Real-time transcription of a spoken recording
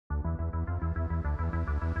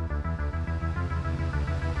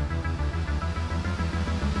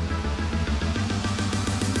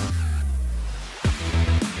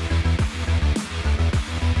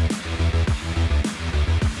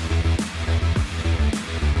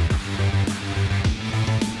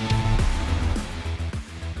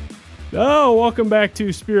Oh, welcome back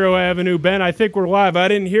to Spiro Avenue. Ben, I think we're live. I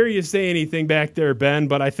didn't hear you say anything back there, Ben,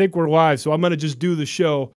 but I think we're live, so I'm going to just do the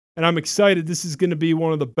show. And I'm excited. This is going to be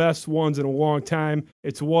one of the best ones in a long time.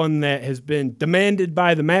 It's one that has been demanded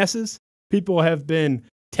by the masses. People have been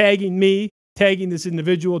tagging me, tagging this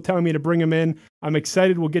individual, telling me to bring him in. I'm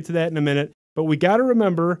excited. We'll get to that in a minute. But we got to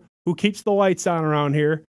remember who keeps the lights on around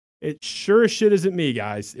here. It sure as shit isn't me,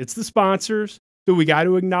 guys. It's the sponsors. So we got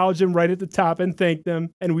to acknowledge them right at the top and thank them,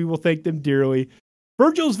 and we will thank them dearly.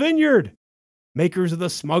 Virgil's Vineyard, makers of the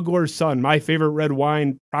Smuggler's Son, my favorite red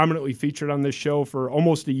wine, prominently featured on this show for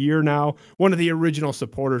almost a year now. One of the original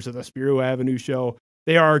supporters of the Spiro Avenue show.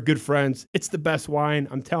 They are our good friends. It's the best wine,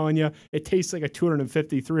 I'm telling you. It tastes like a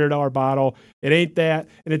 $250, $300 bottle. It ain't that,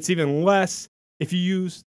 and it's even less if you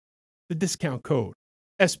use the discount code.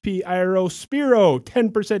 SPIRO, Spiro,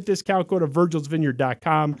 10% discount. Go to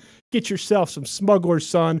virgilsvineyard.com. Get yourself some Smuggler's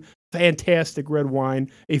Son, fantastic red wine,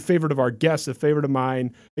 a favorite of our guests, a favorite of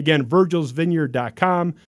mine. Again,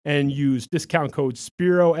 virgilsvineyard.com, and use discount code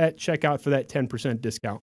Spiro at checkout for that 10%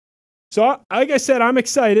 discount. So, like I said, I'm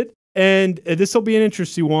excited, and this will be an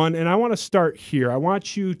interesting one, and I want to start here. I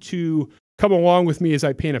want you to come along with me as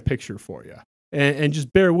I paint a picture for you, and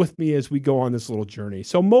just bear with me as we go on this little journey.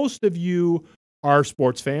 So most of you are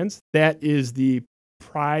sports fans. That is the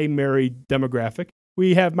primary demographic.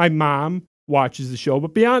 We have my mom watches the show,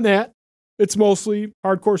 but beyond that, it's mostly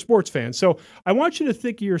hardcore sports fans. So I want you to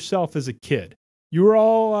think of yourself as a kid. You were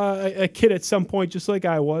all a kid at some point, just like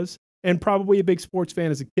I was, and probably a big sports fan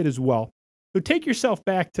as a kid as well. So take yourself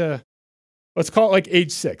back to, let's call it like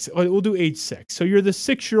age 6. We'll do age 6. So you're the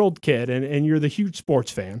 6-year-old kid, and you're the huge sports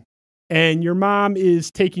fan, and your mom is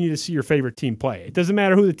taking you to see your favorite team play. It doesn't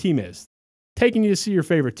matter who the team is. Taking you to see your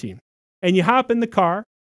favorite team. And you hop in the car.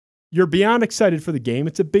 You're beyond excited for the game.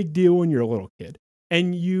 It's a big deal when you're a little kid.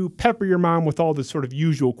 And you pepper your mom with all the sort of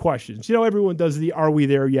usual questions. You know, everyone does the "are we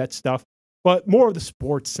there yet" stuff, but more of the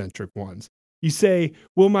sports-centric ones. You say,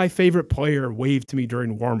 will my favorite player wave to me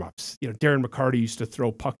during warm-ups? You know, Darren McCarty used to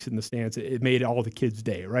throw pucks in the stands. It made all the kids'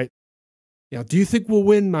 day, right? You know, do you think we'll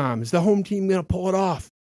win, Mom? Is the home team going to pull it off?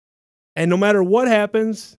 And no matter what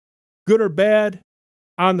happens, good or bad,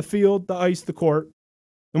 on the field, the ice, the court,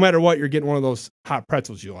 no matter what, you're getting one of those hot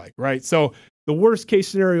pretzels you like, right? So the worst case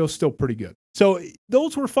scenario is still pretty good. So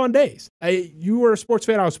those were fun days. You were a sports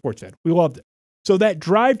fan, I was a sports fan. We loved it. So that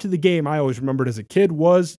drive to the game, I always remembered as a kid,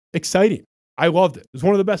 was exciting. I loved it. It was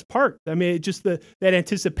one of the best parts. I mean, just that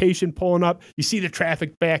anticipation pulling up. You see the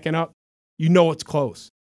traffic backing up. You know it's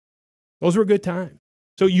close. Those were a good time.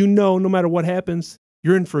 So you know no matter what happens,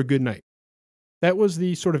 you're in for a good night. That was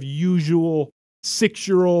the sort of usual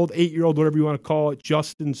 6-year-old, 8-year-old, whatever you want to call it,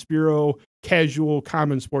 Justin Spiro, casual,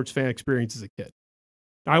 common sports fan experience as a kid.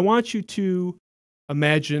 Now, I want you to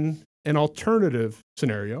imagine an alternative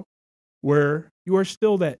scenario where you are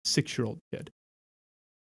still that 6-year-old kid.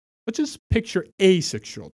 Let's just picture a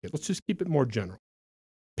 6-year-old kid. Let's just keep it more general.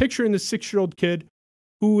 Picturing the 6-year-old kid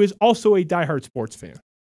who is also a diehard sports fan,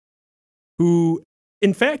 who,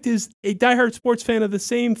 in fact, is a diehard sports fan of the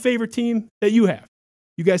same favorite team that you have.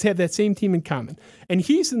 You guys have that same team in common. And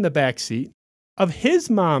he's in the back seat of his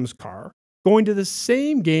mom's car going to the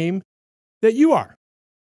same game that you are.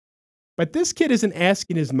 But this kid isn't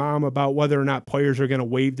asking his mom about whether or not players are going to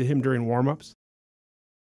wave to him during warmups.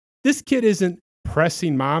 This kid isn't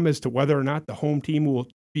pressing mom as to whether or not the home team will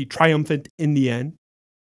be triumphant in the end.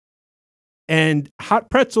 And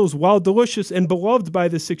hot pretzels, while delicious and beloved by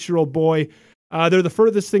the 6-year-old boy, they're the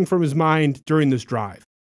furthest thing from his mind during this drive.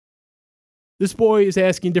 This boy is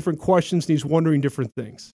asking different questions and he's wondering different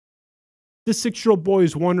things. This 6-year-old boy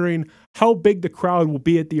is wondering how big the crowd will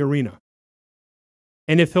be at the arena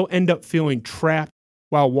and if he'll end up feeling trapped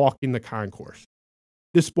while walking the concourse.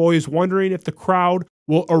 This boy is wondering if the crowd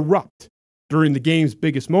will erupt during the game's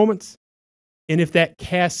biggest moments and if that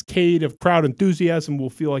cascade of crowd enthusiasm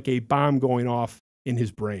will feel like a bomb going off in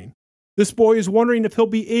his brain. This boy is wondering if he'll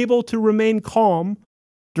be able to remain calm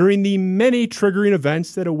during the many triggering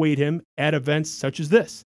events that await him at events such as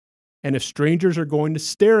this, and if strangers are going to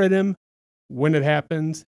stare at him when it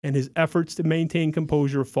happens and his efforts to maintain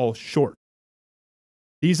composure fall short.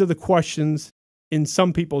 These are the questions in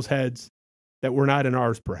some people's heads that were not in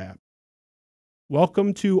ours, perhaps.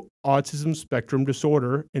 Welcome to autism spectrum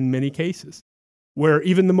disorder in many cases, where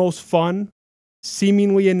even the most fun,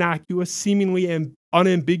 seemingly innocuous, seemingly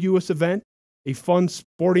unambiguous event, a fun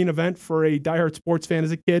sporting event for a diehard sports fan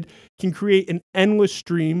as a kid, can create an endless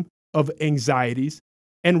stream of anxieties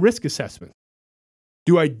and risk assessment.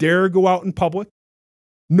 Do I dare go out in public,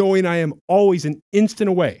 knowing I am always an instant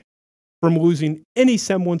away from losing any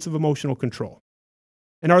semblance of emotional control?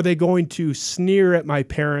 And are they going to sneer at my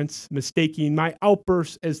parents, mistaking my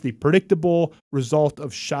outbursts as the predictable result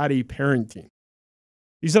of shoddy parenting?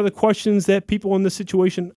 These are the questions that people in this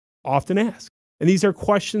situation often ask. And these are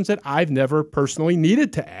questions that I've never personally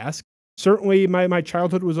needed to ask. Certainly, my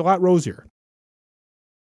childhood was a lot rosier.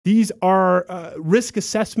 These are risk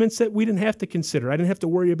assessments that we didn't have to consider. I didn't have to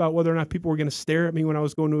worry about whether or not people were going to stare at me when I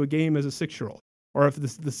was going to a game as a 6-year-old, or if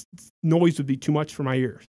this noise would be too much for my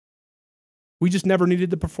ears. We just never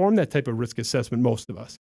needed to perform that type of risk assessment, most of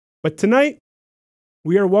us. But tonight,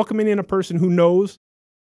 we are welcoming in a person who knows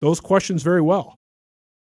those questions very well.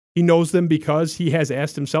 He knows them because he has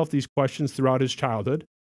asked himself these questions throughout his childhood.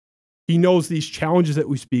 He knows these challenges that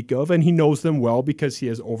we speak of, and he knows them well because he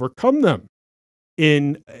has overcome them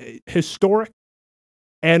in historic,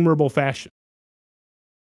 admirable fashion.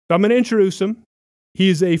 So I'm going to introduce him. He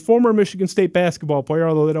is a former Michigan State basketball player,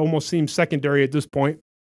 although that almost seems secondary at this point.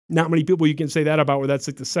 Not many people you can say that about, where that's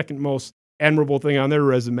like the second most admirable thing on their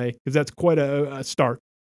resume, because that's quite a start.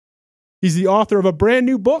 He's the author of a brand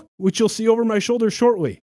new book, which you'll see over my shoulder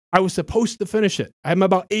shortly. I was supposed to finish it. I'm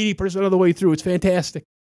about 80% of the way through. It's fantastic.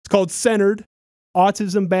 It's called Centered: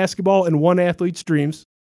 Autism, Basketball, and One Athlete's Dreams.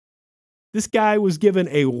 This guy was given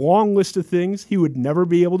a long list of things he would never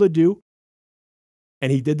be able to do,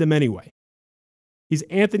 and he did them anyway. He's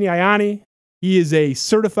Anthony Ianni. He is a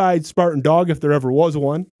certified Spartan dog, if there ever was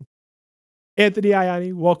one. Anthony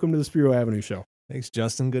Ianni, welcome to the Spiro Avenue Show. Thanks,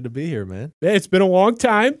 Justin. Good to be here, man. It's been a long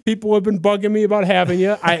time. People have been bugging me about having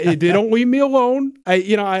you. They don't leave me alone.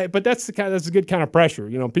 But that's a good kind of pressure.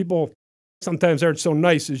 People sometimes aren't so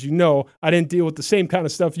nice, as you know. I didn't deal with the same kind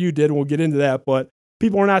of stuff you did, and we'll get into that. But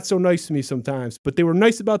people are not so nice to me sometimes. But they were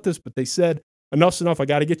nice about this. But they said, enough's enough. I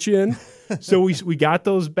got to get you in. So we got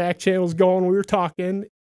those back channels going. We were talking.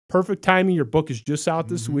 Perfect timing. Your book is just out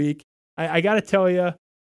this week. I got to tell you,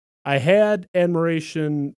 I had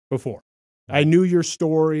admiration before. I knew your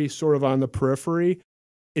story sort of on the periphery.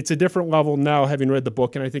 It's a different level now, having read the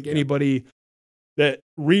book. And I think anybody that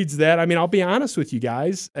reads that, I'll be honest with you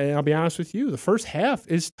guys, and I'll be honest with you. The first half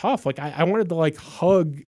is tough. Like I wanted to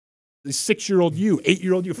hug the 6-year-old you,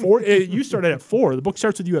 8-year-old you, 4. You started at 4. The book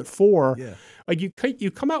starts with you at 4. Yeah. Like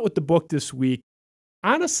you come out with the book this week.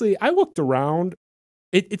 Honestly, I looked around.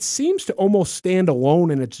 It seems to almost stand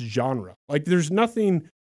alone in its genre. Like there's nothing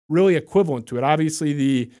really equivalent to it. Obviously,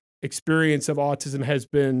 the experience of autism has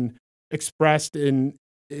been expressed in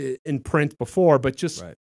print before, but just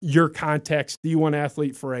your context, D1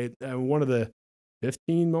 athlete for one of the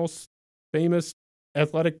 15 most famous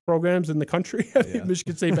athletic programs in the country,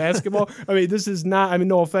 Michigan State basketball. This is not,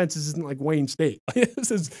 no offense, this isn't like Wayne State.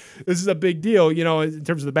 This is a big deal, in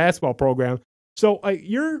terms of the basketball program. So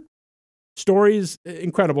your story is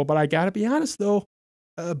incredible, but I got to be honest, though,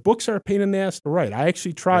 books are a pain in the ass to write. I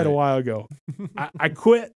actually tried a while ago. I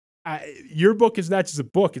quit. Your book is not just a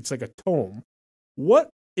book. It's like a tome.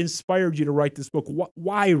 What inspired you to write this book?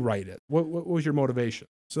 Why write it? What was your motivation?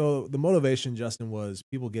 So the motivation, Justin, was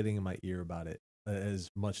people getting in my ear about it as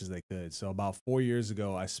much as they could. So about 4 years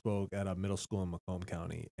ago, I spoke at a middle school in Macomb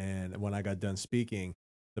County. And when I got done speaking,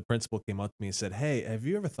 the principal came up to me and said, "Hey, have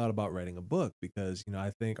you ever thought about writing a book? Because,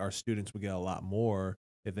 I think our students would get a lot more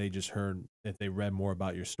if they read more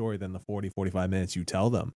about your story than the 40, 45 minutes you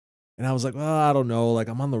tell them." And I was like, well, I don't know. Like,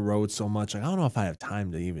 I'm on the road so much. Like, I don't know if I have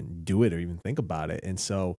time to even do it or even think about it. And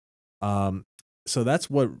so, so that's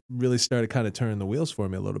what really started kind of turning the wheels for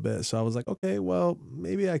me a little bit. So I was like, okay, well,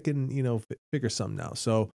 maybe I can, figure something out.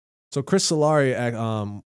 So Chris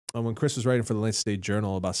Solari, when Chris was writing for the Lansing State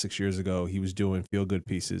Journal about 6 years ago, he was doing feel-good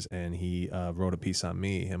pieces, and he wrote a piece on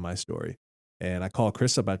me and my story. And I called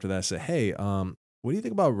Chris up after that and said, hey, what do you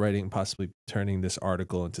think about writing, possibly turning this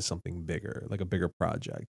article into something bigger, like a bigger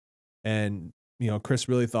project? And, Chris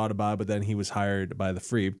really thought about it, but then he was hired by the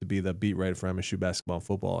Freeb to be the beat writer for MSU basketball and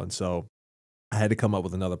football. And so I had to come up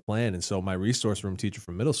with another plan. And so my resource room teacher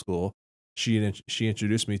from middle school, she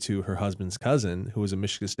introduced me to her husband's cousin, who was a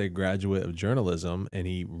Michigan State graduate of journalism, and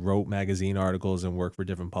he wrote magazine articles and worked for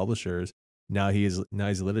different publishers. Now he's a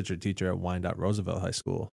literature teacher at Wyandotte Roosevelt High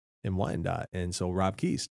School in Wyandotte. And so Rob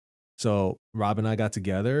Keast. So Rob and I got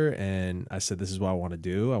together, and I said, this is what I want to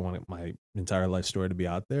do. I want my entire life story to be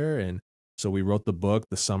out there. And so we wrote the book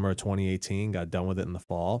the summer of 2018, got done with it in the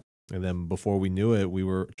fall. And then before we knew it, we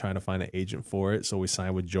were trying to find an agent for it. So we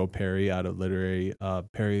signed with Joe Perry out of Perry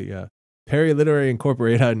Literary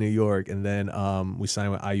Incorporated out of New York. And then we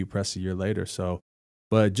signed with IU Press a year later. So,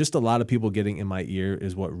 but just a lot of people getting in my ear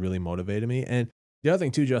is what really motivated me. And the other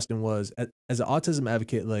thing too, Justin, was as an autism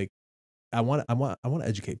advocate, like I want to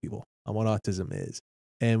educate people on what autism is.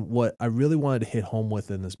 And what I really wanted to hit home with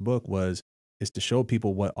in this book is to show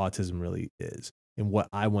people what autism really is. in what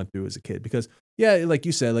I went through as a kid. Because yeah, like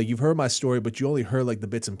you said, like you've heard my story, but you only heard like the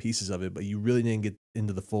bits and pieces of it, but you really didn't get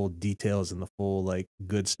into the full details and the full like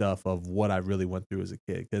good stuff of what I really went through as a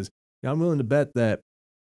kid. Because I'm willing to bet that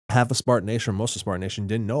half of Spartan Nation or most of Spartan Nation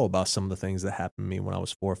didn't know about some of the things that happened to me when I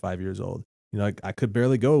was 4 or 5 years old. Like I could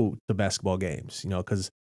barely go to basketball games, because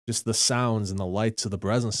just the sounds and the lights of the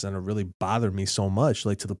Breslin Center really bothered me so much,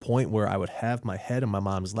 like to the point where I would have my head in my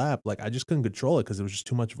mom's lap. Like I just couldn't control it because it was just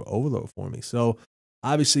too much of an overload for me. So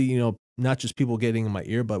obviously, not just people getting in my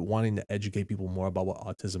ear, but wanting to educate people more about what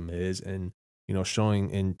autism is and,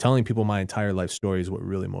 showing and telling people my entire life story is what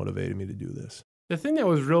really motivated me to do this. The thing that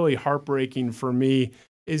was really heartbreaking for me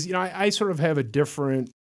is, I sort of have a different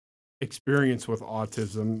experience with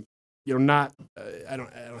autism. Not I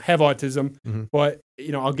don't have autism, but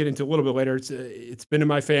I'll get into a little bit later. It's been in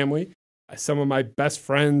my family. Some of my best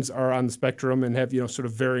friends are on the spectrum and have sort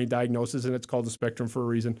of varying diagnoses, and it's called the spectrum for a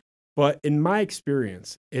reason. But in my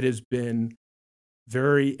experience, it has been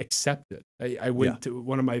very accepted. I went to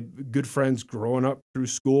one of my good friends growing up through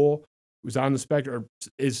school, who's on the spectrum, or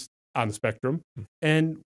is on the spectrum,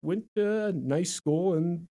 and went to a nice school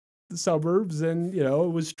in the suburbs, and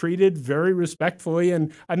was treated very respectfully.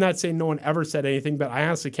 And I'm not saying no one ever said anything, but I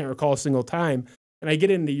honestly can't recall a single time. And I get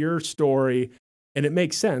into your story, and it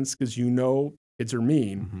makes sense because kids are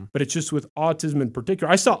mean, but it's just with autism in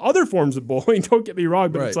particular. I saw other forms of bullying, don't get me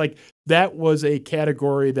wrong, but It's like that was a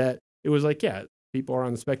category that it was like, yeah, people are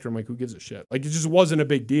on the spectrum, like who gives a shit? Like it just wasn't a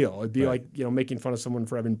big deal. It'd be like, making fun of someone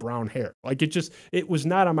for having brown hair. Like it was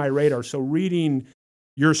not on my radar. So reading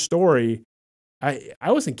your story,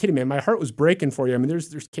 I wasn't kidding, man. My heart was breaking for you. I mean,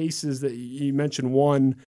 there's cases that you mentioned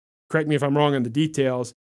one, correct me if I'm wrong on the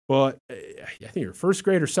details, but I think you're first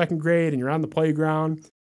grade or second grade and you're on the playground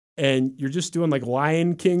and you're just doing like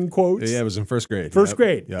Lion King quotes. Yeah, it was in first grade. First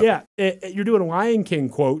grade. Yep. Yeah. You're doing Lion King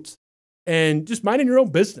quotes and just minding your own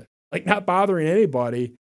business, like not bothering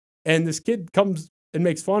anybody. And this kid comes and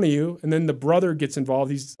makes fun of you. And then the brother gets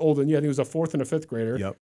involved. He's older than you. I think he was a fourth and a fifth grader.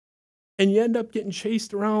 Yep. And you end up getting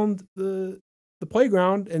chased around the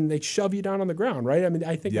playground and they shove you down on the ground, right? I mean,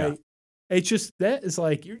 I think it's just, that is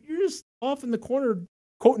like, you're just off in the corner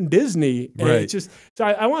quoting Disney. And it's just, so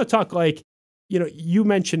I want to talk like, you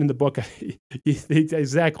mentioned in the book, the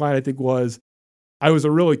exact line I think was, I was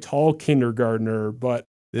a really tall kindergartner, but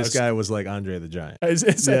this guy was like Andre the Giant.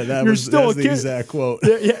 You're still a kid. The exact quote.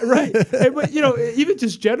 Yeah, right. But even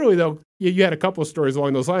just generally though, you had a couple of stories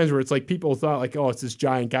along those lines where it's like people thought like, oh, it's this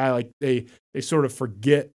giant guy. Like they sort of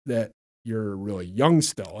forget that you're really young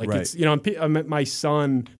still. Like it's, my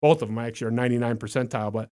son, both of them actually are 99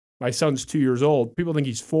 percentile, but my son's 2 years old. People think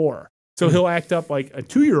he's 4. So he'll act up like a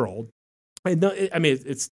 2-year-old. And I mean,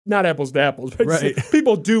 it's not apples to apples, but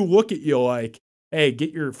people do look at you like, hey,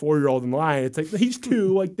 get your 4-year-old in line. It's like, he's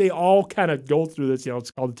 2. Like they all kind of go through this,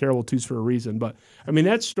 it's called the terrible twos for a reason. But I mean,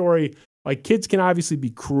 that story, like kids can obviously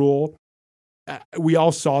be cruel. We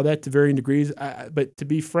all saw that to varying degrees. But to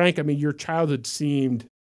be frank, I mean, your childhood seemed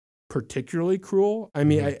particularly cruel. I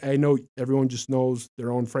mean, I know everyone just knows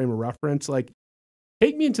their own frame of reference. Like,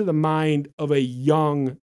 take me into the mind of a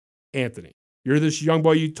young Anthony. You're this young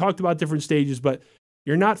boy. You talked about different stages, but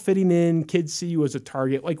you're not fitting in. Kids see you as a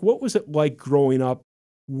target. Like, what was it like growing up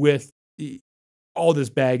with all this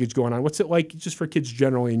baggage going on? What's it like just for kids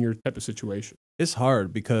generally in your type of situation? It's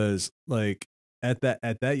hard because like at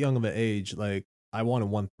that young of an age, like I wanted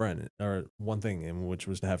one friend or one thing, and which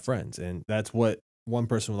was to have friends. And that's what one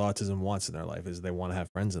person with autism wants in their life, is they want to have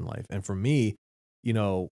friends in life. And for me,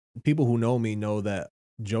 people who know me know that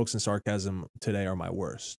jokes and sarcasm today are my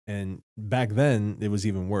worst. And back then it was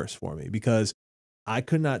even worse for me because I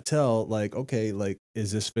could not tell, like, okay, like,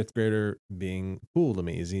 is this fifth grader being cool to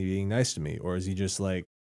me? Is he being nice to me? Or is he just like,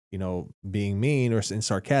 being mean or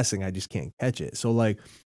sarcastic? I just can't catch it. So like,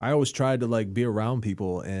 I always tried to like be around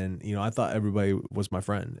people and, I thought everybody was my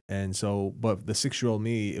friend. And so, but the 6-year-old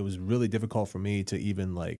me, it was really difficult for me to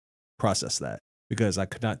even like process that because I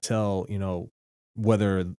could not tell,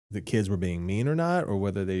 whether the kids were being mean or not, or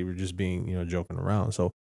whether they were just being, joking around.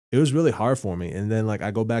 So it was really hard for me. And then like,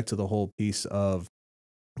 I go back to the whole piece of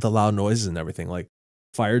the loud noises and everything. Like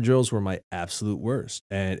fire drills were my absolute worst.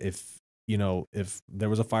 And if there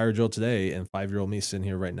was a fire drill today and 5-year-old me sitting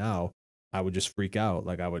here right now, I would just freak out.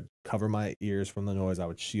 Like I would cover my ears from the noise. I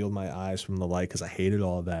would shield my eyes from the light because I hated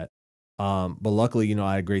all of that. But luckily,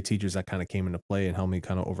 I had great teachers that kind of came into play and helped me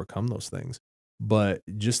kind of overcome those things. But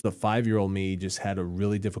just the 5-year-old me just had a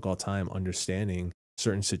really difficult time understanding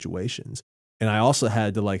certain situations. And I also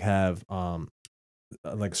had to like have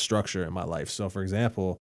like structure in my life. So for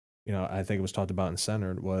example, I think it was talked about in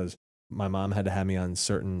Centered was my mom had to have me on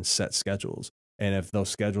certain set schedules. And if those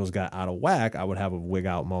schedules got out of whack, I would have a wig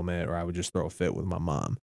out moment, or I would just throw a fit with my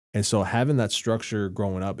mom. And so having that structure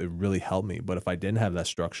growing up, it really helped me. But if I didn't have that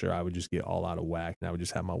structure, I would just get all out of whack, and I would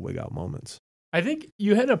just have my wig out moments. I think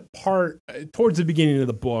you had a part towards the beginning of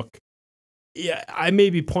the book. Yeah, I may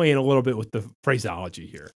be playing a little bit with the phraseology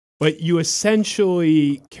here, but you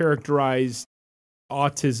essentially characterized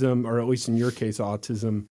autism, or at least in your case,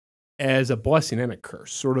 autism, as a blessing and a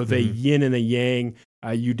curse, sort of a yin and a yang.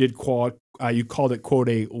 You called it, quote,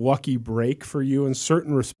 a lucky break for you in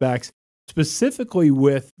certain respects, specifically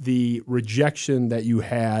with the rejection that you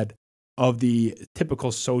had of the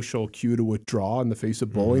typical social cue to withdraw in the face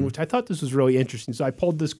of bullying, which I thought this was really interesting. So I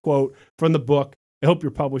pulled this quote from the book. I hope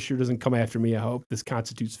your publisher doesn't come after me. I hope this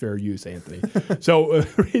constitutes fair use, Anthony. So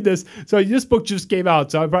read this. So this book just came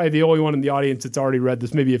out, so I'm probably the only one in the audience that's already read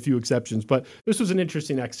this, maybe a few exceptions, but this was an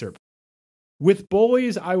interesting excerpt. With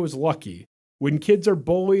bullies, I was lucky. When kids are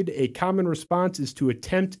bullied, a common response is to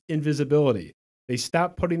attempt invisibility. They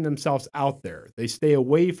stop putting themselves out there. They stay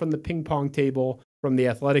away from the ping pong table, from the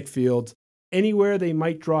athletic fields, anywhere they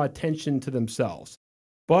might draw attention to themselves.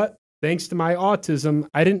 But thanks to my autism,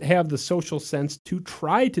 I didn't have the social sense to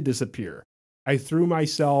try to disappear. I threw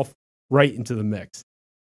myself right into the mix.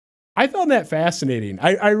 I found that fascinating.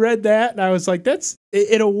 I read that and I was like, that's,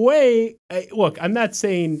 in a way, look, I'm not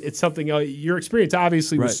saying it's something, your experience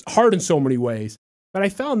obviously was hard in so many ways, but I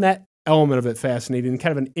found that element of it fascinating and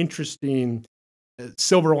kind of an interesting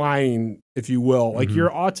silver lining, if you will. Like your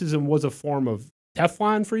autism was a form of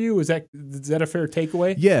Teflon for you. Is that a fair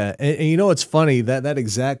takeaway? Yeah. And you know, it's funny that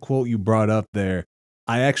exact quote you brought up there,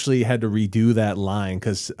 I actually had to redo that line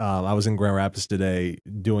because I was in Grand Rapids today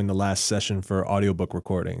doing the last session for audiobook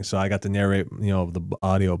recording. So I got to narrate, the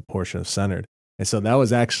audio portion of Centered. And so that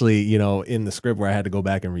was actually, in the script where I had to go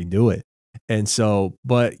back and redo it. And so,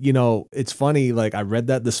 but, it's funny, like I read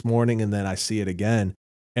that this morning and then I see it again.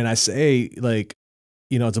 And I say, like,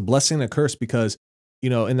 it's a blessing and a curse because,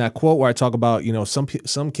 in that quote where I talk about,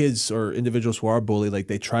 some kids or individuals who are bullied, like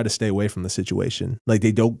they try to stay away from the situation. Like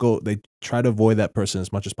they try to avoid that person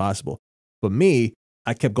as much as possible. But me,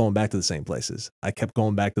 I kept going back to the same places. I kept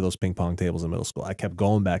going back to those ping pong tables in middle school. I kept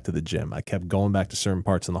going back to the gym. I kept going back to certain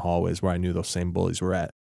parts in the hallways where I knew those same bullies were at.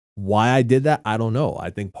 Why I did that, I don't know. I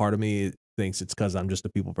think part of me thinks it's because I'm just a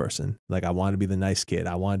people person. Like I wanted to be the nice kid.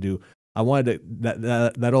 I wanted to,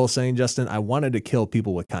 that old saying, Justin, I wanted to kill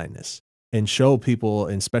people with kindness. And show people,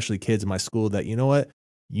 and especially kids in my school, that, you know what,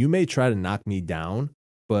 you may try to knock me down,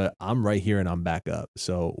 but I'm right here and I'm back up.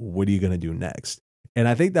 So what are you going to do next? And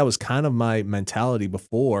I think that was kind of my mentality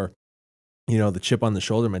before, the chip on the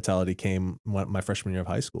shoulder mentality came my freshman year of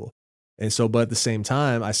high school. And so, but at the same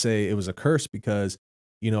time, I say it was a curse because,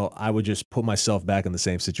 I would just put myself back in the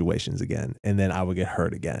same situations again, and then I would get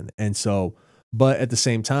hurt again. And so, but at the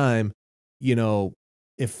same time,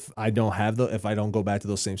 if I don't go back to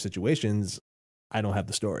those same situations, I don't have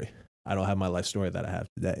the story. I don't have my life story that I have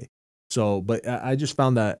today. So, but I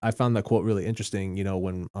found that quote really interesting,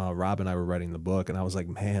 when Rob and I were writing the book, and I was like,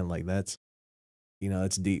 man, like that's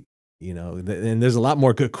deep, and there's a lot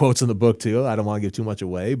more good quotes in the book too. I don't want to give too much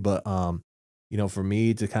away, but, for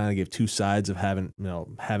me to kind of give two sides of having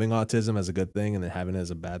autism as a good thing and then having it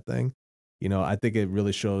as a bad thing, I think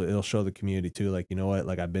it'll show the community too. Like, you know what,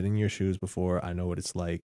 like I've been in your shoes before. I know what it's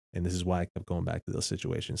like. And this is why I kept going back to those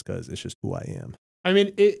situations, because it's just who I am. I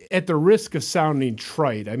mean, at the risk of sounding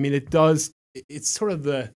trite, I mean, it's sort of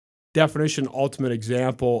the definition, ultimate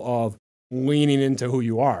example of leaning into who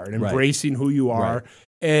you are and embracing who you are. Right.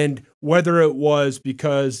 And whether it was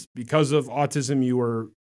because of autism, you were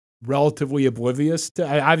relatively oblivious to,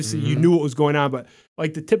 obviously you knew what was going on, but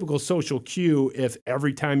like the typical social cue, if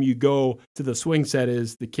every time you go to the swing set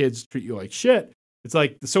is the kids treat you like shit, it's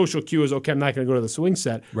like the social cue is, okay, I'm not going to go to the swing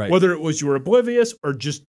set. Right. Whether it was you were oblivious or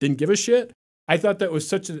just didn't give a shit. I thought that was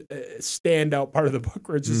such a standout part of the book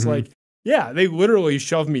where it's just like, yeah, they literally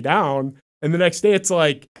shoved me down. And the next day it's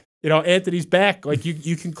like, Anthony's back. Like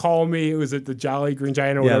you can call me. Was it the Jolly Green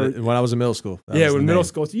Giant or whatever? When I was in middle school. When middle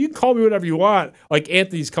school. So you can call me whatever you want. Like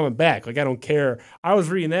Anthony's coming back. Like I don't care. I was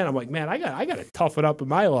reading that. I'm like, man, I got to tough it up in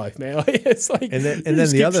my life, man. Like, it's like, and then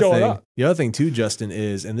the other thing too, Justin,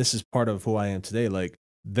 is, and this is part of who I am today. Like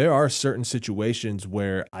there are certain situations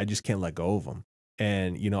where I just can't let go of them.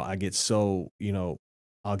 And, I get so,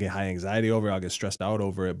 I'll get high anxiety over it. I'll get stressed out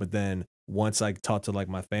over it. But then once I talk to like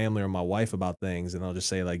my family or my wife about things, and I'll just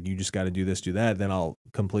say like, you just got to do this, do that, then I'll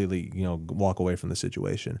completely, walk away from the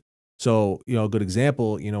situation. So, a good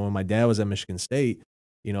example, when my dad was at Michigan State,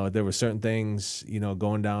 there were certain things,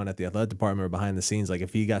 going down at the athletic department or behind the scenes. Like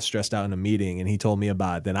if he got stressed out in a meeting and he told me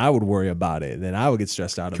about it, then I would worry about it. Then I would get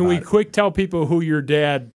stressed out about it. Can we quick tell people who your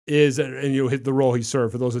dad is, and you hit the role he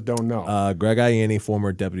served, for those that don't know. Greg Ianni,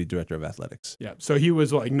 former deputy director of athletics. Yeah. So he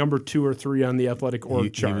was like number 2 or 3 on the athletic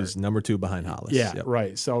org chart. He was number 2 behind Hollis. Yeah, yep.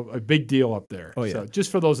 right. So a big deal up there. Oh, yeah. So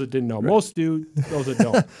just for those that didn't know. Right. Most do, those that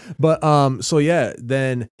don't. But so yeah,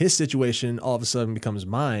 then his situation all of a sudden becomes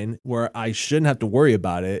mine, where I shouldn't have to worry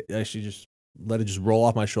about it. I should just let it just roll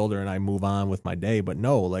off my shoulder and I move on with my day. But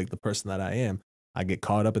no, like the person that I am, I get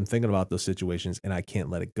caught up in thinking about those situations and I can't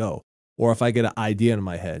let it go. Or if I get an idea in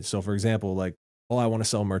my head. So for example, like, oh, I want to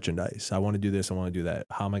sell merchandise. I want to do this. I want to do that.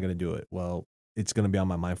 How am I going to do it? Well, it's going to be on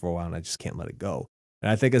my mind for a while and I just can't let it go.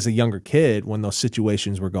 And I think as a younger kid, when those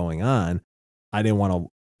situations were going on, I didn't want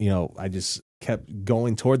to, I just kept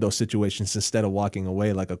going toward those situations instead of walking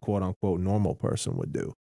away like a quote unquote normal person would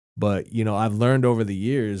do. But, I've learned over the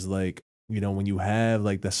years, like, when you have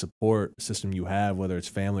like the support system you have, whether it's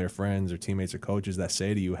family or friends or teammates or coaches that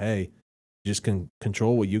say to you, hey, just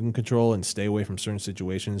control what you can control and stay away from certain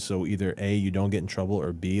situations. So either A, you don't get in trouble,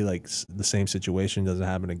 or B, like the same situation doesn't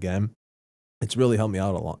happen again. It's really helped me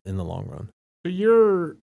out in the long run. So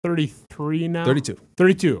you're 33 now? 32.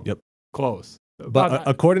 32. Yep. Close. But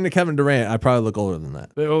according to Kevin Durant, I probably look older than that.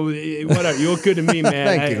 Whatever. You look good to me, man.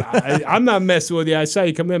 Thank you. I'm not messing with you. I saw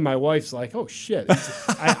you come in. My wife's like, "Oh shit,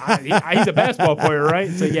 he's a basketball player, right?"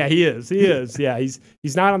 So yeah, he is. He is. Yeah,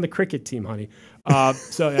 he's not on the cricket team, honey.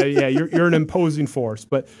 Yeah, you're an imposing force.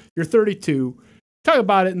 But you're 32. Talk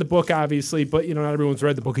about it in the book, obviously. But not everyone's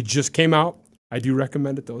read the book. It just came out. I do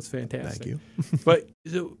recommend it, though. It's fantastic. Thank you. But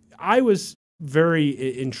so I was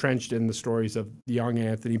very entrenched in the stories of the young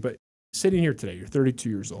Anthony, but sitting here today, you're 32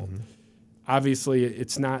 years old. Mm-hmm. Obviously,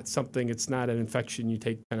 it's not an infection you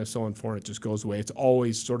take penicillin for and it just goes away. It's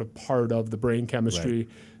always sort of part of the brain chemistry.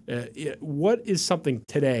 Right. What is something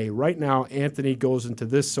today, right now, Anthony goes into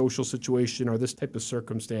this social situation or this type of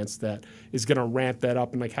circumstance that is going to ramp that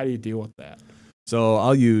up? And like, how do you deal with that? So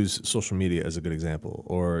I'll use social media as a good example,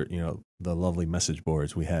 or the lovely message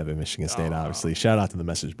boards we have at Michigan State. Obviously, shout out to the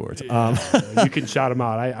message boards. You can shout them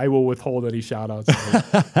out. I will withhold any shout outs.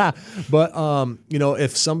 But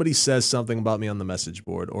if somebody says something about me on the message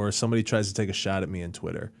board, or somebody tries to take a shot at me on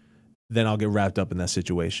Twitter, then I'll get wrapped up in that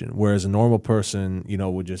situation. Whereas a normal person,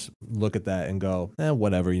 would just look at that and go,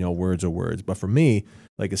 whatever, words are words. But for me,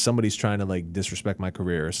 like if somebody's trying to like disrespect my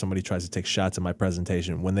career, or somebody tries to take shots at my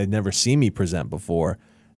presentation when they've never seen me present before,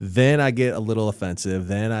 then I get a little offensive.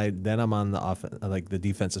 Then I'm on the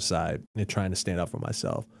defensive side and trying to stand up for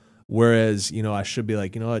myself. Whereas, I should be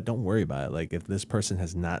like, what, don't worry about it. Like if this person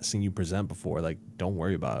has not seen you present before, like don't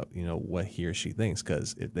worry about, what he or she thinks.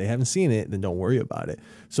 Cause if they haven't seen it, then don't worry about it.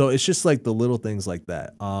 So it's just like the little things like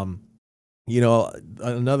that.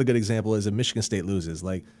 Another good example is if Michigan State loses,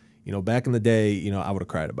 like, back in the day, I would have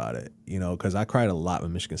cried about it, cause I cried a lot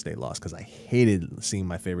when Michigan State lost, cause I hated seeing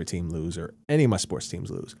my favorite team lose or any of my sports teams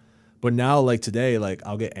lose. But now, like today, like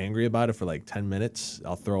I'll get angry about it for like 10 minutes.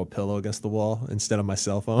 I'll throw a pillow against the wall instead of my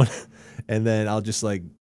cell phone. And then I'll just like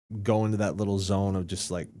go into that little zone of just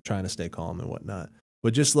like trying to stay calm and whatnot.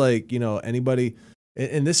 But just like, anybody,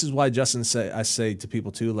 and this is why I say to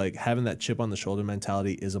people too, like having that chip on the shoulder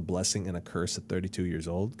mentality is a blessing and a curse at 32 years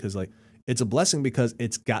old. Cause like it's a blessing because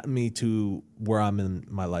it's gotten me to where I'm in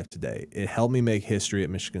my life today. It helped me make history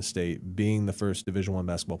at Michigan State, being the first Division I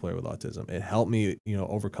basketball player with autism. It helped me,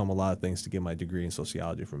 overcome a lot of things to get my degree in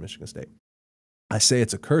sociology from Michigan State. I say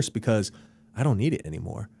it's a curse because I don't need it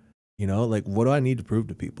anymore. Like what do I need to prove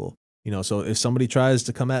to people? So if somebody tries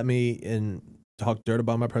to come at me and talk dirt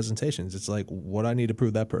about my presentations, it's like, what do I need to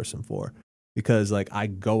prove that person for? Because like I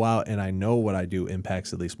go out and I know what I do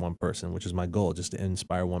impacts at least one person, which is my goal, just to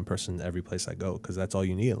inspire one person every place I go. Because that's all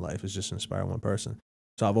you need in life is just inspire one person.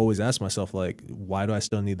 So I've always asked myself, like, why do I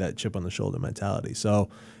still need that chip on the shoulder mentality? So,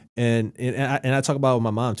 and I talk about it with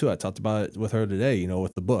my mom too. I talked about it with her today,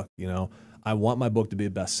 with the book. I want my book to be a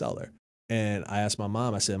bestseller. And I asked my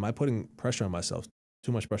mom, I said, am I putting pressure on myself,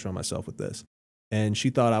 too much pressure on myself with this? And she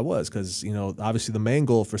thought I was, because, obviously the main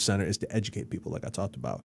goal for Center is to educate people, like I talked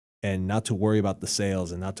about. And not to worry about the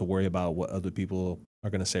sales and not to worry about what other people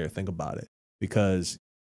are going to say or think about it. Because,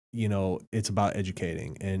 it's about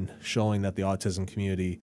educating and showing that the autism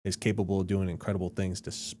community is capable of doing incredible things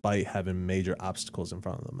despite having major obstacles in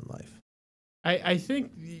front of them in life. I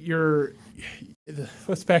think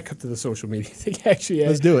let's back up to the social media thing, actually.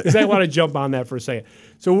 Let's do it. Because I want to jump on that for a second.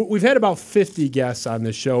 So we've had about 50 guests on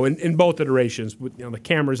this show in both iterations, with the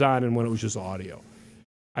cameras on and when it was just audio.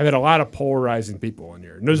 I've had a lot of polarizing people in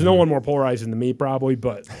here. And there's no one more polarizing than me, probably,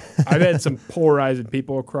 but I've had some polarizing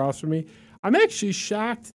people across from me. I'm actually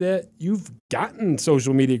shocked that you've gotten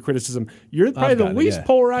social media criticism. You're probably the least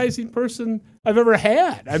polarizing person I've ever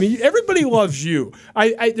had. I mean, everybody loves you.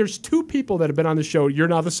 There's two people that have been on the show. You're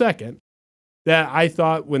now the second. That I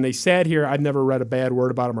thought when they sat here, I'd never read a bad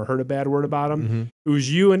word about him or heard a bad word about him. Mm-hmm. It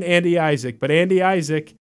was you and Andy Isaac. But Andy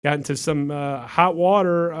Isaac got into some hot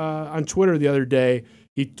water on Twitter the other day.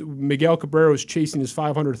 Miguel Cabrera was chasing his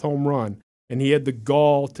 500th home run, and he had the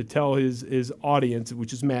gall to tell his audience,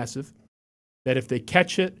 which is massive, that if they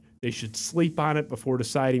catch it, they should sleep on it before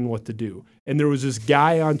deciding what to do. And there was this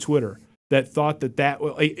guy on Twitter that thought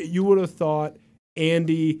you would have thought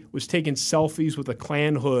Andy was taking selfies with a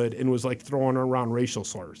Klan hood and was like throwing around racial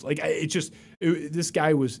slurs. This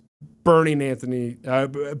guy was burning Andy to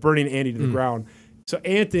the ground. So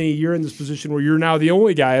Anthony, you're in this position where you're now the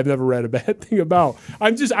only guy I've never read a bad thing about.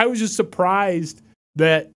 I was just surprised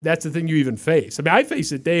that that's the thing you even face. I mean, I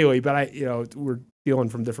face it daily, but we're dealing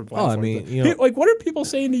from different platforms. I mean, what are people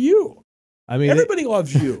saying to you? I mean, everybody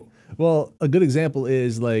loves you. Well, a good example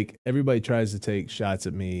is like everybody tries to take shots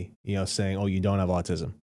at me, saying, "Oh, you don't have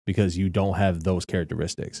autism because you don't have those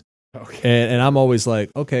characteristics." Okay. And I'm always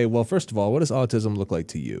like, okay, well, first of all, what does autism look like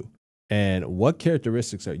to you? And what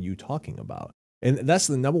characteristics are you talking about? And that's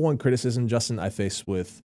the number one criticism, Justin, I face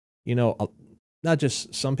with, not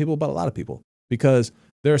just some people, but a lot of people, because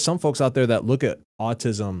there are some folks out there that look at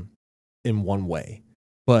autism in one way.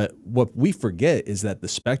 But what we forget is that the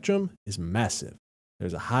spectrum is massive.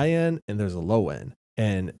 There's a high end and there's a low end,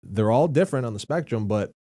 and they're all different on the spectrum. But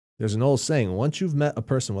there's an old saying, once you've met a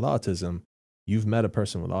person with autism, you've met a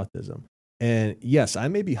person with autism. And yes, I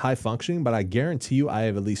may be high functioning, but I guarantee you I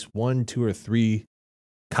have at least 1, 2, or 3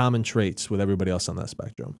 common traits with everybody else on that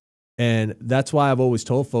spectrum. And that's why I've always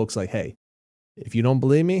told folks like, hey, if you don't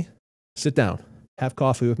believe me, sit down, have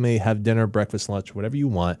coffee with me, have dinner, breakfast, lunch, whatever you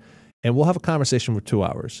want. And we'll have a conversation for 2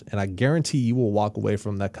 hours. And I guarantee you will walk away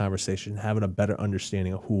from that conversation having a better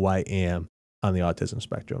understanding of who I am on the autism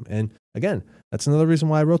spectrum. And again, that's another reason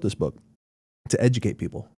why I wrote this book, to educate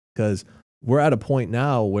people. Because we're at a point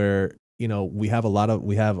now where, we have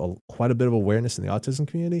quite a bit of awareness in the autism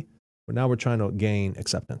community, but now we're trying to gain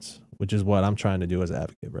acceptance, which is what I'm trying to do as an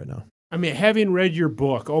advocate right now. I mean, having read your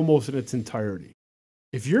book almost in its entirety,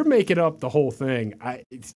 if you're making up the whole thing,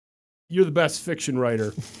 you're the best fiction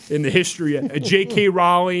writer in the history. J.K.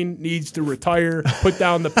 Rowling needs to retire, put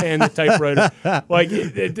down the pen, the typewriter.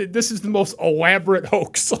 This is the most elaborate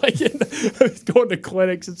hoax. Going to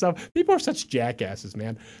clinics and stuff. People are such jackasses,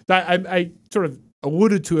 man. I sort of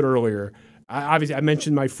alluded to it earlier. Obviously, I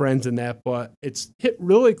mentioned my friends in that, but it's hit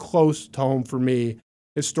really close to home for me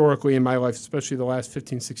historically in my life, especially the last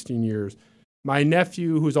 15, 16 years. My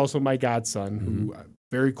nephew, who's also my godson, who I'm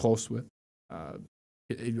very close with,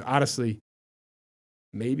 honestly,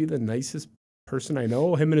 maybe the nicest person I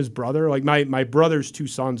know. Him and his brother, like my brother's 2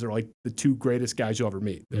 sons, are like the 2 greatest guys you'll ever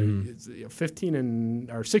meet. It's 16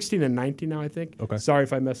 and 19 now, I think. Okay. Sorry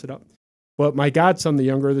if I mess it up. But my godson, the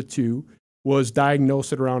younger of the 2, was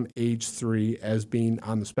diagnosed at around age 3 as being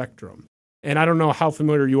on the spectrum. And I don't know how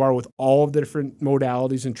familiar you are with all of the different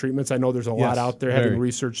modalities and treatments. I know there's a lot out there, having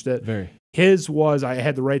researched it. Very. His was, I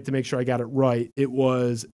had the right to make sure I got it right. It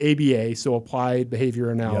was ABA, so Applied Behavior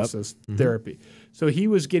Analysis Therapy. So he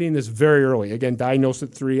was getting this very early. Again, diagnosed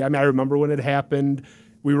at 3. I mean, I remember when it happened.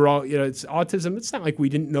 We were all, it's autism. It's not like we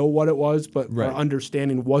didn't know what it was, but our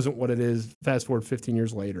understanding wasn't what it is. Fast forward 15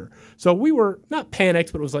 years later. So we were not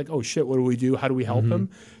panicked, but it was like, oh shit, what do we do? How do we help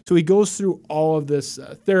him? So he goes through all of this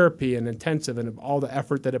therapy and intensive and all the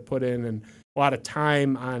effort that it put in and a lot of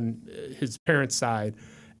time on his parents' side.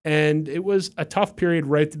 And it was a tough period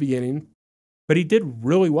right at the beginning, but he did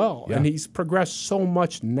really well. Yeah. And he's progressed so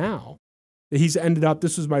much now that he's ended up,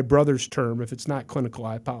 this was my brother's term. If it's not clinical,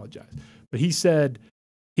 I apologize. But he said,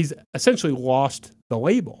 he's essentially lost the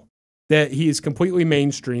label, that he is completely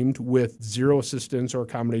mainstreamed with 0 assistance or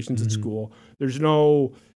accommodations at school. There's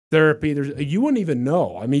no therapy. You wouldn't even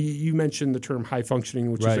know. I mean, you mentioned the term high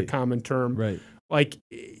functioning, which is a common term. Right. Like,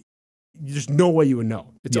 there's no way you would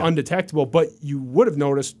know. It's undetectable, but you would have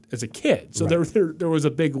noticed as a kid. So there was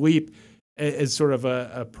a big leap as sort of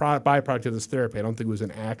a byproduct of this therapy. I don't think it was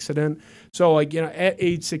an accident. So, at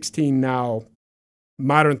age 16 now,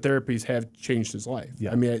 modern therapies have changed his life.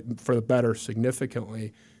 Yeah. I mean, for the better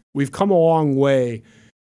significantly. We've come a long way.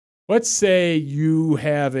 Let's say you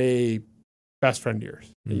have a best friend of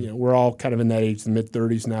yours. We're all kind of in that age, the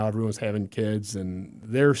mid-30s now. Everyone's having kids, and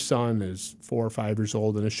their son is 4 or 5 years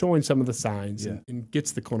old and is showing some of the signs and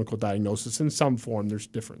gets the clinical diagnosis in some form. There's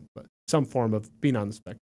different, but some form of being on the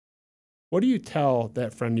spectrum. What do you tell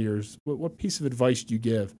that friend of yours? What piece of advice do you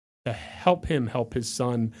give to help him help his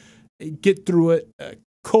son get through it,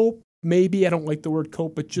 cope, maybe, I don't like the word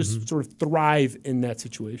cope, but just sort of thrive in that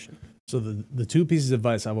situation? So the two pieces of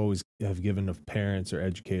advice I've always have given to parents or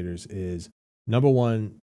educators is, number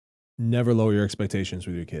one, never lower your expectations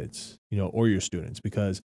with your kids, or your students,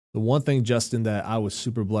 because the one thing, Justin, that I was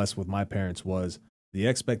super blessed with my parents was the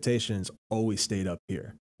expectations always stayed up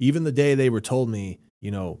here. Even the day they were told me,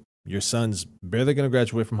 your son's barely going to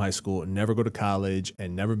graduate from high school and never go to college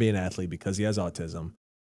and never be an athlete because he has autism.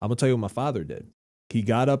 I'm going to tell you what my father did. He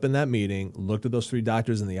got up in that meeting, looked at those three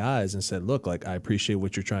doctors in the eyes and said, look, like, I appreciate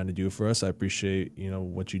what you're trying to do for us. I appreciate,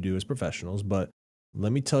 what you do as professionals, but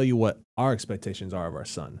let me tell you what our expectations are of our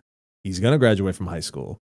son. He's going to graduate from high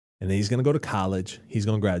school and then he's going to go to college. He's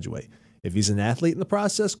going to graduate. If he's an athlete in the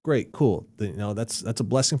process, great, cool. That's a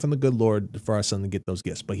blessing from the good Lord for our son to get those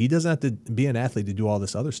gifts, but he doesn't have to be an athlete to do all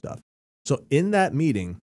this other stuff. So in that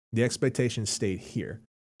meeting, the expectations stayed here.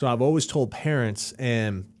 So I've always told parents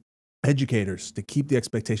and educators to keep the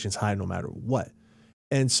expectations high no matter what.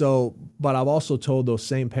 And so, but I've also told those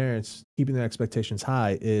same parents, keeping their expectations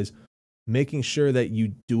high is making sure that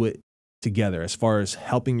you do it together as far as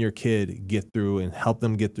helping your kid get through and help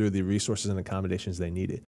them get through the resources and accommodations they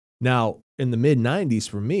needed. Now, in the mid-90s,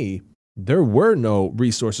 for me, there were no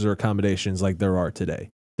resources or accommodations like there are today.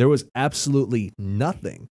 There was absolutely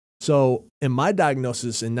nothing. So in my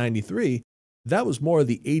diagnosis in 93, that was more of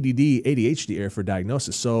the ADD, ADHD era for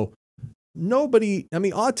diagnosis. So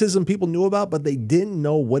autism people knew about, but they didn't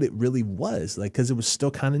know what it really was, like, because it was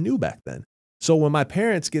still kind of new back then. So when my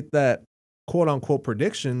parents get that quote unquote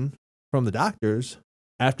prediction from the doctors,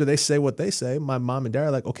 after they say what they say, my mom and dad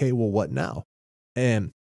are like, okay, well, what now?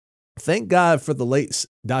 And thank God for the late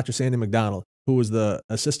Dr. Sandy McDonald, who was the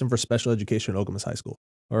assistant for special education at Okemos High School,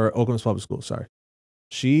 or Okemos Public School, sorry.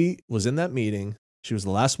 She was in that meeting. She was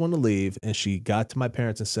the last one to leave. And she got to my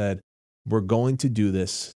parents and said, we're going to do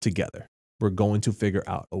this together. We're going to figure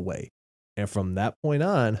out a way. And from that point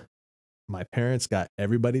on, my parents got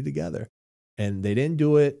everybody together. And they didn't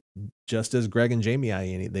do it just as Greg and Jamie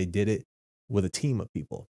Ianni. They did it with a team of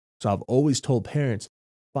people. So I've always told parents,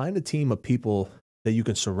 find a team of people that you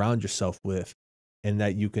can surround yourself with and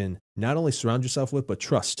that you can not only surround yourself with, but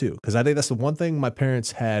trust too. Because I think that's the one thing my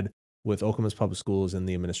parents had with Okemos Public Schools and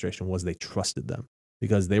the administration was they trusted them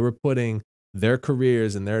because they were putting their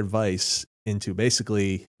careers and their advice into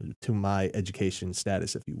basically to my education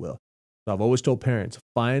status, if you will. So I've always told parents,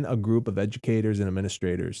 find a group of educators and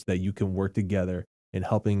administrators that you can work together in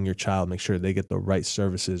helping your child make sure they get the right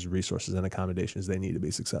services, resources, and accommodations they need to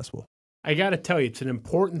be successful. I got to tell you, it's an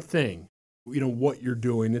important thing, what you're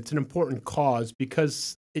doing. It's an important cause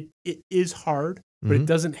because it is hard, but it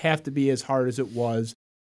doesn't have to be as hard as it was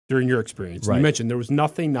during your experience. Right. You mentioned there was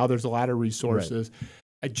nothing. Now there's a lot of resources. Right.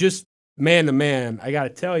 I just, man to man, I got to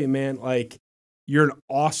tell you, man, like, you're an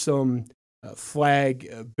awesome flag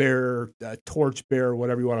bearer, torch bearer,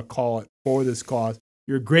 whatever you want to call it, for this cause.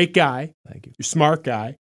 You're a great guy. Thank you. You're a smart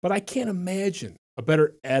guy. But I can't imagine a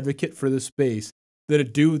better advocate for this space than a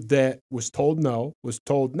dude that was told no, was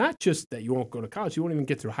told not just that you won't go to college, you won't even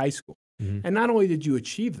get through high school. And not only did you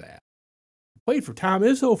achieve that, you played for Tom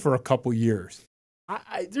Izzo for a couple years.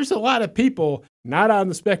 There's a lot of people not on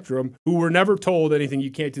the spectrum who were never told anything,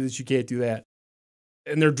 you can't do this, you can't do that.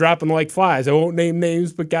 And they're dropping like flies. I won't name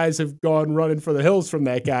names, but guys have gone running for the hills from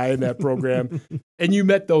that guy in that program. And you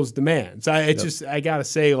met those demands. I got to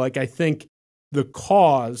say, like, I think the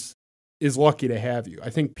cause is lucky to have you.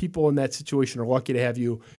 I think people in that situation are lucky to have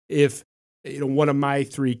you. If one of my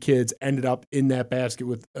three kids ended up in that basket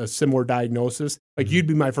with a similar diagnosis, like, you'd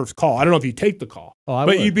be my first call. I don't know if you take the call,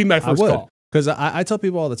 but you'd be my first call. Because I tell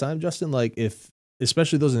people all the time, Justin, like,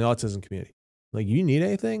 especially those in the autism community, like, you need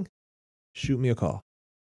anything, shoot me a call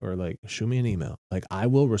or like shoot me an email. Like, I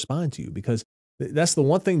will respond to you because that's the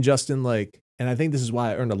one thing, Justin, like, and I think this is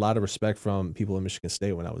why I earned a lot of respect from people in Michigan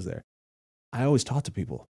State when I was there. I always talk to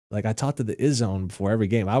people. Like, I talked to the zone before every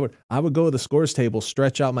game. I would go to the scores table,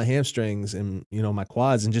 stretch out my hamstrings and, my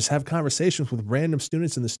quads and just have conversations with random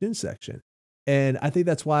students in the student section. And I think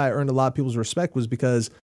that's why I earned a lot of people's respect was because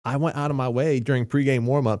I went out of my way during pregame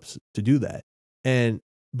warmups to do that.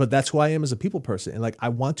 But that's who I am as a people person. And like, I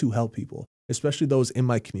want to help people, especially those in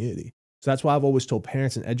my community. So that's why I've always told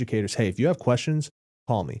parents and educators, hey, if you have questions,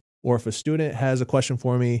 call me. Or if a student has a question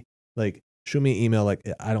for me, like, shoot me an email. Like,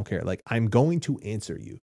 I don't care. Like, I'm going to answer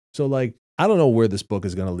you. So like, I don't know where this book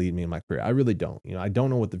is going to lead me in my career. I really don't. I don't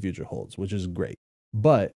know what the future holds, which is great.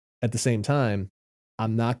 But at the same time,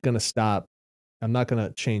 I'm not going to stop. I'm not going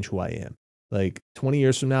to change who I am. Like 20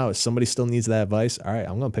 years from now, if somebody still needs that advice, all right,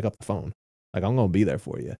 I'm going to pick up the phone. Like, I'm going to be there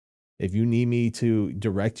for you. If you need me to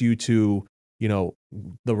direct you to,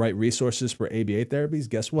 the right resources for ABA therapies,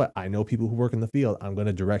 guess what? I know people who work in the field. I'm going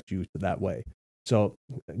to direct you to that way. So,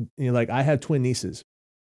 like I have twin nieces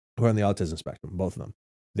who are on the autism spectrum, both of them.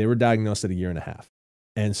 They were diagnosed at 1.5 years.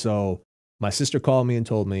 And so my sister called me and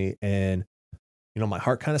told me, and, my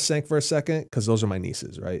heart kind of sank for a second because those are my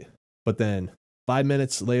nieces, right? But then 5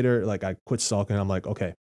 minutes later, like I quit sulking. I'm like,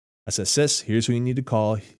 okay. I said, sis, here's who you need to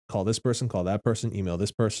call. Call this person, call that person, email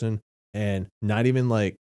this person. And not even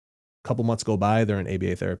like a couple months go by, they're in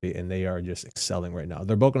ABA therapy and they are just excelling right now.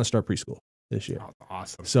 They're both going to start preschool this year. Oh,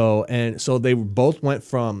 awesome. So they both went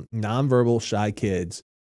from nonverbal shy kids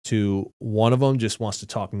to one of them just wants to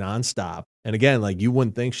talk nonstop. And again, like you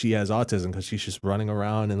wouldn't think she has autism because she's just running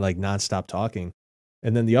around and like nonstop talking.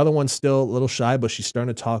 And then the other one's still a little shy, but she's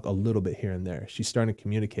starting to talk a little bit here and there. She's starting to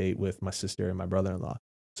communicate with my sister and my brother-in-law.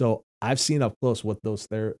 So I've seen up close what those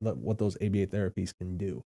ABA therapies can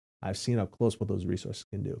do. I've seen up close what those resources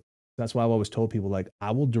can do. That's why I've always told people, like, I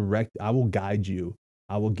will guide you.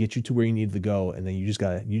 I will get you to where you need to go. And then you just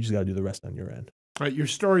gotta do the rest on your end. All right. Your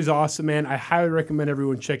story's awesome, man. I highly recommend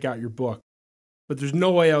everyone check out your book. But there's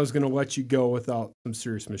no way I was going to let you go without some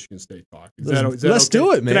serious Michigan State talk. Let's okay?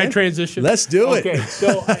 Do it, man. Can I transition? Let's do it. Okay,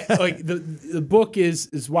 so the book is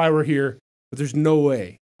why we're here, but there's no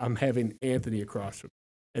way I'm having Anthony across from me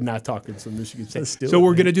and not talking some Michigan State. So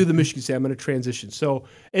we're going to do the Michigan State. I'm going to transition. So,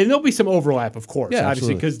 and there'll be some overlap, of course,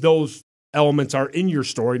 obviously, because those elements are in your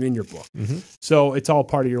story and in your book. Mm-hmm. So it's all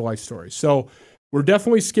part of your life story. So we're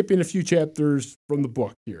definitely skipping a few chapters from the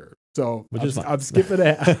book here. So I'm skipping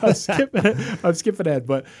ahead. I'm skipping ahead.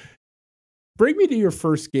 But bring me to your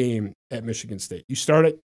first game at Michigan State. You start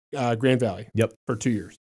at Grand Valley for 2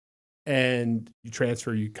 years. And you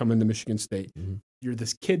transfer, you come into Michigan State. Mm-hmm. You're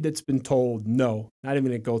this kid that's been told, no, not even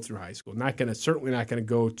going to go through high school. Certainly not going to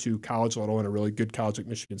go to college, let alone a really good college like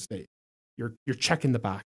Michigan State. You're checking the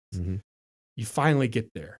box. Mm-hmm. You finally get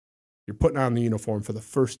there. You're putting on the uniform for the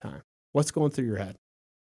first time. What's going through your head?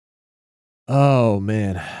 Oh,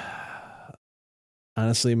 man.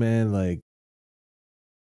 Honestly, man, like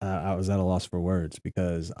I was at a loss for words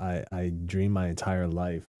because I dreamed my entire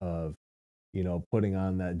life of, putting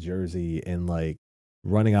on that jersey and like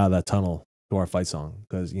running out of that tunnel to our fight song.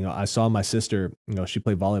 Because, I saw my sister, she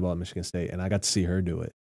played volleyball at Michigan State and I got to see her do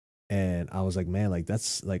it. And I was like, man, like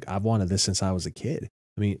that's like, I've wanted this since I was a kid.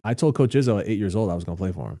 I mean, I told Coach Izzo at 8 years old I was going to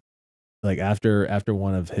play for him. Like after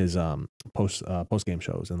one of his post game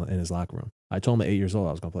shows in his locker room, I told him at 8 years old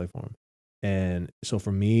I was going to play for him. And so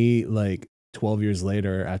for me, like 12 years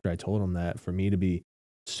later, after I told him that, for me to be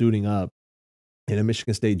suiting up in a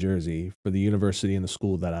Michigan State jersey for the university and the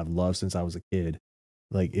school that I've loved since I was a kid,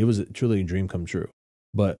 like it was truly a dream come true.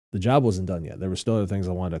 But the job wasn't done yet. There were still other things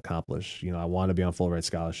I wanted to accomplish. I wanted to be on full ride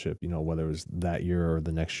scholarship, whether it was that year or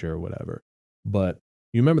the next year or whatever. But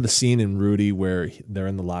you remember the scene in Rudy where they're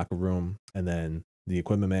in the locker room and then the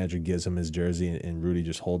equipment manager gives him his jersey and Rudy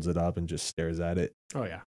just holds it up and just stares at it. Oh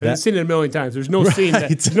yeah. I've seen it a million times. There's no scene.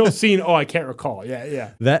 There's no scene. Oh, I can't recall.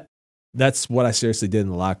 Yeah. That's what I seriously did in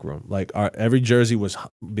the locker room. Like every jersey was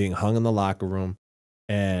being hung in the locker room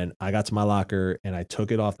and I got to my locker and I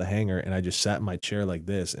took it off the hanger and I just sat in my chair like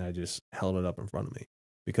this and I just held it up in front of me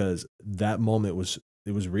because that moment was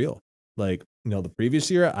real. Like, the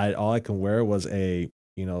previous year, all I can wear was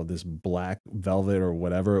this black velvet or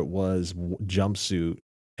whatever it was jumpsuit.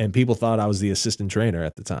 And people thought I was the assistant trainer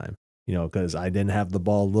at the time, because I didn't have the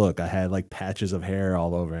bald look. I had like patches of hair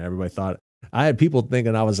all over and everybody thought I had people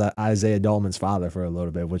thinking I was Isaiah Dolman's father for a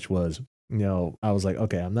little bit, which was, I was like,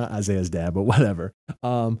 okay, I'm not Isaiah's dad, but whatever.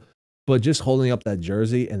 But just holding up that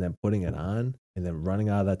jersey and then putting it on and then running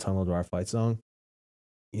out of that tunnel to our fight song,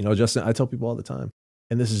 Justin, I tell people all the time,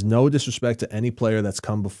 and this is no disrespect to any player that's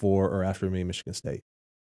come before or after me in Michigan State,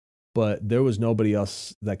 but there was nobody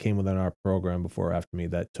else that came within our program before or after me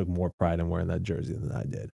that took more pride in wearing that jersey than I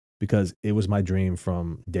did because it was my dream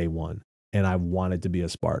from day one. And I wanted to be a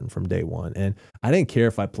Spartan from day one. And I didn't care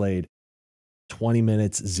if I played 20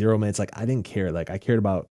 minutes, 0 minutes. Like, I didn't care. Like, I cared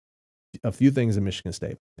about a few things in Michigan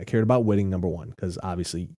State. I cared about winning, number one, because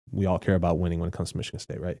obviously we all care about winning when it comes to Michigan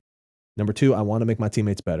State, right? Number two, I want to make my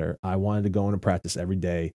teammates better. I wanted to go into practice every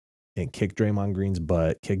day and kick Draymond Green's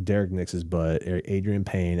butt, kick Derek Nix's butt, Adrian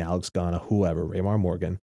Payne, Alex Gana, whoever, Raymar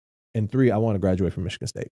Morgan. And three, I want to graduate from Michigan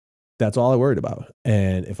State. That's all I worried about.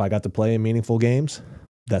 And if I got to play in meaningful games,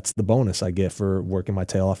 that's the bonus I get for working my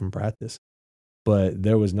tail off in practice. But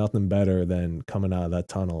there was nothing better than coming out of that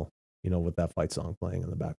tunnel, with that fight song playing in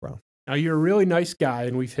the background. Now, you're a really nice guy,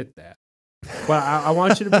 and we've hit that. But I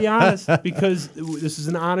want you to be honest, because this is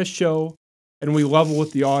an honest show, and we level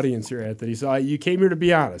with the audience here, Anthony. So you came here to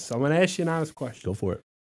be honest. So I'm going to ask you an honest question. Go for it.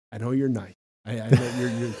 I know you're nice. I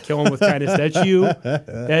know you're killing with kindness. That's you.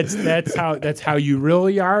 That's how you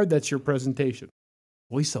really are. That's your presentation.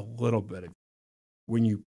 At least a little bit of when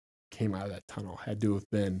you came out of that tunnel had to have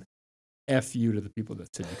been F you to the people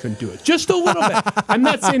that said you couldn't do it. Just a little bit. I'm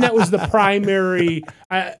not saying that was the primary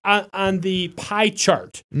on the pie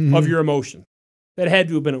chart of your emotion. That had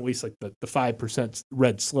to have been at least like the 5%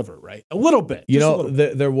 red sliver, right? A little bit. You know,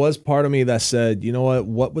 there was part of me that said, you know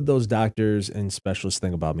what would those doctors and specialists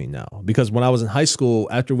think about me now? Because when I was in high school,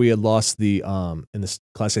 after we had lost the in the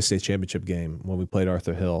Class A state championship game when we played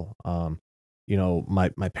Arthur Hill, you know,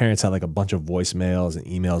 my parents had like a bunch of voicemails and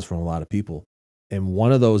emails from a lot of people. And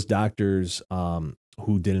one of those doctors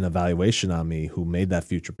who did an evaluation on me, who made that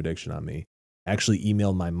future prediction on me, actually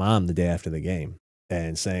emailed my mom the day after the game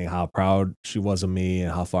and saying how proud she was of me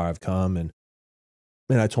and how far I've come. And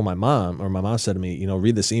I told my mom, or my mom said to me, you know,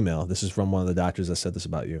 read this email. This is from one of the doctors that said this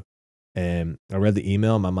about you. And I read the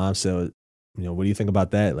email. My mom said, you know, what do you think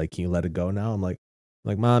about that? Like, can you let it go now? I'm like,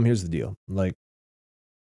 Mom, here's the deal. I'm like,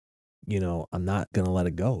 you know, I'm not going to let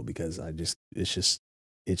it go because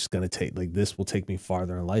it's going to take, like, this will take me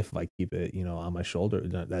farther in life if I keep it, you know, on my shoulder,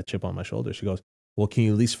 that chip on my shoulder. She goes, well, can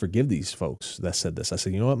you at least forgive these folks that said this? I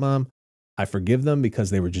said, you know what, Mom? I forgive them because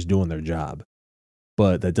they were just doing their job,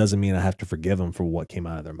 but that doesn't mean I have to forgive them for what came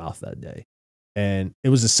out of their mouth that day. And it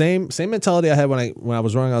was the same mentality I had when I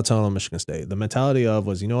was running out of tunnel in Michigan State. The mentality of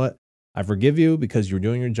was, you know what? I forgive you because you're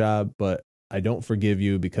doing your job, but I don't forgive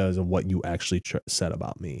you because of what you actually said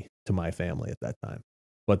about me to my family at that time.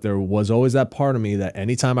 But there was always that part of me that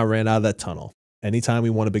anytime I ran out of that tunnel, anytime we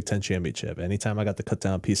won a Big Ten championship, anytime I got the cut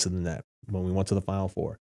down piece of the net when we went to the Final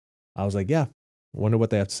Four, I was like, yeah, wonder what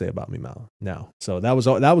they have to say about me now. So that was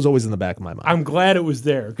always in the back of my mind. I'm glad it was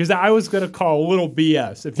there because I was going to call a little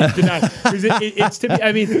BS if you did not. It's to me.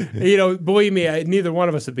 I mean, you know, believe me, neither one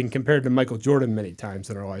of us have been compared to Michael Jordan many times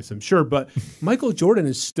in our lives, I'm sure. But Michael Jordan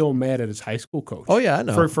is still mad at his high school coach. Oh yeah, I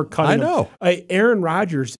know. For cutting him. Aaron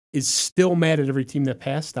Rodgers is still mad at every team that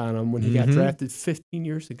passed on him when he got drafted 15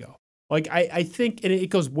 years ago. Like, I think, and it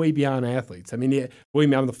goes way beyond athletes. I mean, believe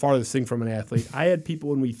me, I'm the farthest thing from an athlete. I had people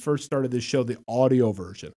when we first started this show, the audio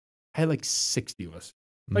version. I had like 60 listeners.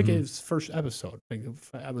 Like, it was the first episode. Like,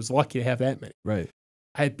 I was lucky to have that many. Right.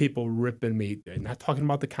 I had people ripping me, not talking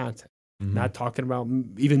about the content, not talking about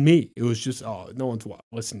even me. It was just, oh, no one's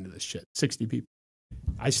listening to this shit. 60 people.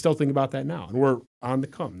 I still think about that now. And we're on the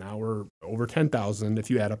come. Now we're over 10,000 if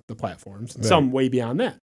you add up the platforms, and some way beyond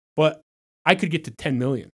that. But I could get to 10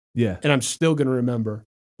 million. Yeah. And I'm still going to remember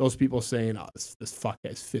those people saying, oh, this fuck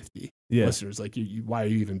has 50 listeners. Like, why are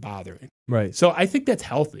you even bothering? Right. So I think that's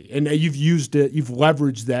healthy. And you've used it. You've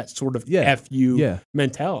leveraged that sort of FU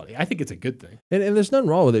mentality. I think it's a good thing. And there's nothing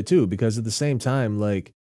wrong with it, too, because at the same time,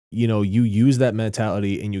 like, you know, you use that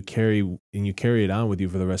mentality and you carry it on with you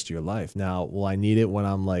for the rest of your life. Now, will I need it when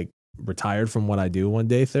I'm, like, retired from what I do one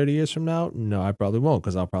day 30 years from now? No, I probably won't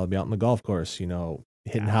because I'll probably be out on the golf course, you know,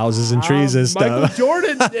 hitting houses and trees and stuff.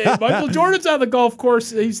 Michael Jordan's on the golf course.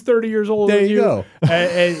 He's 30 years older than you. Go.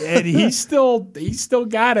 And he's still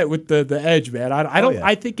got it with the edge, man.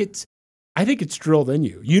 I think it's drilled in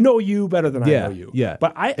you. You know you better than I know you. Yeah.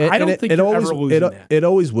 But I don't think you're ever losing that. It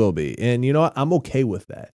always will be. And you know what? I'm okay with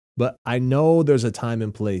that. But I know there's a time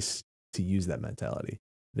and place to use that mentality.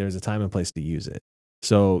 There's a time and place to use it.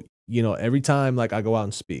 So, you know, every time like I go out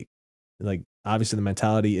and speak, like obviously the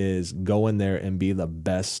mentality is go in there and be the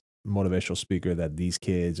best motivational speaker that these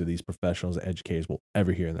kids or these professionals and educators will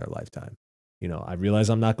ever hear in their lifetime. You know, I realize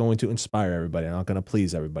I'm not going to inspire everybody. I'm not going to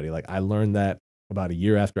please everybody. Like I learned that about a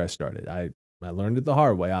year after I started. I learned it the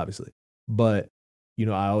hard way, obviously. But, you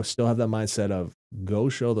know, I still have that mindset of go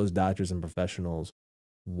show those doctors and professionals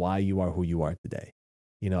why you are who you are today.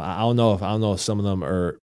 You know, I don't know if some of them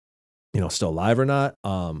are, you know, still alive or not.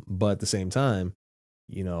 But at the same time,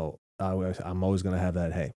 you know, I'm always going to have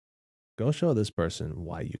that, hey, go show this person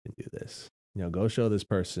why you can do this. You know, go show this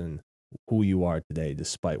person who you are today,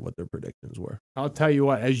 despite what their predictions were. I'll tell you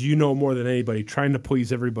what, as you know more than anybody, trying to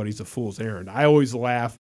please everybody's a fool's errand. I always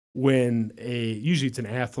laugh when usually it's an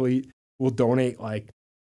athlete will donate like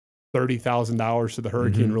 $30,000 to the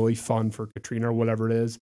Hurricane Relief Fund for Katrina or whatever it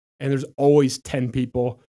is. And there's always 10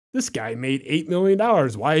 people. This guy made $8 million.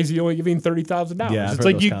 Why is he only giving $30,000? Yeah, it's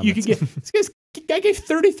like you could get this guy gave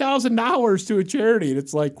 $30,000 to a charity, and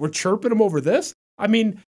it's like we're chirping him over this. I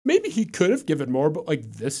mean, maybe he could have given more, but like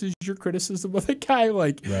this is your criticism of the guy.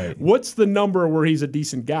 Like, what's the number where he's a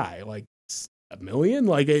decent guy? Like $1 million?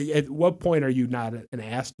 Like, at what point are you not an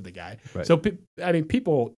ass to the guy? Right. So, I mean,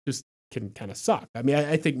 people just can kind of suck. I mean,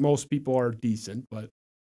 I think most people are decent, but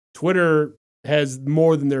Twitter has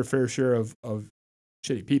more than their fair share of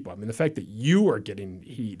shitty people. I mean, the fact that you are getting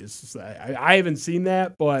heat is just, I haven't seen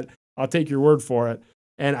that, but I'll take your word for it.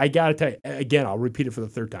 And I got to tell you, again, I'll repeat it for the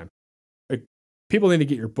third time. Like, people need to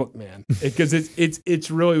get your book, man, because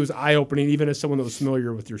it's really was eye-opening, even as someone that was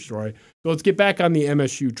familiar with your story. So let's get back on the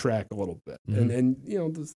MSU track a little bit. And you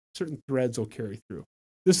know, certain threads will carry through.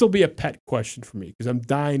 This will be a pet question for me because I'm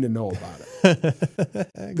dying to know about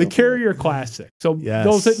it. The Carrier Classic. So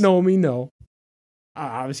those that know me know,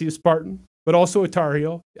 obviously a Spartan, but also a Tar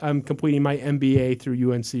Heel. I'm completing my MBA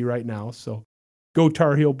through UNC right now. So go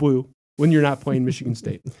Tar Heel Blue when you're not playing Michigan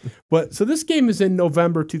State. But so this game is in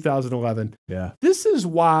November 2011. Yeah. This is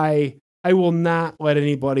why I will not let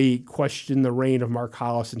anybody question the reign of Mark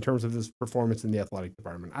Hollis in terms of his performance in the athletic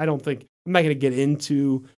department. I'm not going to get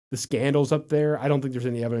into the scandals up there. I don't think there's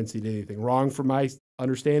any evidence he did anything wrong from my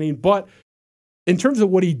understanding. But in terms of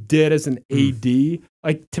what he did as an AD,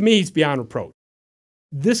 like, to me, he's beyond reproach.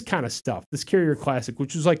 This kind of stuff, this Carrier Classic,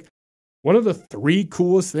 which was like one of the 3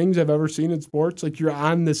 coolest things I've ever seen in sports. Like, you're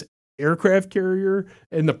on this aircraft carrier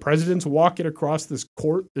and the president's walking across this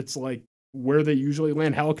court that's like where they usually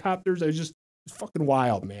land helicopters. It's fucking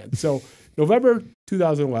wild, man. So November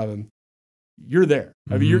 2011, you're there.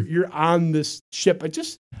 I mean, you're on this ship.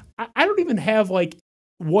 I don't even have like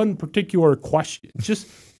one particular question. Just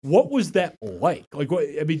what was that like? Like, what,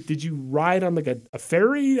 I mean, did you ride on like a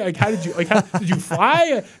ferry? Like, how did you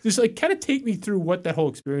fly? Just like kind of take me through what that whole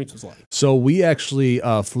experience was like. So we actually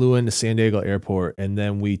flew into San Diego Airport, and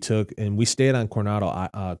then we stayed on Coronado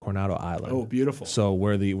Island. Oh, beautiful. So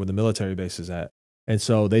where the military base is at. And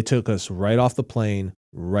so they took us right off the plane,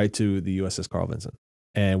 right to the USS Carl Vinson.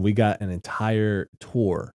 And we got an entire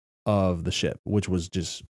tour of the ship, which was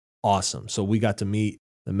just awesome. So we got to meet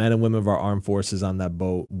the men and women of our armed forces on that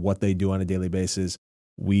boat, what they do on a daily basis.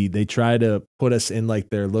 They try to put us in like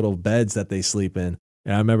their little beds that they sleep in.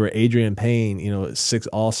 And I remember Adrian Payne, you know,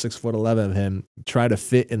 6'11" of him, tried to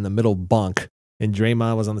fit in the middle bunk. And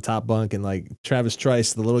Draymond was on the top bunk, and like Travis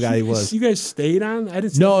Trice, the little guy he was. You guys stayed on? I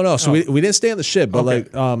didn't. No. So we didn't stay on the ship,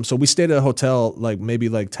 but so we stayed at a hotel like maybe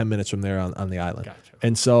like 10 minutes from there on the island. Gotcha.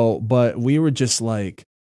 And so, but we were just like,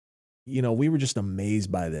 you know, we were just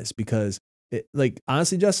amazed by this because it, like,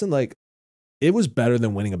 honestly, Justin, like, it was better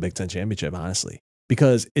than winning a Big Ten championship, honestly,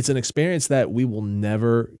 because it's an experience that we will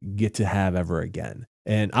never get to have ever again.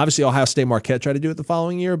 And obviously Ohio State Marquette tried to do it the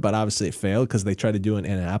following year, but obviously it failed because they tried to do it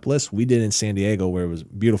in Annapolis. We did it in San Diego where it was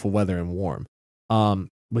beautiful weather and warm.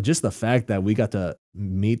 But just the fact that we got to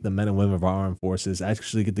meet the men and women of our armed forces,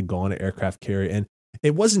 actually get to go on an aircraft carrier. And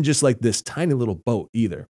it wasn't just like this tiny little boat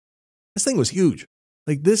either. This thing was huge.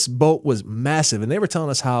 Like, this boat was massive. And they were telling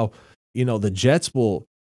us how, you know, the jets will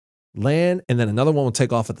land and then another one will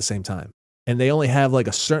take off at the same time. And they only have like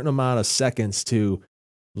a certain amount of seconds to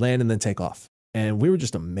land and then take off. And we were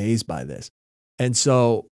just amazed by this. And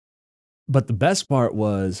so, but the best part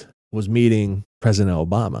was meeting President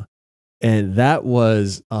Obama. And that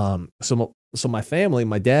was, so my family,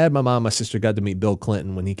 my dad, my mom, my sister got to meet Bill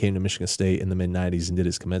Clinton when he came to Michigan State in the mid-90s and did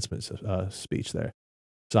his commencement speech there.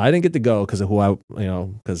 So I didn't get to go because of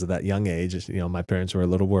because of that young age. You know, my parents were a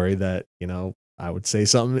little worried that, you know, I would say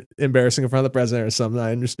something embarrassing in front of the president or something.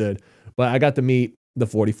 I understood. But I got to meet the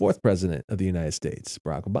 44th president of the United States,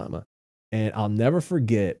 Barack Obama. And I'll never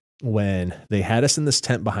forget when they had us in this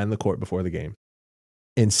tent behind the court before the game.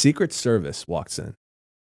 And Secret Service walks in.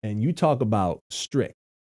 And you talk about strict.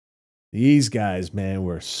 These guys, man,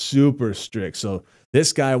 were super strict. So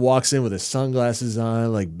this guy walks in with his sunglasses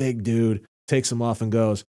on, like big dude, takes them off and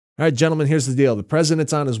goes, "All right, gentlemen, here's the deal. The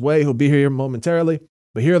president's on his way. He'll be here momentarily.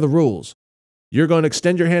 But here are the rules. You're going to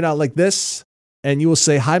extend your hand out like this, and you will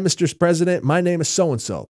say, 'Hi, Mr. President. My name is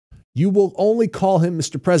so-and-so.' You will only call him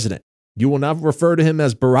Mr. President. You will not refer to him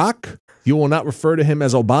as Barack. You will not refer to him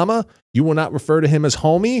as Obama. You will not refer to him as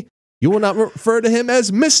homie. You will not refer to him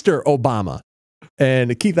as Mr. Obama."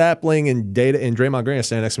 And Keith Appling and Draymond Green are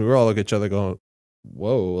standing next to me. We're all looking at each other going,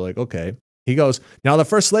 whoa, like, okay. He goes, "Now the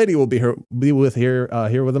First Lady will be here with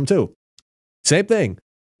them too. Same thing.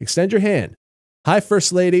 Extend your hand. 'Hi,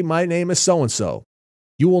 First Lady. My name is so-and-so.'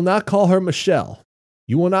 You will not call her Michelle.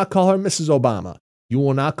 You will not call her Mrs. Obama. You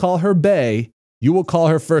will not call her Bae. You will call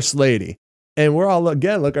her First Lady." And we're all,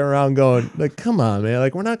 again, looking around going, like, come on, man.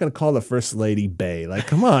 Like, we're not going to call the First Lady Bae. Like,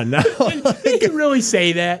 come on now. Did you really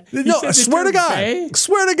say that? No, I swear to God. Bae?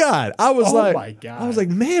 Swear to God. I was Oh, my God. I was like,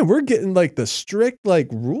 man, we're getting like the strict like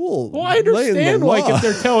rule. Well, I understand, like, if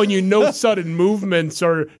they're telling you no sudden movements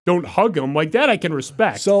or don't hug them, like that I can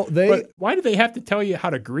respect. So but why do they have to tell you how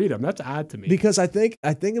to greet them? That's odd to me. Because I think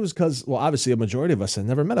it was because, well, obviously a majority of us had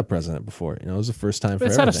never met a president before. You know, it was the first time for But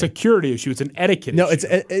it's everything. not a security issue. It's an etiquette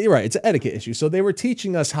issue. You're right. It's an etiquette issue. So they were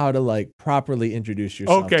teaching us how to like properly introduce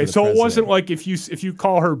yourself. Okay, to the so president. it wasn't like if you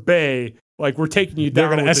call her Bae, like we're taking you down.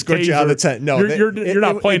 They're going to escort you out of the tent. No, you're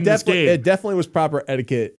not playing this game. It definitely was proper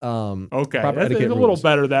etiquette. Okay, proper etiquette rules. a little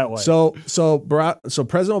better that way. So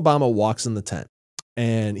President Obama walks in the tent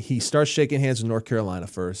and he starts shaking hands with North Carolina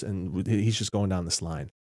first, and he's just going down this line.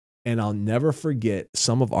 And I'll never forget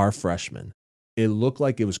some of our freshmen. It looked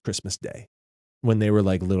like it was Christmas Day when they were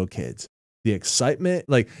like little kids. The excitement,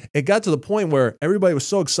 like it got to the point where everybody was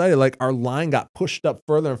so excited, like our line got pushed up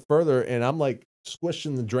further and further, and I'm like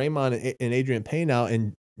squishing the Draymond and Adrian Payne out,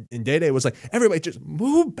 and Day-Day was like, everybody just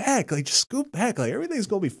move back, like just scoot back, like everything's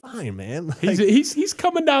gonna be fine, man. Like, he's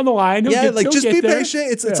coming down the line. Just be patient.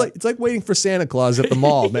 It's like waiting for Santa Claus at the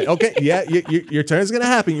mall, man. Okay, yeah, your turn's gonna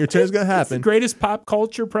happen. Your turn's gonna happen. It's the greatest pop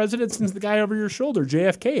culture president since the guy over your shoulder,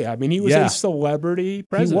 JFK. I mean, he was a celebrity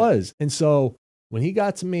president. He was, and so when he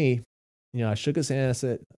got to me, I shook his hand. I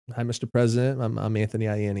said, "Hi, Mr. President. I'm Anthony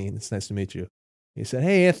Ianni. It's nice to meet you." He said,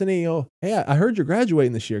 "Hey, Anthony. Hey, I heard you're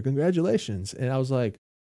graduating this year. Congratulations." And I was like,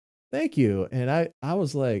 "Thank you." And I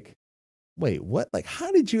was like, "Wait, what? Like, how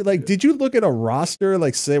did you did you look at a roster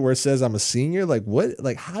like say where it says I'm a senior? Like, what?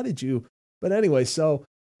 Like, how did you?" But anyway, so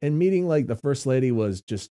and meeting like the first lady was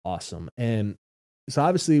just awesome. And so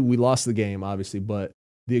obviously we lost the game, obviously, but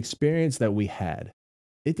the experience that we had.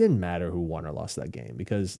 It didn't matter who won or lost that game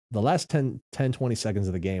because the last 10, 20 seconds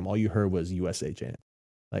of the game, all you heard was USA chant.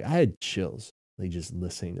 Like I had chills, like just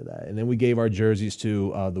listening to that. And then we gave our jerseys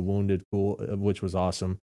to the Wounded Pool, which was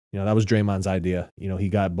awesome. That was Draymond's idea. He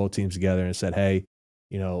got both teams together and said, hey,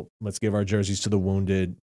 let's give our jerseys to the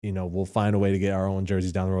Wounded. We'll find a way to get our own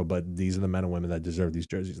jerseys down the road, but these are the men and women that deserve these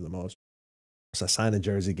jerseys the most. So I signed the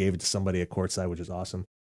jersey, gave it to somebody at courtside, which is awesome.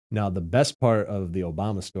 Now, the best part of the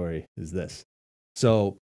Obama story is this.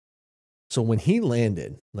 So when he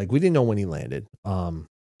landed, like we didn't know when he landed. But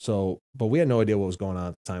we had no idea what was going on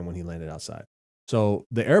at the time when he landed outside. So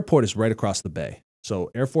the airport is right across the bay.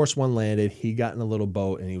 So Air Force One landed, he got in a little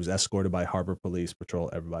boat and he was escorted by Harbor Police, patrol,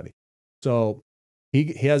 everybody. So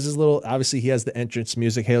he has his little, obviously he has the entrance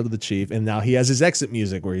music, Hail to the Chief. And now he has his exit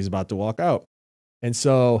music where he's about to walk out. And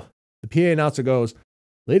so the PA announcer goes,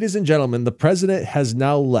 "Ladies and gentlemen, the president has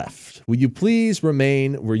now left. Will you please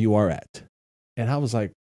remain where you are at?" And I was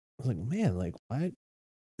like, man, like, what?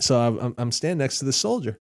 So I'm standing next to the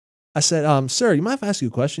soldier. I said, "Sir, you mind if I ask you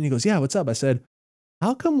a question?" He goes, "Yeah, what's up?" I said,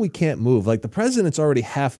 "How come we can't move? Like the president's already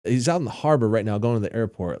he's out in the harbor right now going to the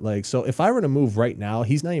airport. Like, so if I were to move right now,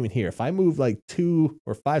 he's not even here. If I move like 2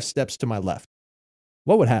 or 5 steps to my left,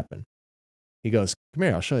 what would happen?" He goes, "Come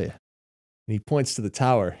here, I'll show you." And he points to the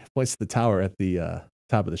tower, at the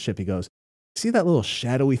top of the ship. He goes, "See that little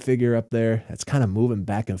shadowy figure up there? That's kind of moving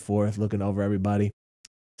back and forth, looking over everybody.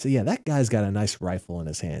 So yeah, that guy's got a nice rifle in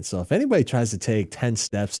his hand. So if anybody tries to take 10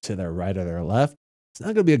 steps to their right or their left, it's not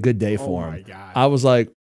going to be a good day for him." Oh my God. I was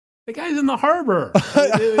like, the guy's in the harbor.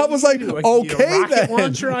 I was like, okay, rocket then.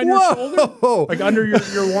 Launcher on your shoulder? Like under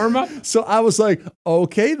your warm up? So I was like,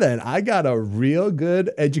 okay, then. I got a real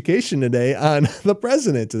good education today on the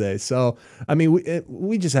president today. So, I mean,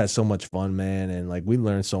 we just had so much fun, man. And like, we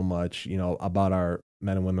learned so much, about our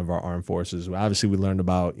men and women of our armed forces. Obviously, we learned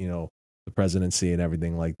about, the presidency and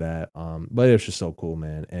everything like that. But it was just so cool,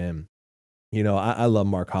 man. And, I love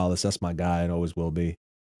Mark Hollis. That's my guy and always will be.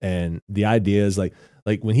 And the idea is like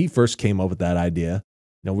when he first came up with that idea,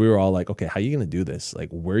 we were all like, okay, how are you going to do this? Like,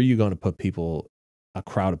 where are you going to put a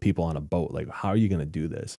crowd of people on a boat? Like, how are you going to do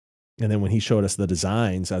this? And then when he showed us the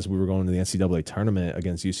designs as we were going to the NCAA tournament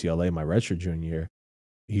against UCLA, my redshirt junior year,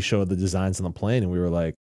 he showed the designs on the plane and we were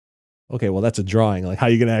like, okay, well, that's a drawing. Like, how are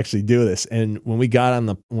you going to actually do this? And when we got on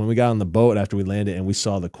the boat after we landed and we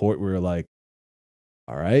saw the court, we were like,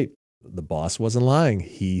 all right, the boss wasn't lying.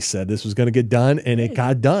 He said this was going to get done and it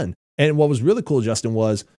got done. And what was really cool, Justin,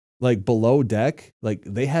 was like below deck, like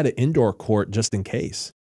they had an indoor court just in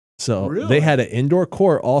case. So really? They had an indoor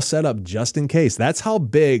court all set up just in case. That's how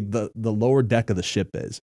big the lower deck of the ship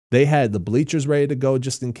is. They had the bleachers ready to go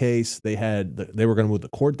just in case. They were going to move the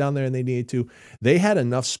court down there and they needed to. They had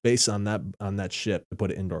enough space on that ship to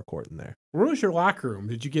put an indoor court in there. Where was your locker room?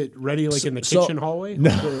 Did you get ready like in the kitchen hallway?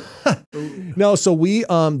 No, no. So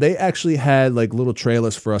they actually had like little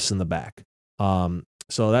trailers for us in the back.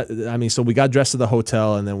 So we got dressed at the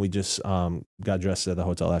hotel and then we just got dressed at the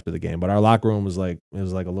hotel after the game. But our locker room was like a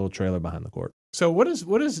little trailer behind the court. So what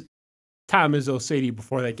does Tom Izzo say to you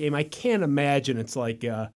before that game? I can't imagine it's like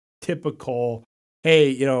typical,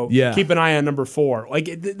 hey, keep an eye on number 4. Like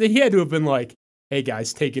he had to have been like, hey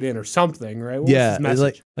guys, take it in or something, right? What was his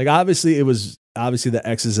message? Like obviously it was the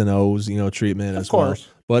X's and O's, treatment as well.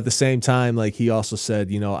 But at the same time, like he also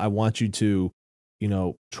said, I want you to,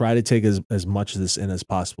 try to take as much of this in as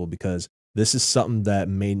possible, because this is something that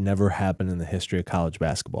may never happen in the history of college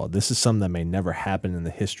basketball. This is something that may never happen in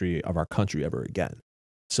the history of our country ever again.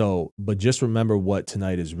 So, but just remember what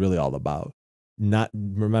tonight is really all about.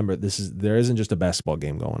 Remember, there isn't just a basketball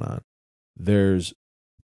game going on. There's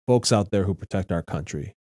folks out there who protect our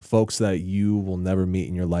country, folks that you will never meet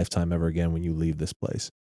in your lifetime ever again when you leave this place.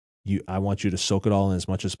 I want you to soak it all in as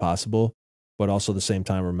much as possible, but also at the same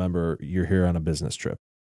time, remember you're here on a business trip.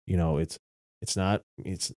 It's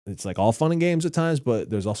like all fun and games at times, but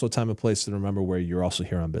there's also a time and place to remember where you're also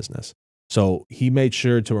here on business. So he made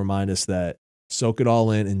sure to remind us that soak it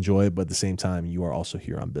all in, enjoy it, but at the same time, you are also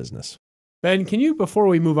here on business. Ben, can you, before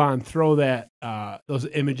we move on, throw that those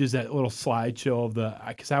images, that little slideshow of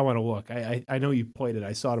because I want to look. I know you played it.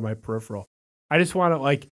 I saw it in my peripheral. I just want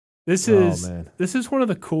to this is one of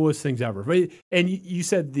the coolest things ever. And you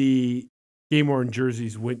said the game-worn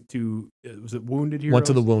jerseys went to, was it Wounded Heroes? Went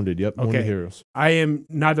to the Wounded, yep. Okay. Wounded Heroes. I am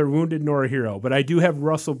neither wounded nor a hero, but I do have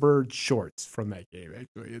Russell Bird shorts from that game,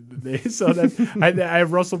 actually. So I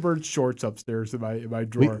have Russell Bird shorts upstairs in my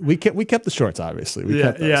drawer. We kept the shorts, obviously.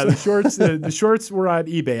 The shorts were on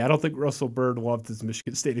eBay. I don't think Russell Bird loved his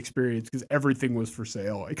Michigan State experience because everything was for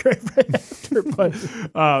sale right after. But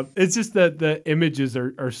it's just that the images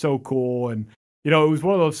are so cool. And it was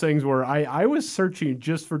one of those things where I was searching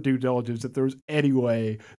just for due diligence if there was any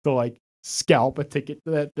way to scalp a ticket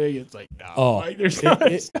to that thing. It's like, no, there's not.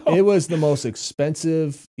 It was the most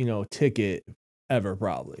expensive, ticket ever,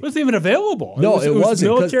 probably. It wasn't even available. No, it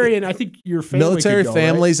wasn't. Military, and I think your family military could go,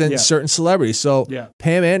 families, right? and certain celebrities. So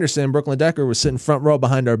Pam Anderson and Brooklyn Decker were sitting front row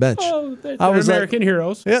behind our bench. Oh, they're American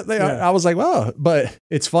heroes. Yeah, they are. I was like, wow. But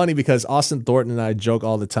it's funny because Austin Thornton and I joke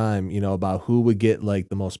all the time, about who would get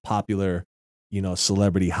the most popular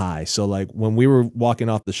celebrity high. So when we were walking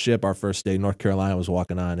off the ship our first day, North Carolina was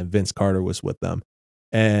walking on and Vince Carter was with them.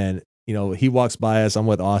 And, he walks by us. I'm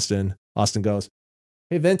with Austin. Austin goes,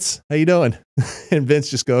 "Hey, Vince, how you doing?" And Vince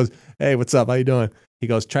just goes, "Hey, what's up? How you doing?" He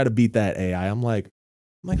goes, "Try to beat that AI." I'm like,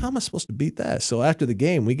 how am I supposed to beat that? So after the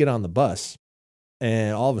game, we get on the bus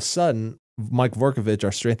and all of a sudden, Mike Vorkovich,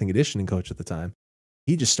 our strength and conditioning coach at the time,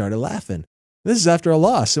 he just started laughing. This is after a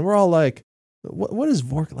loss. And we're all like, what is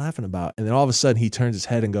Vork laughing about? And then all of a sudden he turns his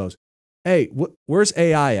head and goes, "Hey, where's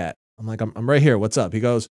AI at?" I'm like, I'm right here. What's up? He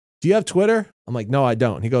goes, "Do you have Twitter?" I'm like, "No, I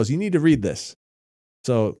don't." He goes, "You need to read this."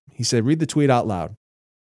 So he said, "Read the tweet out loud."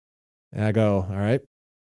 And I go, "All right.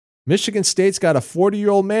 Michigan State's got a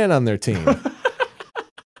 40-year-old man on their team."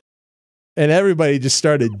 And everybody just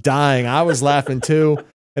started dying. I was laughing too.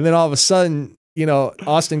 And then all of a sudden,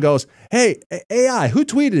 Austin goes, "Hey, AI, who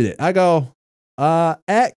tweeted it?" I go,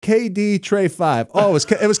 at KD Trey 5. Oh,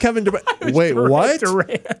 it was Kevin Durant. Wait, what?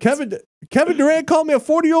 Kevin Durant called me a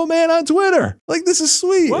 40-year-old man on Twitter. This is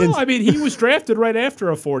sweet. Well, he was drafted right after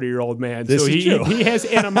a 40-year-old man. So he has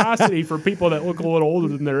animosity for people that look a little older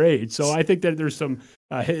than their age. So I think that there's some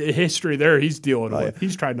history there he's dealing with.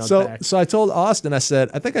 He's trying to unpack. So I told Austin, I said,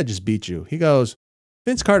 "I think I just beat you." He goes,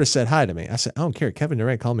 "Vince Carter said hi to me." I said, "I don't care. Kevin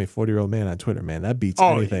Durant called me a 40-year-old man on Twitter, man. That beats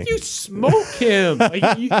anything." You smoke him.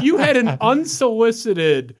 You had an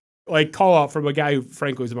unsolicited call out from a guy who,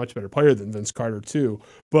 frankly, is a much better player than Vince Carter too.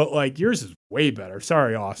 But yours is way better.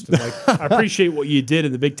 Sorry, Austin. I appreciate what you did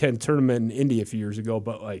in the Big Ten tournament in Indy a few years ago,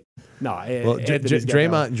 but no. Well,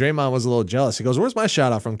 Draymond was a little jealous. He goes, "Where's my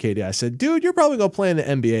shout out from KD?" I said, "Dude, you're probably gonna play in the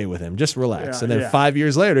NBA with him. Just relax." And then 5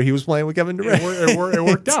 years later, he was playing with Kevin Durant. It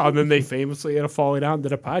worked out. And then they famously had a falling out and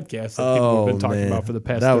did a podcast that people have been talking about for the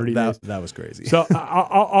past 30 days. That was crazy. So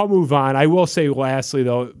I'll move on. I will say, lastly,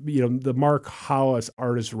 though, the Mark Hollis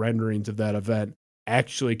artist renderings of that event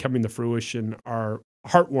actually coming to fruition are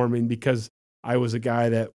heartwarming, because I was a guy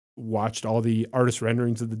that watched all the artist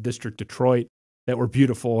renderings of the District Detroit that were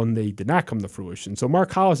beautiful, and they did not come to fruition. So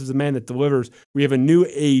Mark Hollis is a man that delivers. We have a new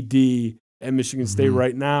AD at Michigan State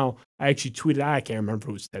right now. I actually tweeted, I can't remember if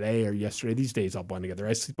it was today or yesterday. These days all blend together.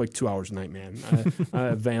 I sleep 2 hours a night, man. I'm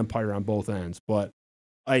a vampire on both ends. But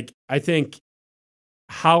I think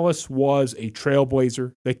Hollis was a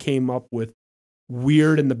trailblazer that came up with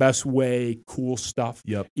weird in the best way, cool stuff.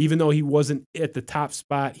 Yep. Even though he wasn't at the top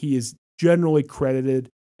spot, he is generally credited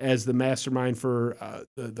as the mastermind for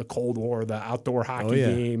the Cold War, the outdoor hockey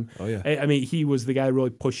game. Oh, yeah. He was the guy really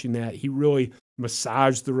pushing that. He really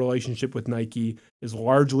massaged the relationship with Nike, is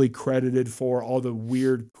largely credited for all the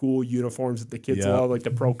weird, cool uniforms that the kids love,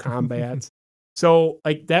 the pro combats. So,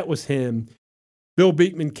 that was him. Bill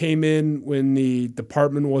Beekman came in when the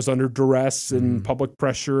department was under duress and public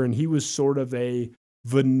pressure, and he was sort of a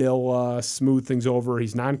vanilla, smooth things over.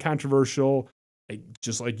 He's non-controversial.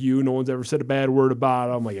 Just like you, no one's ever said a bad word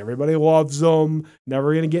about him. Everybody loves him,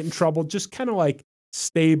 never going to get in trouble. Just kind of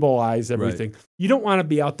stabilize everything. Right. You don't want to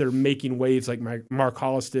be out there making waves like Mark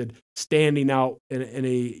Hollis did, standing out in a.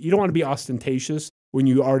 You don't want to be ostentatious when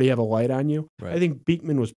you already have a light on you. Right. I think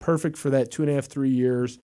Beekman was perfect for that 2.5, 3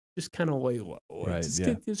 years. Just kind of lay low. Right.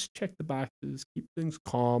 Just check the boxes, keep things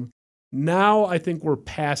calm. Now I think we're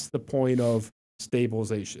past the point of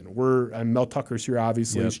stabilization. Mel Tucker's here,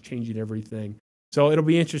 obviously, is changing everything. So it'll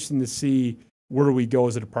be interesting to see where we go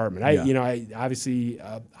as a department. Obviously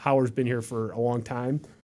Howard's been here for a long time,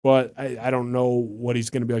 but I don't know what he's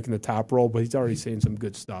going to be like in the top role, but he's already saying some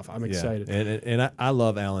good stuff. I'm excited. And I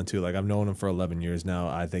love Alan too. Like I've known him for 11 years now.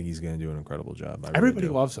 I think he's going to do an incredible job. Everybody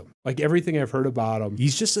loves him. Like everything I've heard about him.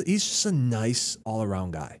 He's just a nice all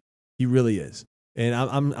around guy. He really is. And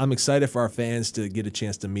I'm excited for our fans to get a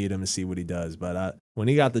chance to meet him and see what he does. But when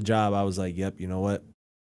he got the job, I was like, yep, you know what?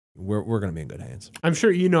 We're going to be in good hands. I'm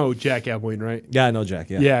sure you know Jack Ebling, right? Yeah, I know Jack,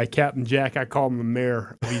 yeah. Yeah, Captain Jack. I call him the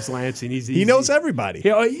mayor of East Lansing. He knows everybody.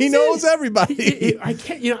 He knows everybody. I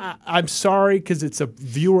can't, I'm sorry because it's a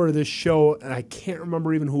viewer of this show, and I can't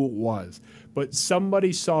remember even who it was. But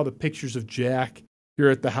somebody saw the pictures of Jack here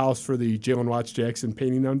at the house for the Jalen Watts Jackson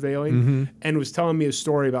painting unveiling and was telling me a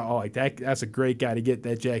story about, that's a great guy to get,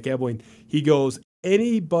 that Jack Ebling. He goes,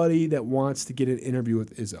 anybody that wants to get an interview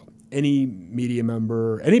with Izzo, any media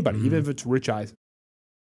member, anybody, even if it's Rich Eisen,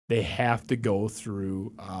 they have to go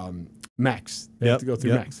through Mex. They have to go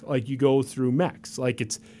through Mex. Like you go through Mex. Like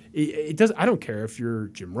it does. I don't care if you're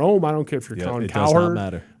Jim Rome. I don't care if you're Colin Cowherd. Does not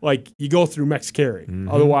matter. Like you go through Mex Carry.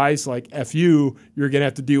 Otherwise, like F you're gonna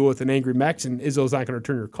have to deal with an angry Mex, and Izzo's not gonna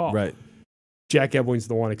return your call. Right. Jack Ebling's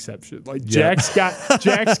the one exception. Like Jack's got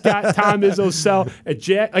Tom Izzo's cell,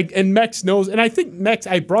 and Mex knows. And I think Mex.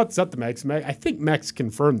 I brought this up to Mex. I think Mex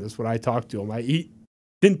confirmed this when I talked to him. He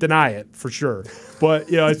didn't deny it for sure, but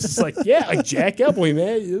it's just like Jack Ebling,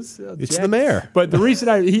 man. It's the mayor. But the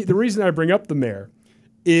reason I bring up the mayor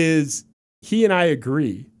is he and I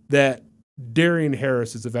agree that Darian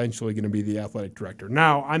Harris is eventually going to be the athletic director.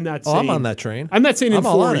 Now, I'm not saying... I'm on that train. I'm not saying in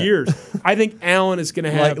 4 years. I think Allen is going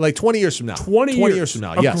to have... Like 20 years from now. 20 years from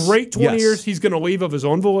now, yes. A great 20 years. He's going to leave of his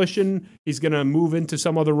own volition. He's going to move into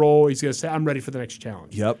some other role. He's going to say, I'm ready for the next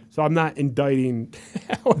challenge. Yep. So I'm not indicting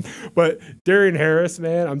Allen. But Darian Harris,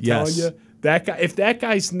 man, I'm telling you, that guy, if that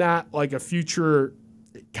guy's not like a future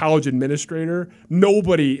college administrator,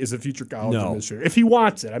 nobody is a future college administrator. If he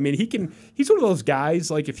wants it. I mean, he's one of those guys,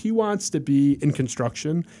 like if he wants to be in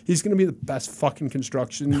construction, he's going to be the best fucking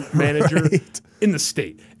construction manager in the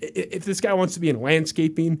state. If this guy wants to be in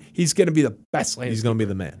landscaping, he's going to be the best landscaper. He's going to be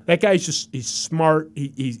the man. That guy's he's smart.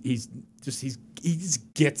 He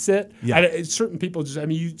just gets it. Yeah. Certain people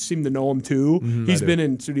you seem to know him too. He's been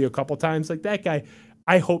in studio a couple times. Like that guy,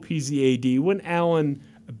 I hope he's the AD. When Allen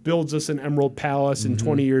builds us an Emerald Palace in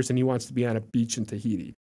 20 years and he wants to be on a beach in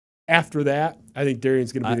Tahiti. After that, I think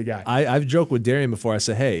Darian's going to be the guy. I've joked with Darian before. I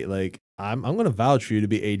said, hey, like I'm going to vouch for you to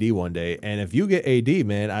be AD one day. And if you get AD,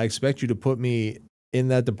 man, I expect you to put me in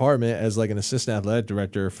that department as like an assistant athletic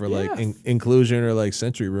director for like inclusion or like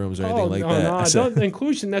sensory rooms or anything like that. No,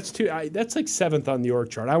 inclusion, that's like 7th on the org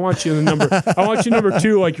chart. I want you in the number. I want you number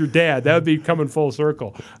 2 like your dad. That would be coming full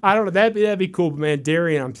circle. I don't know. That'd be cool. But man,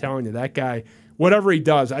 Darian, I'm telling you, that guy, whatever he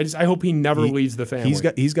does, I hope he never leaves the family.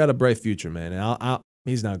 He's got a bright future, man. And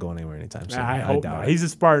he's not going anywhere anytime soon. I hope not. He's a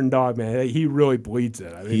Spartan dog, man. He really bleeds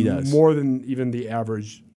it. I mean, he does more than even the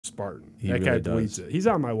average Spartan. That guy bleeds it. He's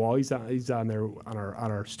on my wall. He's on there on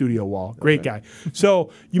our studio wall. Great guy. So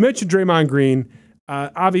you mentioned Draymond Green.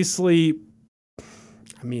 Obviously,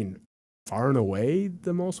 I mean, far and away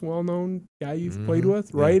the most well-known guy you've played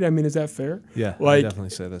with, right? I mean, is that fair? Yeah, I definitely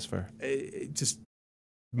say that's fair.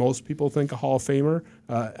 Most people think a Hall of Famer.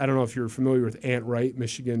 I don't know if you're familiar with Ant Wright,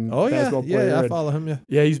 Michigan basketball player. Yeah, I follow him.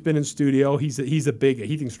 Yeah, he's been in studio. He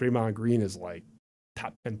thinks Draymond Green is like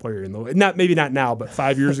top 10 player in the league. Maybe not now, but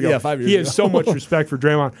 5 years ago. 5 years ago. He has so much respect for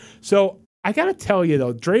Draymond. So I got to tell you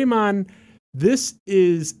though, Draymond, this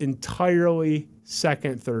is entirely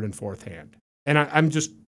second, third, and fourth hand, and I'm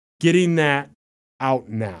just getting that out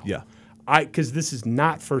now. Yeah, because this is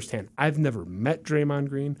not firsthand. I've never met Draymond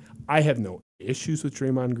Green. I have no issues with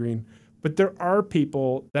Draymond Green, but there are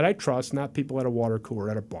people that I trust, not people at a water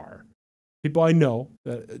cooler at a bar. People I know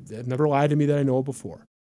that have never lied to me that I know before,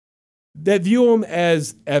 that view him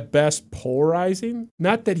as at best polarizing.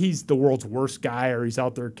 Not that he's the world's worst guy or he's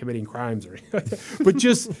out there committing crimes or anything, but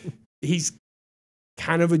just he's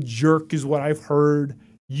kind of a jerk is what I've heard.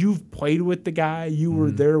 You've played with the guy. You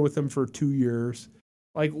were there with him for 2 years.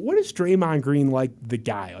 Like, what is Draymond Green like, the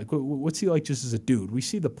guy? Like, what's he like just as a dude? We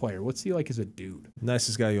see the player. What's he like as a dude?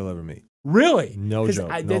 Nicest guy you'll ever meet. Really? No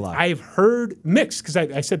joke, no lie. I've heard mixed, because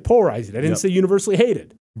I said polarizing. I didn't say universally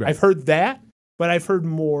hated. Right. I've heard that, but I've heard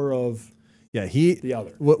more of the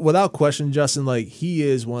other. Without question, Justin, like he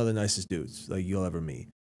is one of the nicest dudes like you'll ever meet.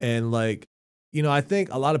 And like, you know, I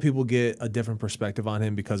think a lot of people get a different perspective on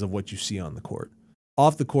him because of what you see on the court.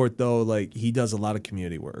 Off the court, though, like he does a lot of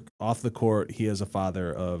community work. Off the court, he is a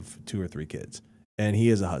father of 2 or 3 kids, and he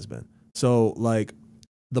is a husband. So, like,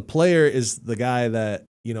 the player is the guy that,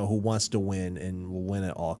 you know, who wants to win and will win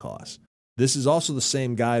at all costs. This is also the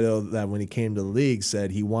same guy, though, that when he came to the league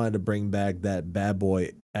said he wanted to bring back that bad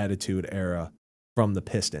boy attitude era from the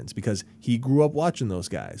Pistons because he grew up watching those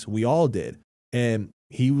guys. We all did. And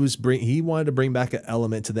he wanted to bring back an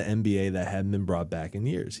element to the NBA that hadn't been brought back in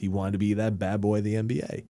years. He wanted to be that bad boy of the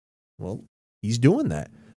NBA. Well, he's doing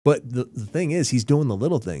that. But the thing is, he's doing the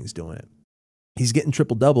little things doing it. He's getting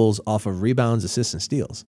triple doubles off of rebounds, assists, and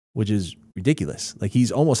steals, which is ridiculous. Like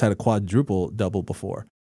he's almost had a quadruple double before.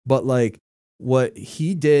 But like what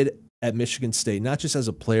he did at Michigan State, not just as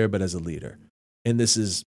a player, but as a leader. And this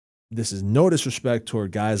is no disrespect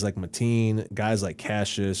toward guys like Mateen, guys like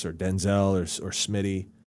Cassius or Denzel or Smitty.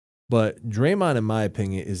 But Draymond, in my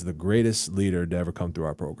opinion, is the greatest leader to ever come through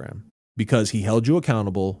our program because he held you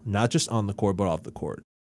accountable, not just on the court, but off the court.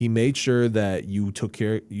 He made sure that you took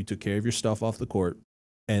care of your stuff off the court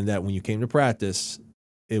and that when you came to practice,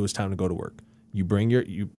 it was time to go to work. You bring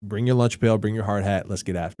your lunch pail, bring your hard hat, let's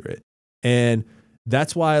get after it. And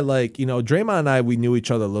that's why, like, you know, Draymond and I, we knew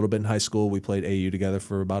each other a little bit in high school. We played AU together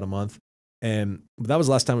for about a month. And that was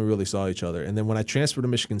the last time we really saw each other. And then when I transferred to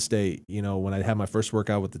Michigan State, you know, when I had my first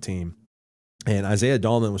workout with the team, and Isaiah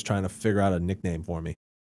Dahlman was trying to figure out a nickname for me.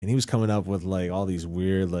 And he was coming up with, like, all these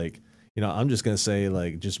weird, like, you know, I'm just going to say,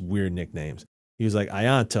 like, just weird nicknames. He was like,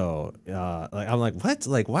 Ianto. Like, I'm like, what?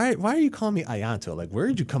 Like, why are you calling me Ianto? Like, where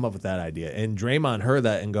did you come up with that idea? And Draymond heard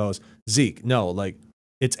that and goes, Zeke, no, like,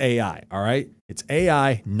 it's AI, all right? It's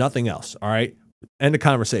AI, nothing else, all right? End of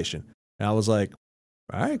conversation. And I was like,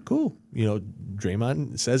 all right, cool. You know,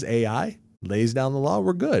 Draymond says AI, lays down the law,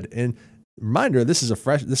 we're good. And reminder, this is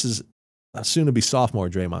a soon-to-be sophomore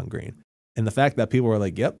Draymond Green. And the fact that people were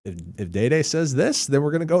like, yep, if Day-Day says this, then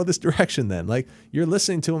we're going to go this direction then. Like, you're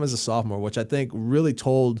listening to him as a sophomore, which I think really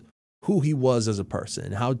told who he was as a person.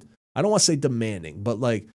 And how, I don't want to say demanding, but,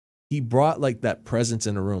 like, he brought, like, that presence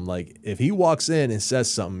in the room. Like, if he walks in and says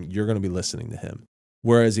something, you're going to be listening to him.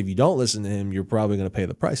 Whereas if you don't listen to him, you're probably going to pay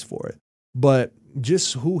the price for it. But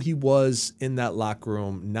just who he was in that locker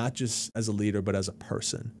room, not just as a leader, but as a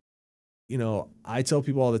person. You know, I tell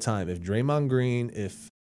people all the time, if Draymond Green, if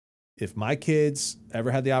my kids ever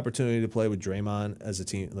had the opportunity to play with Draymond as a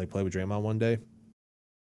team, like play with Draymond one day,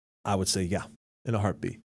 I would say, yeah, in a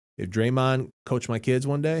heartbeat. If Draymond coached my kids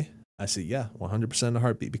one day, I say, yeah, 100% in a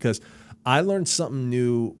heartbeat, because I learned something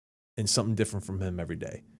new and something different from him every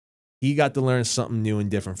day. He got to learn something new and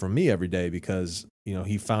different from me every day because, you know,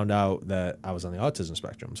 he found out that I was on the autism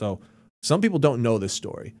spectrum. So some people don't know this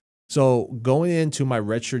story. So going into my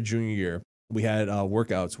redshirt junior year, we had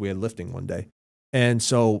workouts. We had lifting one day. And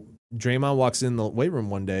so Draymond walks in the weight room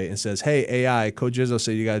one day and says, hey, AI, Coach Izzo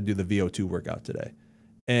said you got to do the VO2 workout today.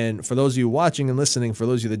 And for those of you watching and listening, for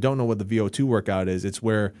those of you that don't know what the VO2 workout is, it's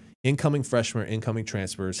where incoming freshmen or incoming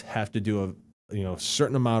transfers have to do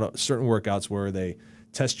certain workouts where they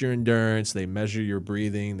test your endurance, they measure your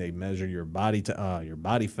breathing, they measure your body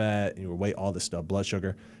fat, your weight, all this stuff, blood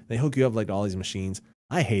sugar. They hook you up like all these machines.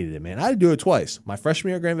 I hated it, man. I had to do it twice. My freshman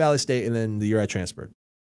year at Grand Valley State and then the year I transferred.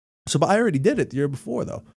 But I already did it the year before,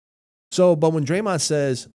 though. But when Draymond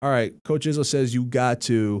says, all right, Coach Izzo says you got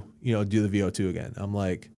to, do the VO2 again. I'm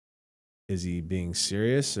like, is he being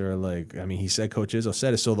serious? Or like, I mean, he said Coach Izzo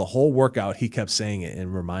said it. So the whole workout, he kept saying it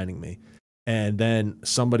and reminding me. And then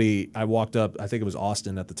I walked up, I think it was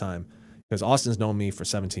Austin at the time, because Austin's known me for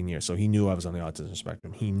 17 years. So he knew I was on the autism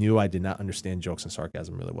spectrum. He knew I did not understand jokes and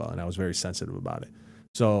sarcasm really well. And I was very sensitive about it.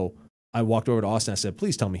 So I walked over to Austin. I said,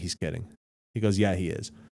 please tell me he's kidding. He goes, yeah, he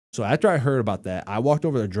is. So after I heard about that, I walked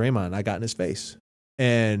over to Draymond and I got in his face.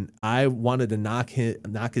 And I wanted to knock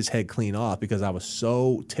his head clean off because I was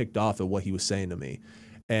so ticked off at what he was saying to me.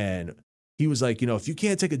 And he was like, if you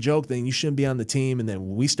can't take a joke, then you shouldn't be on the team. And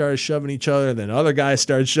then we started shoving each other. Then other guys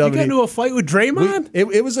started shoving. You got into a fight with Draymond?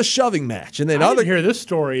 It was a shoving match. And then I didn't hear this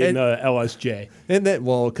story in LSJ. And then,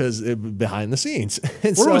 because behind the scenes.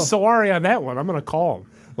 Where was Solari on that one? I'm going to call him.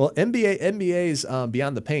 Well, NBA's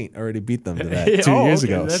Beyond the Paint already beat them to that 2 years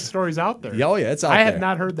ago. That story's out there. Oh, yeah, it's out there. I have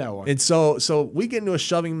not heard that one. And so we get into a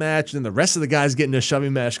shoving match, and the rest of the guys get into a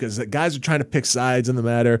shoving match because the guys are trying to pick sides in the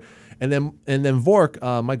matter. And then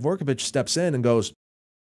Mike Vorkovich steps in and goes,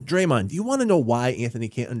 Draymond, do you want to know why Anthony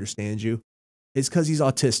can't understand you? It's because he's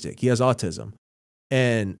autistic. He has autism.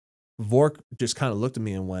 And Vork just kind of looked at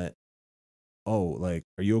me and went, oh, like,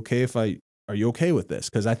 are you okay are you okay with this?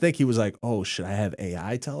 Because I think he was like, oh, should I have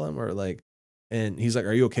AI tell him? Or like, and he's like,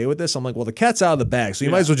 are you okay with this? I'm like, well, the cat's out of the bag, so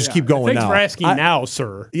you might as well just keep going now. Thanks for asking now,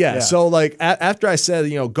 sir. Yeah. So like after I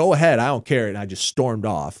said, go ahead, I don't care, and I just stormed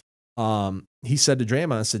off. He said to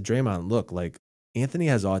Draymond, I said, Draymond, look, like Anthony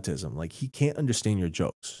has autism. Like he can't understand your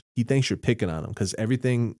jokes. He thinks you're picking on him because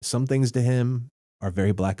some things to him are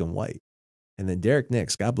very black and white. And then Derek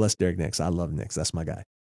Nix, God bless Derek Nix. I love Nix. That's my guy.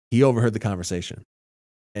 He overheard the conversation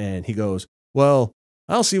and he goes, well,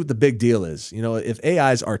 I don't see what the big deal is. If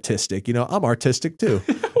AI is artistic, I'm artistic too.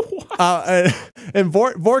 And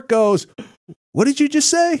Vort goes, what did you just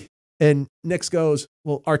say? And Nix goes,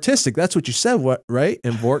 well, artistic. That's what you said, right?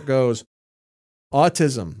 And Vort goes,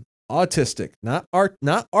 autism, autistic, not art,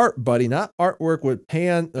 buddy, not artwork with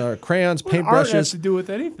crayons, paintbrushes. Art has to do with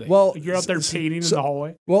anything. Well, you're out there painting in the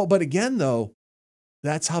hallway. Well, but again, though,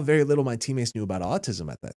 that's how very little my teammates knew about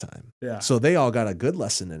autism at that time. Yeah. So they all got a good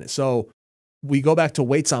lesson in it. So we go back to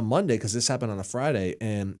weights on Monday because this happened on a Friday,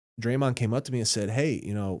 and Draymond came up to me and said, hey,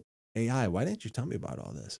 AI, why didn't you tell me about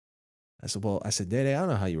all this? I said, Day, I don't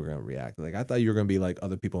know how you were going to react. Like, I thought you were going to be like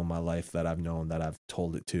other people in my life that I've known that I've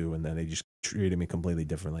told it to, and then they just treated me completely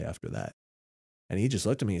differently after that. And he just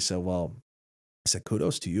looked at me and said, well, I said,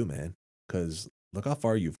 kudos to you, man, because look how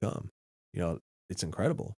far you've come. It's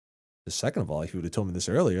incredible. The second of all, if you would have told me this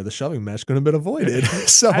earlier, the shoving match could have been avoided.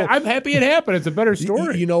 So I'm happy it happened. It's a better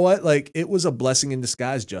story. You know what? Like, it was a blessing in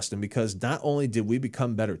disguise, Justin, because not only did we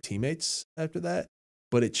become better teammates after that,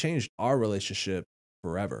 but it changed our relationship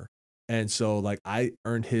forever. And so, like, I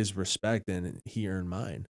earned his respect and he earned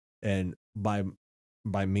mine. And by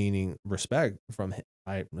meaning respect from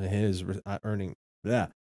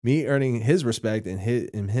me earning his respect and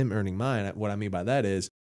him earning mine. What I mean by that is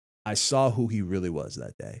I saw who he really was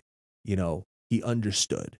that day. He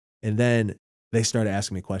understood. And then they started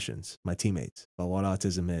asking me questions, my teammates, about what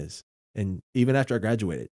autism is. And even after I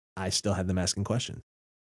graduated, I still had them asking questions.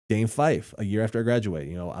 Dane Fife, a year after I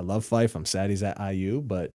graduated. I love Fife. I'm sad he's at IU,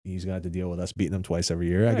 but he's going to have to deal with us beating him twice every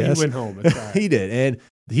year, I guess. He went home. He did. And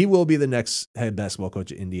he will be the next head basketball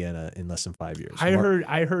coach at Indiana in less than 5 years.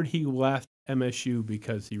 I heard he left MSU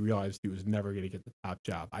because he realized he was never going to get the top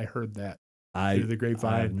job. I heard that through the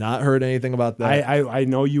grapevine. I have not heard anything about that. I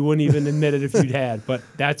know you wouldn't even admit it if you'd had, but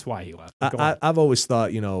that's why he left. I've always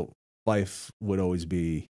thought, Fife would always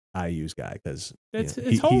be IU's guy because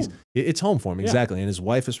it's home. It's home for him, exactly. And his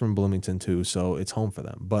wife is from Bloomington too, so it's home for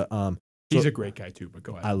them. But he's a great guy too. But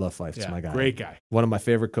go ahead. I love Fife. It's my guy. Great guy. One of my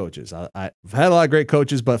favorite coaches. I've had a lot of great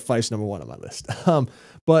coaches, but Fife's number one on my list.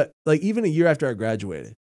 But like even a year after I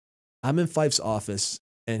graduated, I'm in Fife's office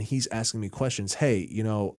and he's asking me questions. Hey,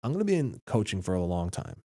 I'm going to be in coaching for a long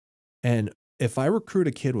time, and if I recruit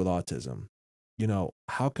a kid with autism,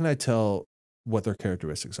 how can I tell what their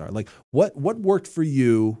characteristics are? Like what worked for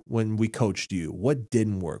you when we coached you? What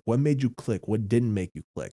didn't work? What made you click? What didn't make you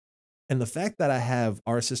click? And the fact that I have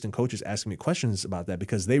our assistant coaches asking me questions about that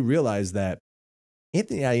because they realize that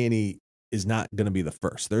Anthony Ianni is not going to be the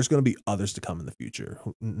first. There's going to be others to come in the future.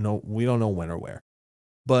 No, we don't know when or where.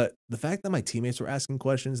 But the fact that my teammates were asking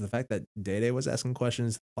questions, the fact that Day was asking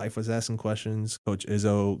questions, Fife was asking questions, Coach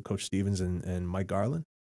Izzo, Coach Stevens, and Mike Garland,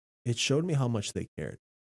 it showed me how much they cared.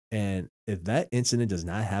 And if that incident does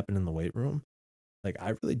not happen in the weight room, like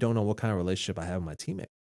I really don't know what kind of relationship I have with my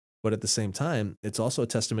teammate. But at the same time, it's also a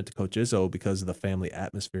testament to Coach Izzo because of the family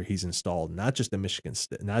atmosphere he's installed, not just in Michigan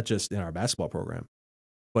State, not just in our basketball program,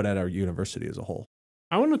 but at our university as a whole.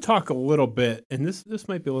 I want to talk a little bit, and this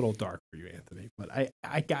might be a little dark for you, Anthony, but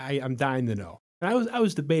I'm dying to know. And I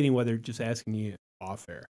was debating whether just asking you off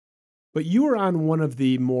air, but you were on one of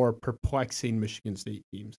the more perplexing Michigan State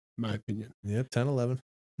teams, in my opinion. Yep, 10-11.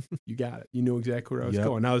 You got it. You knew exactly where I was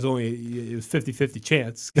going. It was 50-50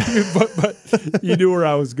 chance, but you knew where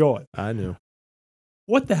I was going. I knew.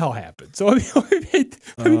 What the hell happened? So let me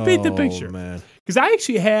paint the picture. Man. Because I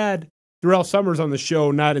actually had Darrell Summers on the show,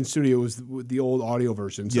 not in studio. It was the old audio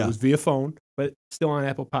version. So it was via phone, but still on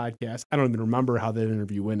Apple Podcasts. I don't even remember how that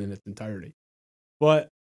interview went in its entirety. But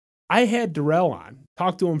I had Darrell on,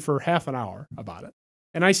 talked to him for half an hour about it.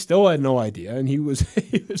 And I still had no idea. And he was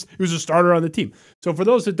a starter on the team. So for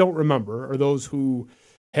those that don't remember, or those who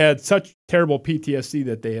had such terrible PTSD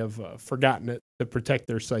that they have forgotten it to protect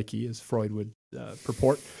their psyche, as Freud would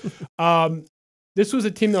purport, this was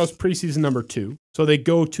a team that was preseason number 2. So they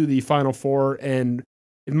go to the Final Four and,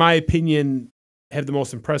 in my opinion, have the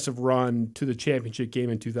most impressive run to the championship game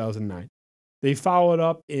in 2009. They followed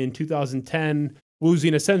up in 2010,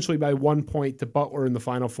 losing essentially by 1 point to Butler in the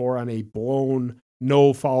Final Four on a blown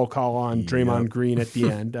no foul call on Draymond Green at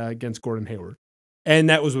the end against Gordon Hayward.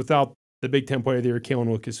 And that was without the Big Ten player of the year,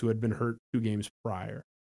 Kalen Lucas, who had been hurt 2 games prior.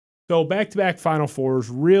 So back-to-back Final Fours,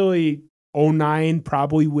 really 09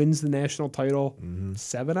 probably wins the national title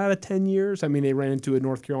 7 out of 10 years. I mean, they ran into a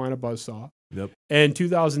North Carolina buzzsaw. Yep. And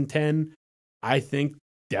 2010, I think,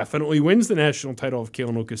 definitely wins the national title if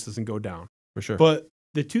Kalen Lucas doesn't go down. For sure. But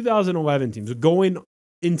the 2011 teams, going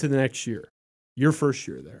into the next year, your first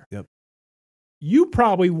year there. Yep. You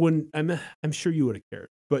probably wouldn't, I'm sure you would have cared,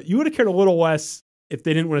 but you would have cared a little less if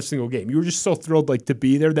they didn't win a single game. You were just so thrilled like to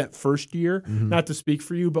be there that first year, not to speak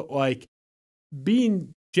for you, but like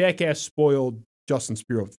being jackass spoiled Justin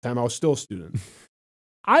Spiro at the time, I was still a student.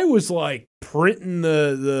 I was like printing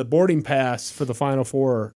the boarding pass for the Final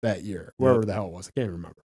Four that year, wherever the hell it was. I can't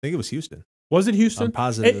remember. I think it was Houston. Was it Houston? I'm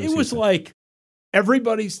positive it was like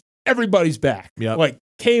everybody's back. Yep. Like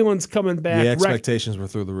Kalen's coming back. The expectations were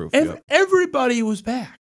through the roof. Everybody was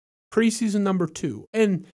back. Preseason number 2.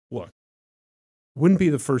 And look, wouldn't be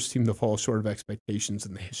the first team to fall short of expectations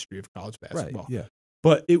in the history of college basketball. Right, yeah.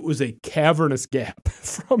 But it was a cavernous gap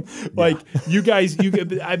from like you guys.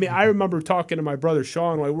 I mean, I remember talking to my brother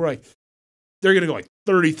Sean. Like we're like, they're gonna go like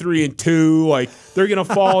 33-2. Like they're gonna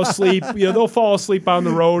fall asleep. They'll fall asleep on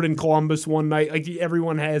the road in Columbus one night. Like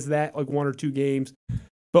everyone has that, like 1 or 2 games.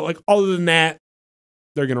 But like other than that,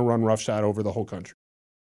 they're gonna run roughshod over the whole country.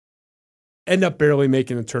 End up barely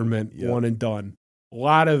making the tournament, one and done. A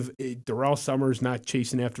lot of Darrell Summers not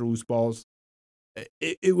chasing after loose balls.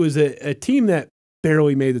 It was a team that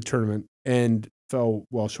barely made the tournament and fell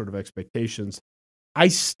well short of expectations. I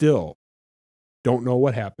still don't know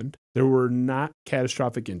what happened. There were not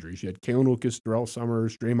catastrophic injuries. You had Kalen Lucas, Darrell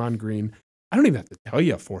Summers, Draymond Green. I don't even have to tell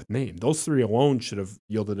you a fourth name. Those 3 alone should have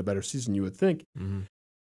yielded a better season, you would think.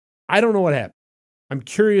 I don't know what happened. I'm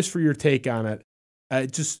curious for your take on it.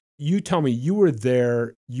 You tell me, you were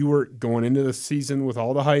there. You were going into the season with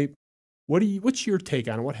all the hype. What's your take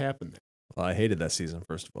on it? What happened there? Well, I hated that season,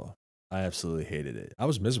 first of all. I absolutely hated it. I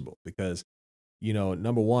was miserable because,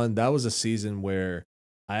 number one, that was a season where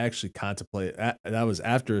I actually contemplated. That was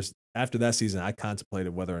after that season, I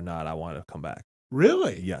contemplated whether or not I wanted to come back.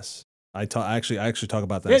 Really? Yes. I actually talk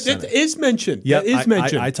about that. It is mentioned. Yeah, it is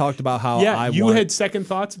mentioned. I talked about how you had second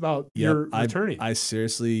thoughts about your returning. I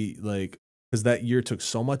seriously because that year took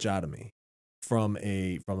so much out of me from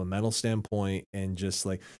a mental standpoint, and just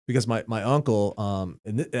like because my uncle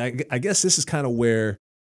and I guess this is kind of where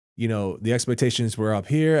the expectations were up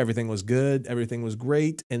here, everything was good, everything was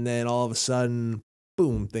great, and then all of a sudden,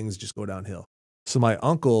 boom, things just go downhill. So my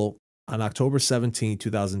uncle on October 17,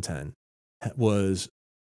 2010 was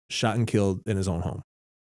shot and killed in his own home,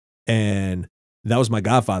 and that was my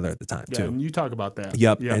godfather at the time too. And you talk about that.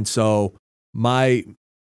 Yep. And so my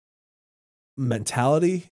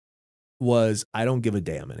mentality was, I don't give a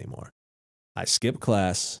damn anymore. I skipped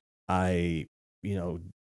class. I,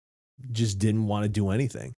 just didn't want to do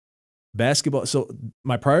anything. Basketball. So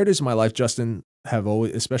my priorities in my life, Justin, have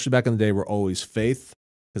always, especially back in the day, were always faith,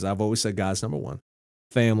 because I've always said God's number one,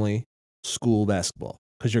 family, school, basketball.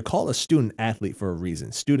 Because you're called a student athlete for a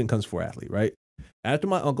reason. Student comes before athlete, right? After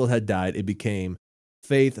my uncle had died, it became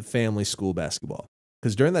faith, family, school, basketball.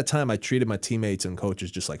 Because during that time, I treated my teammates and coaches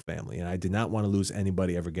just like family, and I did not want to lose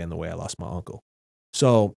anybody ever again the way I lost my uncle.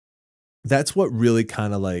 So that's what really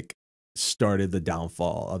kind of like started the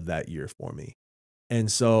downfall of that year for me.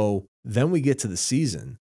 And so then we get to the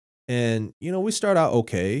season, and, we start out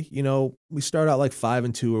okay. We start out like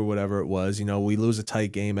 5-2 or whatever it was. We lose a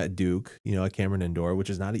tight game at Duke, at Cameron Indoor, which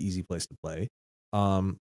is not an easy place to play.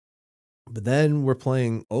 But then we're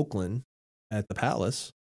playing Oakland at the Palace,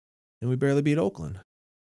 and we barely beat Oakland.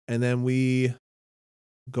 And then we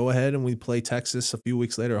go ahead and we play Texas a few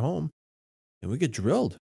weeks later at home, and we get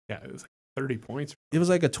drilled. Yeah, it was like 30 points. It was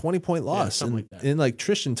like a 20-point loss. Something like that. And like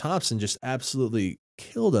Tristan Thompson just absolutely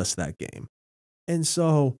killed us that game. And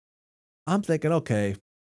so I'm thinking, okay,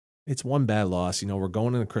 it's one bad loss. We're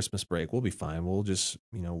going into Christmas break. We'll be fine. We'll just,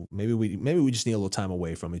 maybe we just need a little time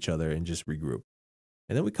away from each other and just regroup.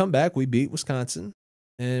 And then we come back, we beat Wisconsin,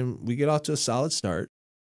 and we get off to a solid start.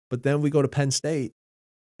 But then we go to Penn State,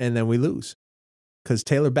 and then we lose because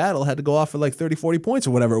Taylor Battle had to go off for like 30, 40 points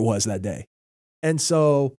or whatever it was that day. And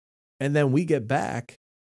then we get back,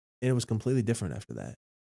 and it was completely different after that.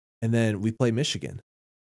 And then we play Michigan,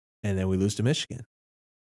 and then we lose to Michigan.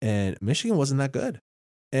 And Michigan wasn't that good.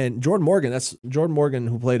 And Jordan Morgan,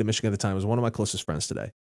 who played at Michigan at the time, was one of my closest friends today.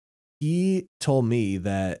 He told me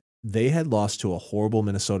that they had lost to a horrible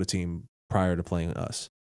Minnesota team prior to playing us.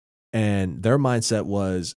 And their mindset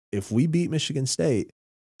was, if we beat Michigan State,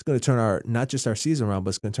 it's going to turn not just our season around, but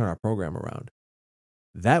it's going to turn our program around.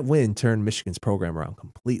 That win turned Michigan's program around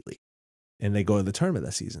completely. And they go to the tournament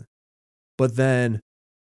that season. But then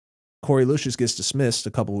Corey Lucius gets dismissed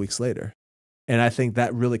a couple of weeks later. And I think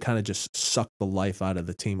that really kind of just sucked the life out of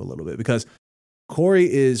the team a little bit, because Corey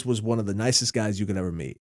was one of the nicest guys you could ever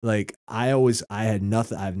meet. Like I have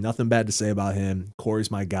nothing bad to say about him. Corey's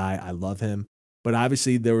my guy. I love him. But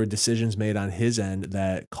obviously there were decisions made on his end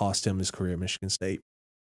that cost him his career at Michigan State.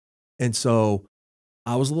 And so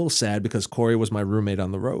I was a little sad because Corey was my roommate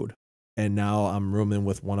on the road. And now I'm rooming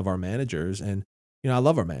with one of our managers. And, I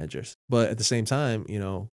love our managers. But at the same time,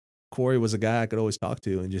 Corey was a guy I could always talk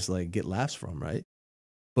to and just like get laughs from, right?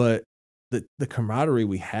 But the camaraderie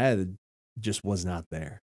we had just was not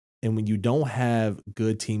there. And when you don't have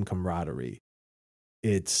good team camaraderie,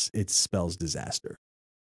 it spells disaster.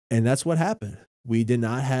 And that's what happened. We did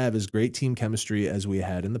not have as great team chemistry as we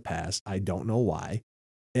had in the past. I don't know why.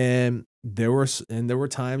 And there were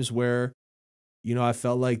times where, I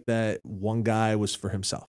felt like that one guy was for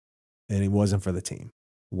himself and he wasn't for the team,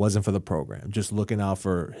 wasn't for the program, just looking out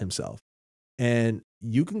for himself. And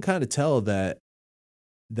you can kind of tell that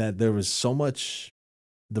there was so much,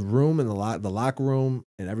 the room and the locker room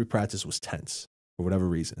and every practice was tense for whatever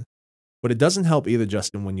reason. But it doesn't help either,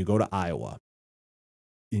 Justin, when you go to Iowa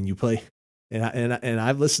and you play. And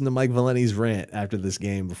I've listened to Mike Valenti's rant after this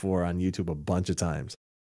game before on YouTube a bunch of times.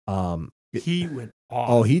 He went off.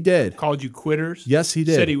 Oh, he did. Called you quitters. Yes, he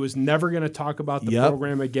did. Said he was never going to talk about the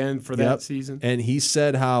program again for that season. And he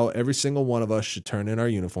said how every single one of us should turn in our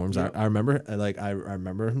uniforms. Yep. I remember, I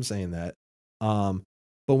remember him saying that.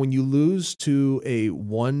 But when you lose to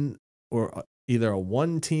either a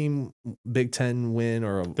one-team Big Ten win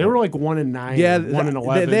or they were like 1-9,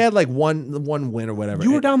 1-11. They had like one win or whatever.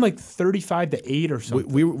 You were down like 35-8 or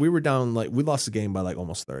something. We were down we lost the game by like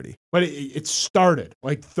almost 30. But it started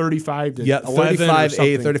like 35-11. Yeah,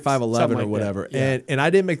 35-8, 35-11 or whatever. Yeah. And I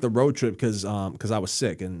didn't make the road trip because I was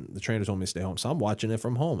sick and the trainer told me to stay home. So I'm watching it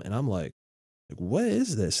from home and I'm like, what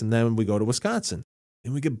is this? And then we go to Wisconsin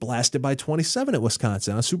and we get blasted by 27 at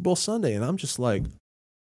Wisconsin on Super Bowl Sunday, and I'm just like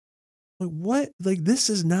what? Like,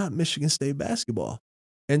 this is not Michigan State basketball.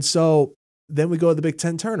 And so then we go to the Big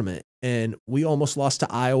Ten tournament, and we almost lost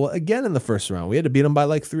to Iowa again in the first round. We had to beat them by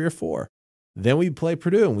like 3 or 4. Then we play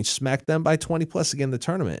Purdue, and we smacked them by 20 plus again in the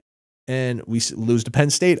tournament. And we lose to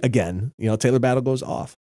Penn State again. Taylor Battle goes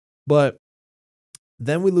off. But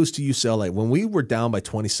then we lose to UCLA. When we were down by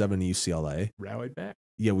 27 to UCLA. Rallied back.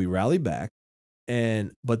 Yeah, we rallied back.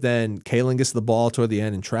 But then Kalen gets the ball toward the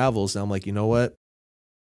end and travels, and I'm like, you know what?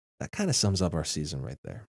 That kind of sums up our season right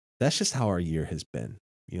there. That's just how our year has been.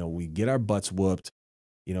 We get our butts whooped.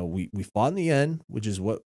 We fought in the end, which is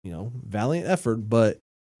what, valiant effort. But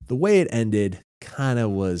the way it ended kind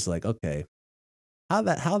of was like, okay,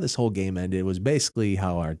 how this whole game ended was basically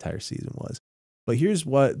how our entire season was. But here's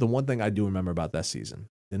the one thing I do remember about that season.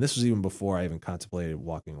 And this was even before I even contemplated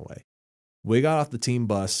walking away. We got off the team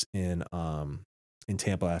bus in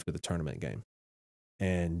Tampa after the tournament game.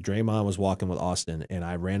 And Draymond was walking with Austin, and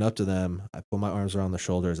I ran up to them. I put my arms around their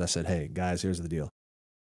shoulders. I said, hey, guys, here's the deal.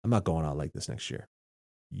 I'm not going out like this next year.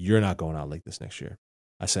 You're not going out like this next year.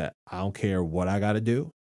 I said, I don't care what I got to do.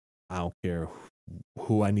 I don't care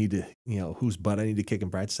who I need to, whose butt I need to kick in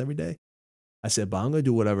practice every day. I said, but I'm going to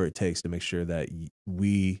do whatever it takes to make sure that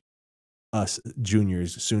us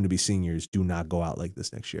juniors, soon to be seniors, do not go out like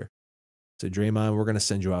this next year. So Draymond, we're going to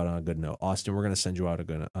send you out on a good note. Austin, we're going to send you out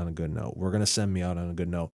on a good note. We're going to send me out on a good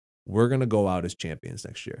note. We're going to go out as champions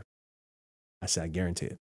next year. I said, I guarantee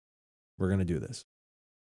it. We're going to do this.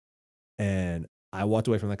 And I walked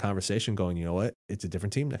away from that conversation going, you know what? It's a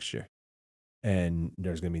different team next year. And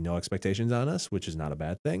there's going to be no expectations on us, which is not a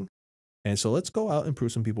bad thing. And so let's go out and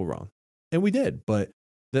prove some people wrong. And we did. But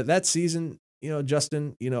that season,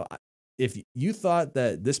 Justin, if you thought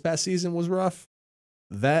that this past season was rough,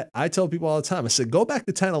 that I tell people all the time, I said, go back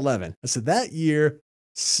to 10-11. I said, that year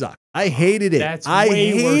sucked. I hated it. I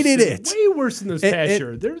hated it. Way worse than this past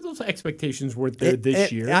year. Those expectations weren't there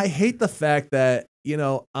this year. I hate the fact that,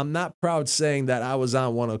 I'm not proud saying that I was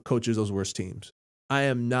on one of Coach Izzo's worst teams. I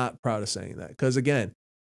am not proud of saying that. Because, again,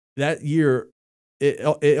 that year,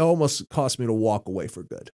 it almost cost me to walk away for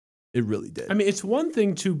good. It really did. I mean, it's one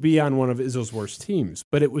thing to be on one of Izzo's worst teams,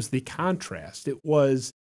 but it was the contrast. It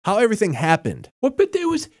was how everything happened. But it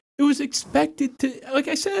was expected to, like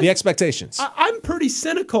I said. The expectations. I'm pretty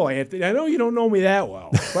cynical, Anthony. I know you don't know me that well,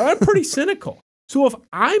 but I'm pretty cynical. So if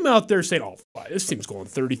I'm out there saying, oh, this team's going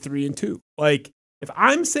 33-2, like if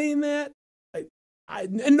I'm saying that,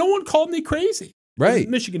 and no one called me crazy. Right.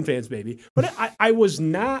 Michigan fans, maybe. But I was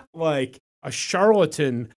not like a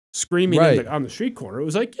charlatan screaming on the street corner. It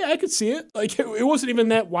was like, yeah, I could see it. Like, it wasn't even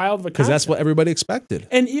that wild of a concept. Because that's what everybody expected.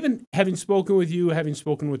 And even having spoken with you, having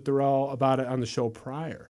spoken with Darrell about it on the show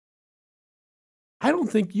prior, I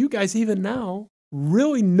don't think you guys even now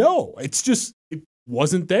really know. It's just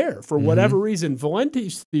wasn't there for whatever reason.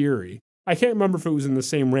 Valente's theory, I can't remember if it was in the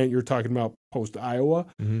same rant you're talking about post Iowa,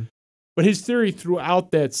 but his theory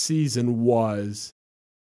throughout that season was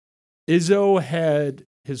Izzo had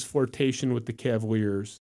his flirtation with the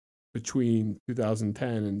Cavaliers between 2010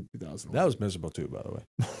 and 2011. That was miserable too, by the way.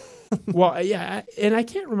 Well, yeah, and I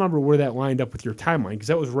can't remember where that lined up with your timeline because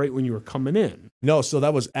that was right when you were coming in. No, so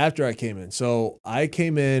that was after I came in. So I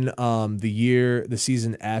came in the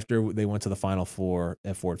season after they went to the Final Four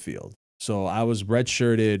at Ford Field. So I was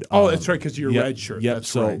redshirted. Oh, that's right, because you're redshirt. Yep. That's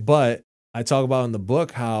so, right. But I talk about in the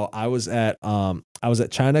book how I was at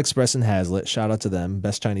China Express in Hazlitt. Shout out to them,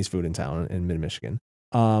 best Chinese food in town in mid Michigan.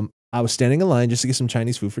 I was standing in line just to get some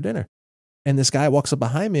Chinese food for dinner, and this guy walks up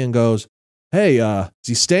behind me and goes, "Hey, is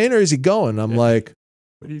he staying or is he going?" I'm like,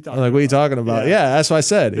 "What are you talking about? What are you talking about?" Yeah, that's what I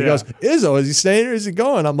said. He goes, "Izzo, is he staying or is he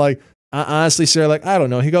going?" I'm like, honestly, sir, like, I don't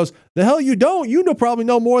know. He goes, "The hell you don't? You probably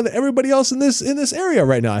know more than everybody else in this area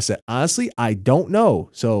right now." I said, "Honestly, I don't know.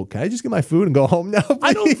 So can I just get my food and go home now, please?"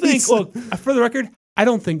 I don't think, look, for the record, I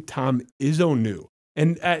don't think Tom Izzo knew.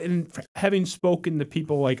 And having spoken to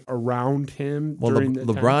people like around him,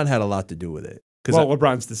 LeBron had a lot to do with it. Well,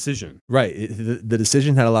 LeBron's decision. Right. The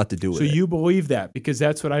decision had a lot to do with it. So you believe that, because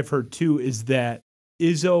that's what I've heard too, is that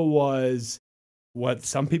Izzo was what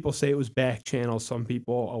some people say it was back channel. Some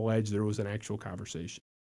people allege there was an actual conversation.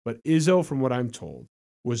 But Izzo, from what I'm told,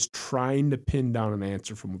 was trying to pin down an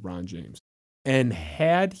answer from LeBron James. And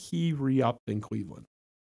had he re-upped in Cleveland,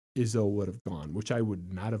 Izzo would have gone, which I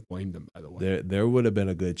would not have blamed him, by the way. There would have been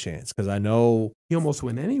a good chance, because I know he almost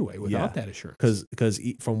went anyway without that assurance. Because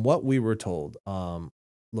from what we were told,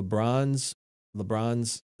 LeBron's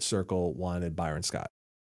circle wanted Byron Scott,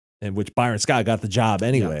 and which Byron Scott got the job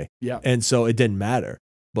anyway. Yeah. And so it didn't matter,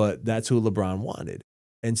 but that's who LeBron wanted.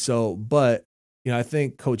 And so, but I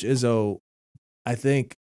think Coach Izzo, I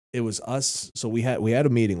think it was us. So we had a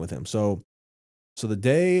meeting with him. So the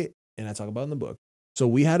day, and I talk about it in the book. So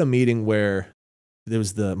we had a meeting where it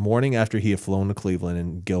was the morning after he had flown to Cleveland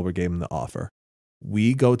and Gilbert gave him the offer.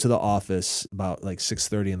 We go to the office about like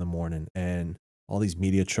 6:30 in the morning, and all these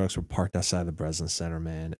media trucks were parked outside the Breslin Center,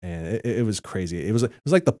 man. And it was crazy. It was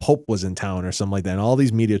like the Pope was in town or something like that. And all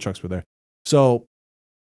these media trucks were there. So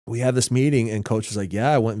we had this meeting, and Coach was like, "Yeah,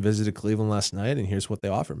 I went and visited Cleveland last night, and here's what they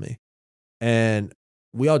offered me." And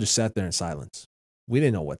we all just sat there in silence. We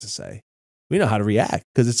didn't know what to say. We didn't know how to react,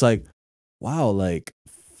 because it's like, wow, like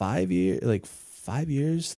 5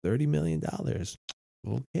 years, $30 million.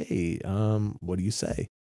 Okay. What do you say?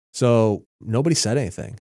 So nobody said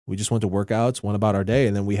anything. We just went to workouts, went about our day.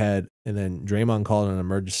 And then Draymond called an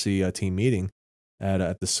emergency team meeting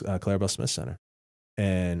at this Clarabelle Smith Center.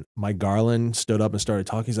 And Mike Garland stood up and started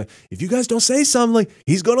talking. He's like, "If you guys don't say something, like,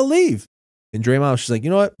 he's going to leave." And Draymond was just like, "You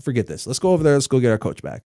know what? Forget this. Let's go over there. Let's go get our coach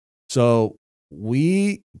back." So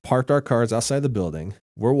we parked our cars outside the building.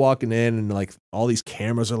 We're walking in, and like all these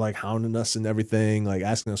cameras are like hounding us and everything, like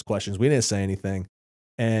asking us questions. We didn't say anything.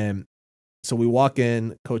 And so we walk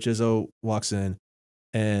in, Coach Izzo walks in,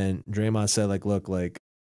 and Draymond said, like, "Look, like,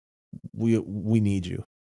 we need you.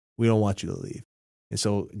 We don't want you to leave." And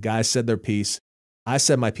so guys said their piece. I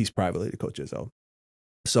said my piece privately to Coach Izzo.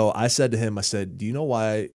 So I said to him, I said, do you know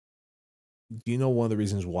one of the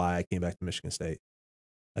reasons why I came back to Michigan State?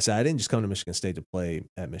 I said, I didn't just come to Michigan State to play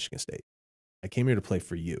at Michigan State. I came here to play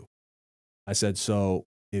for you. I said, so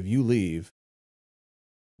if you leave,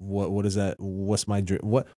 what is that? What's my dream?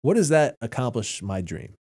 What does that accomplish my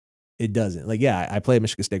dream? It doesn't. Like, yeah, I play at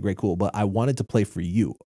Michigan State, great, cool, but I wanted to play for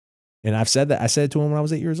you. And I've said that. I said it to him when I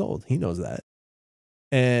was 8 years old. He knows that.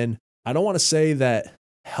 And I don't want to say that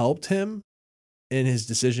helped him in his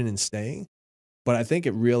decision in staying, but I think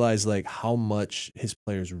it realized like how much his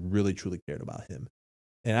players really, truly cared about him.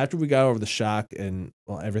 And after we got over the shock and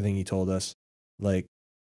everything he told us, like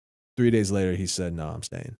 3 days later, he said, "No, I'm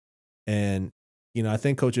staying." And, I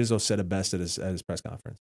think Coach Izzo said it best at his press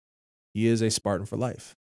conference. He is a Spartan for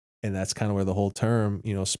life. And that's kind of where the whole term,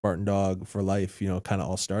 Spartan dog for life, kind of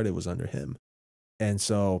all started, was under him. And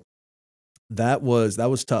so that was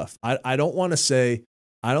tough. I don't want to say,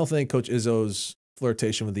 I don't think Coach Izzo's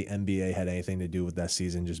flirtation with the NBA had anything to do with that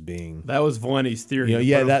season just being. That was Valenti's theory.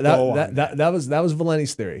 That was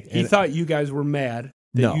Valenti's theory. He thought you guys were mad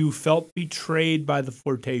that you felt betrayed by the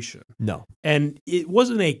flirtation. No. And it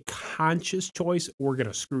wasn't a conscious choice. We're going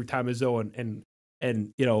to screw Tom Izzo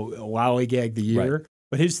and lollygag the year. Right.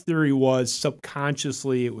 But his theory was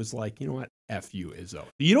subconsciously it was like, you know what? F you, Izzo.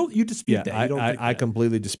 You dispute that. I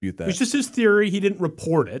completely dispute that. It's just his theory. He didn't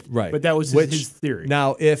report it. Right. But that was his theory.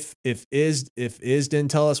 Now, if Iz didn't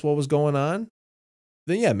tell us what was going on,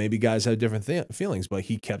 then yeah, maybe guys had different feelings. But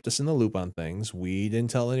he kept us in the loop on things. We didn't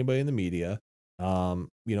tell anybody in the media.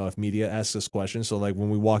 If media asks us questions. So like when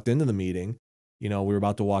we walked into the meeting, we were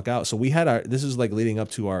about to walk out. So we had this is like leading up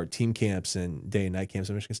to our team camps and day and night camps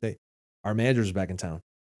at Michigan State. Our managers were back in town.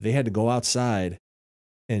 They had to go outside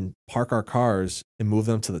and park our cars and move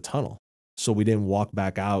them to the tunnel. So we didn't walk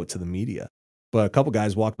back out to the media. But a couple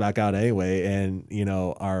guys walked back out anyway. And,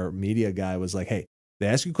 our media guy was like, hey, they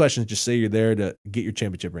ask you questions, just say you're there to get your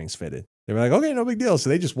championship rings fitted. They were like, okay, no big deal. So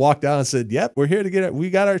they just walked out and said, yep, we're here to get it. We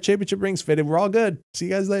got our championship rings fitted. We're all good. See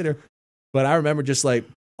you guys later. But I remember just like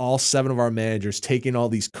all 7 of our managers taking all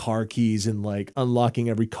these car keys and like unlocking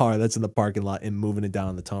every car that's in the parking lot and moving it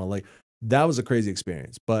down the tunnel. Like that was a crazy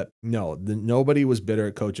experience. But no, nobody was bitter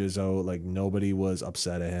at Coach Izzo. Like nobody was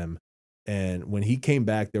upset at him. And when he came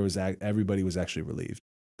back, everybody was actually relieved.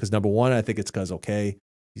 Because number one, I think it's because, okay,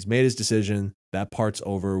 he's made his decision. That part's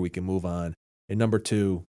over. We can move on. And number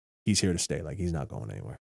two, he's here to stay. Like he's not going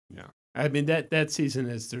anywhere. Yeah. I mean, that season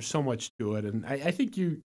there's so much to it. And I think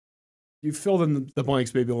you filled in the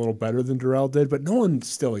blanks maybe a little better than Darrell did, but no one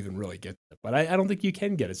still even really gets it. But I don't think you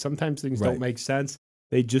can get it. Sometimes things don't make sense.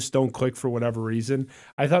 They just don't click for whatever reason.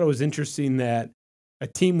 I thought it was interesting that a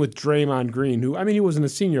team with Draymond Green, who, I mean, he wasn't a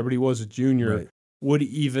senior, but he was a junior, would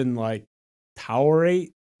even like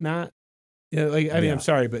tolerate not, I'm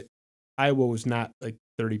sorry, but Iowa was not like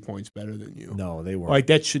 30 points better than you. No, they weren't. Like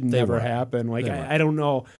that should never happen. Like I don't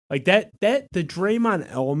know. Like that the Draymond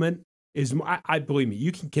element is, I believe me,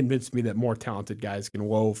 you can convince me that more talented guys can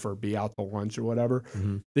loaf or be out to lunch or whatever.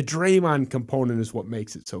 Mm-hmm. The Draymond component is what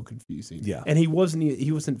makes it so confusing. Yeah. And he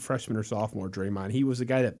wasn't freshman or sophomore Draymond. He was a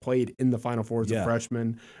guy that played in the Final Four as a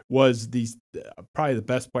freshman, was probably the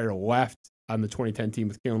best player left on the 2010 team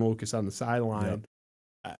with Kalen Lucas on the sideline.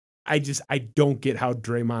 Yep. I don't get how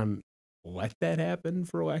Draymond let that happen,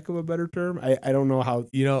 for lack of a better term. I don't know how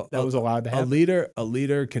that was allowed to happen. A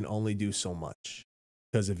leader can only do so much.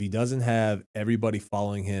 Because if he doesn't have everybody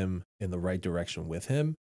following him in the right direction with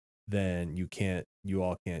him, then you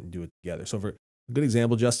all can't do it together. So for a good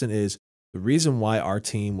example, Justin, is the reason why our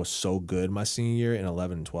team was so good my senior year in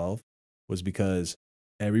 11 and 12 was because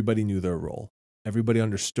everybody knew their role. Everybody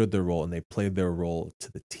understood their role and they played their role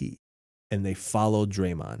to the T. And they followed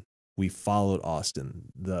Draymond. We followed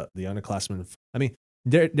Austin, the underclassmen. I mean,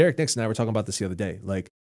 Derek Nixon and I were talking about this the other day. Like,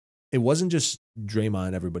 it wasn't just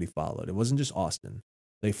Draymond everybody followed. It wasn't just Austin.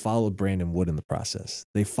 They followed Brandon Wood in the process.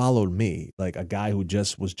 They followed me, like a guy who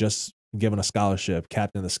was just given a scholarship,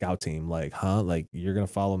 captain of the scout team. Like, huh? Like, you're going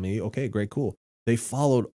to follow me? Okay, great, cool. They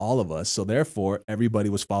followed all of us. So therefore, everybody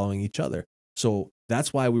was following each other. So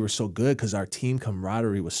that's why we were so good, because our team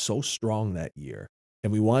camaraderie was so strong that year.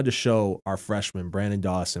 And we wanted to show our freshmen, Brandon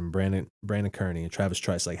Dawson, Brandon Kearney, and Travis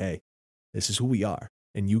Trice, like, hey, this is who we are.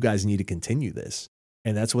 And you guys need to continue this.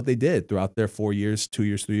 And that's what they did throughout their 4 years, 2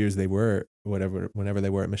 years, 3 years they were, whenever they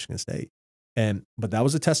were at Michigan State. But that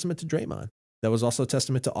was a testament to Draymond. That was also a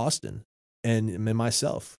testament to Austin and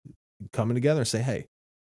myself coming together and say, hey,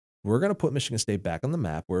 we're going to put Michigan State back on the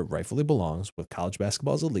map where it rightfully belongs, with college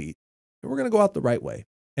basketball's elite, and we're going to go out the right way.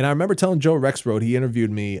 And I remember telling Joe Rexroad, he interviewed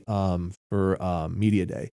me for Media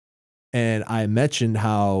Day. And I mentioned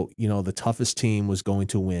how, the toughest team was going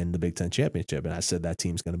to win the Big Ten championship. And I said, that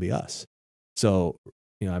team's going to be us. So,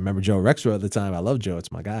 I remember Joe Rexroad at the time. I love Joe.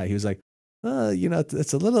 It's my guy. He was like,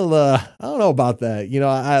 it's a little, I don't know about that.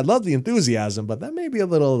 I love the enthusiasm, but that may be a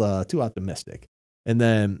little too optimistic. And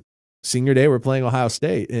then senior day, we're playing Ohio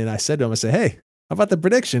State. And I said to him, I said, hey, how about the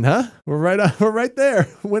prediction, huh? We're right there.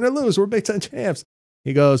 Win or lose, we're Big Ten champs.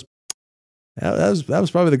 He goes, that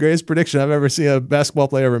was probably the greatest prediction I've ever seen a basketball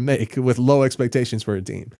player ever make, with low expectations for a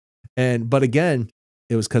team. But again,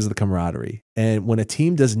 it was because of the camaraderie. And when a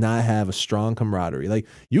team does not have a strong camaraderie, like,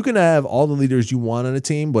 you can have all the leaders you want on a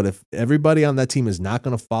team, but if everybody on that team is not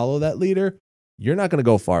going to follow that leader, you're not going to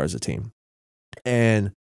go far as a team.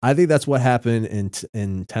 And I think that's what happened in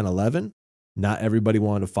 10-11. Not everybody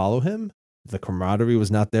wanted to follow him. The camaraderie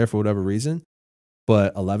was not there for whatever reason.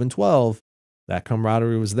 But 11-12, that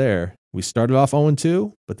camaraderie was there. We started off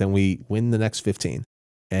 0-2, but then we win the next 15.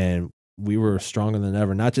 And we were stronger than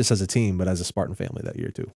ever, not just as a team, but as a Spartan family that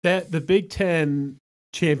year too. The Big Ten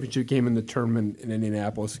championship game in the tournament in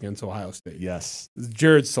Indianapolis against Ohio State. Yes.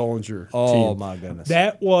 Jared Sullinger. Oh, team. my goodness.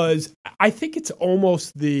 That was, I think it's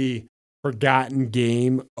almost the forgotten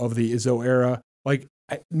game of the Izzo era. Like,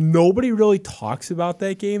 nobody really talks about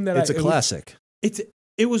that game. It's a classic.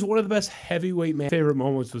 It was one of the best heavyweight favorite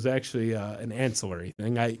moments. Was actually an ancillary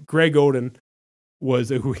thing. Greg Oden was,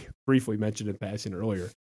 who we briefly mentioned in passing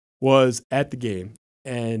earlier, was at the game,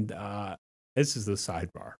 and this is the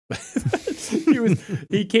sidebar.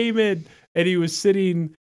 He came in and he was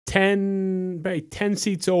sitting 10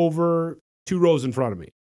 seats over, 2 rows in front of me,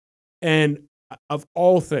 and of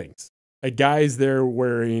all things, a guy's there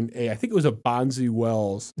wearing I think it was a Bonzi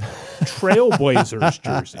Wells Trailblazers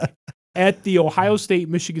jersey at the Ohio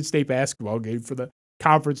State-Michigan State basketball game for the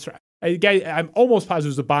conference. A guy, I'm almost positive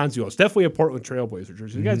it was a Bonzi Wells. Definitely a Portland Trailblazer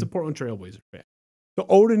jersey. The guy's a Portland Trailblazer fan. So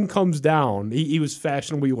Odin comes down. He was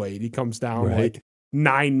fashionably late. He comes down like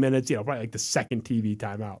 9 minutes, probably like the second TV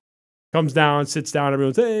timeout. Comes down, sits down.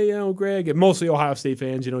 Everyone's, hey, Greg. And mostly Ohio State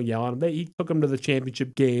fans, yell at him. He took him to the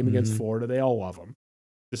championship game against Florida. They all love him,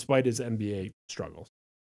 despite his NBA struggles.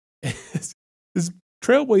 This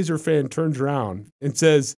Trailblazer fan turns around and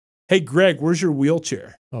says, hey, Greg, where's your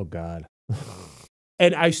wheelchair? Oh, God.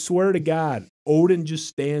 And I swear to God, Odin just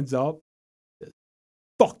stands up,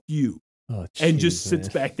 fuck you, and just sits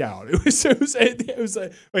back down. It was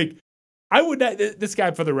like I would not. This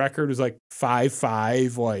guy, for the record, was like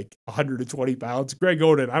 5'5", like 120 pounds. Greg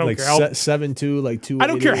Oden, I don't care how 7'2", like 2. I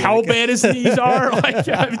don't care how bad his knees are. Like,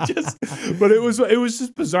 but it was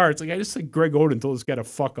just bizarre. It's like I just think Greg Oden told this guy to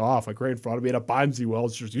fuck off, like right in front of me at a Bonzi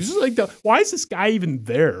Wells jersey. He's just like, why is this guy even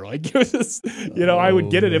there? Like, it was just, I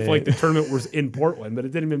would get it if like the tournament was in Portland, but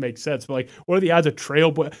it didn't even make sense. But like, what are the odds of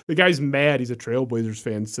The guy's mad. He's a Trailblazers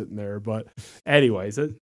fan sitting there. But anyways,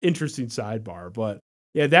 an interesting sidebar. But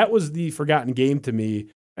yeah, that was the forgotten game to me.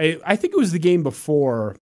 I think it was the game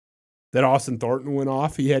before that Austin Thornton went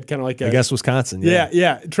off. He had kind of like I guess Wisconsin.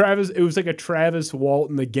 Yeah. Travis, it was like a Travis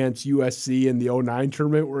Walton against USC in the 09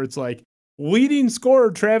 tournament where it's like leading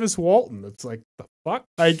scorer Travis Walton. It's like, the fuck?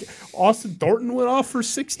 Like Austin Thornton went off for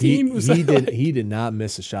 16. He did not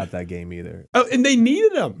miss a shot that game either. Oh, and they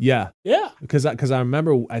needed him. Yeah. Yeah. Because I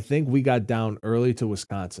remember, I think we got down early to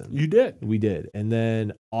Wisconsin. You did. We did. And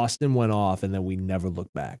then Austin went off, and then we never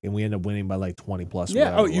looked back. And we ended up winning by like 20 plus.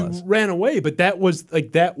 Yeah. Oh, you ran away. But that was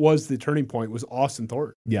the turning point was Austin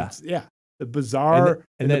Thornton. Yeah. Yeah. The bizarre and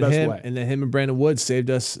in then the best way. And then him and Brandon Woods saved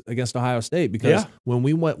us against Ohio State because when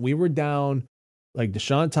we were down, like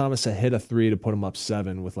Deshaun Thomas had hit a 3 to put him up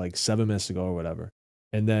 7 with like 7 minutes to go or whatever.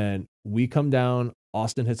 And then we come down,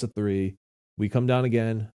 Austin hits a 3. We come down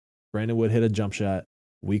again. Brandon Wood hit a jump shot.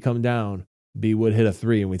 We come down, B Wood hit a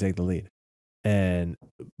 3, and we take the lead.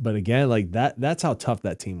 But again, like that's how tough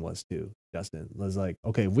that team was too, Justin. It was like,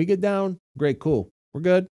 okay, if we get down, great, cool. We're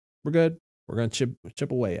good. We're going to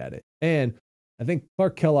chip away at it. And I think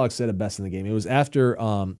Clark Kellogg said it best in the game. It was after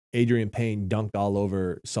Adrian Payne dunked all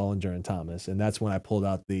over Sullinger and Thomas, and that's when I pulled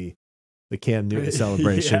out the Cam Newton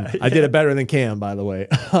celebration. I did it better than Cam, by the way.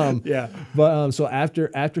 But so after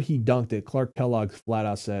he dunked it, Clark Kellogg flat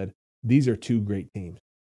out said, "These are 2 great teams."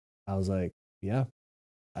 I was like, "Yeah."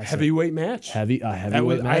 Heavyweight match. Heavyweight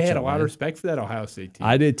match. I had a lot of respect for that Ohio State team.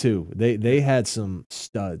 I did too. They had some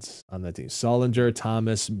studs on that team. Sullinger,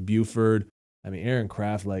 Thomas, Buford. Aaron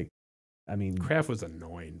Kraft. Kraft was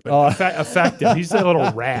annoying, but effective. He's a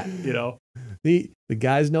little rat, The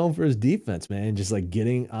guy's known for his defense, man. Just like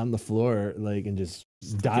getting on the floor, and just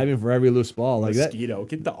diving for every loose ball, like mosquito.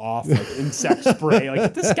 Get the insect spray.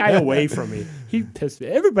 Get this guy away from me. He pissed me.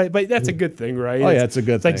 Everybody, but that's a good thing, right? Oh yeah, it's a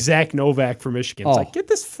good thing. It's like Zach Novak for Michigan. It's like, get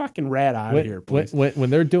this fucking rat out of here, please. When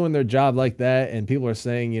they're doing their job like that, and people are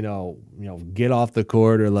saying, get off the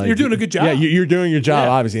court, or like you're doing a good job. Yeah, you're doing your job,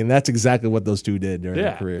 obviously, and that's exactly what those 2 did during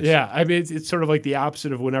their careers. Yeah, it's sort of like the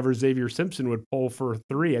opposite of whenever Xavier Simpson would pull for a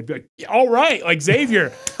 3. I'd be like, all right, like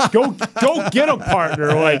Xavier, go get him,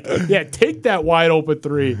 partner. Take that wide open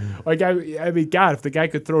 3. God, if the guy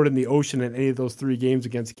could throw it in the ocean in any of those 3 games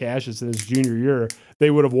against Cassius in his junior year,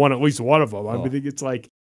 they would have won at least one of them. I think it's like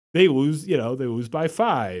they lose by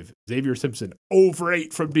 5. Xavier Simpson over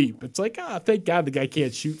 8 from deep. It's like, thank God the guy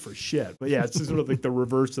can't shoot for shit. But yeah, it's just sort of like the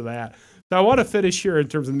reverse of that. So I want to finish here in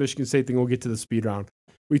terms of the Michigan State thing. We'll get to the speed round.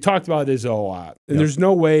 We talked about Izzo a lot, and there's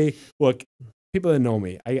no way. Look, people that know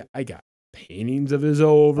me, I got paintings of Izzo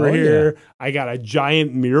over here. Yeah. I got a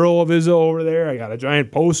giant mural of Izzo over there. I got a giant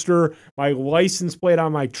poster. My license plate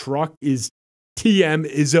on my truck is TM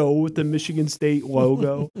Izzo with the Michigan State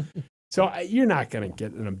logo. So you're not going to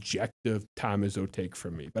get an objective Tom Izzo take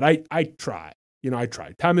from me. But I try. I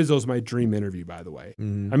tried. Tom Izzo's my dream interview, by the way.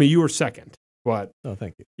 Mm-hmm. You were second. But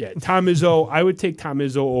thank you. Yeah, Tom Izzo, I would take Tom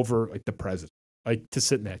Izzo over the president, to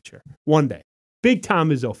sit in that chair one day. Big Tom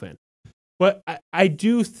Izzo fan. But I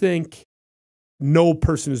do think no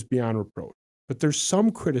person is beyond reproach. But there's some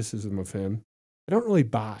criticism of him I don't really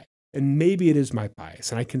buy. And maybe it is my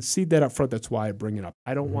bias. And I concede that up front. That's why I bring it up.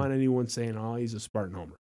 I don't want anyone saying, oh, he's a Spartan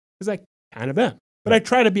homer. Because I kind of am. But I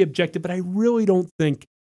try to be objective. But I really don't think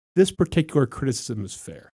this particular criticism is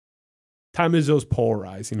fair. Tom Izzo's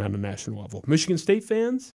polarizing on a national level. Michigan State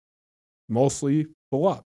fans, mostly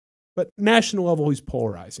beloved. But national level, he's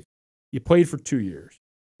polarizing. You played for 2 years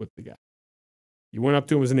with the guy. You went up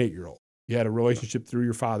to him as an 8-year-old. You had a relationship through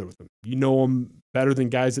your father with him. You know him better than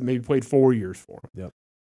guys that maybe played 4 years for him. Yep.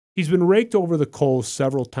 He's been raked over the coals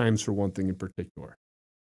several times for one thing in particular.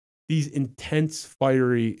 These intense,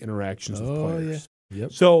 fiery interactions with players. Yeah.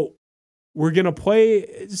 Yep. So we're going to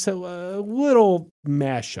play just a little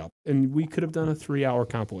mashup, and we could have done a 3-hour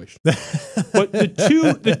compilation. But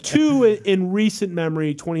the two in recent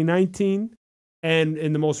memory, 2019, and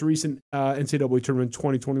in the most recent NCAA tournament,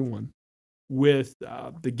 2021, with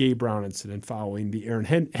the Gabe Brown incident following the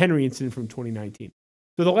Aaron Henry incident from 2019.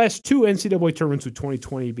 So the last two NCAA tournaments, with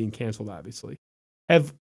 2020 being canceled, obviously,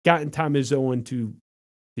 have gotten Tom Izzo into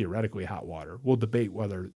theoretically hot water. We'll debate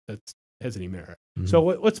whether that has any merit. Mm-hmm. So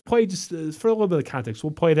let's play just for a little bit of context.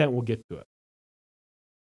 We'll play that and we'll get to it.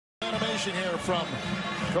 Animation here from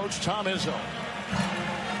Coach Tom Izzo.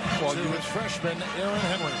 Well, to his freshman, Aaron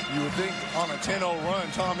Henry. You would think on a 10-0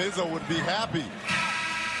 run, Tom Izzo would be happy.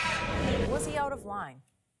 Was he out of line?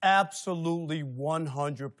 Absolutely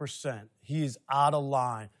 100%. He is out of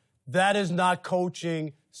line. That is not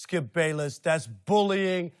coaching Skip Bayless. That's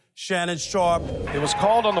bullying Shannon Sharpe. It was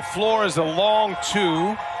called on the floor as a long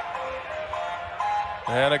two.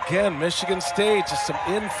 And again, Michigan State, just some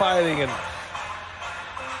infighting. And,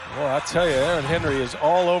 well, I tell you, Aaron Henry is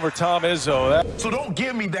all over Tom Izzo. So don't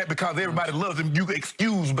give me that because everybody loves him. You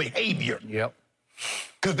excuse behavior. Yep.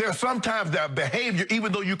 Because there's sometimes that behavior,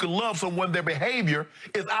 even though you can love someone, their behavior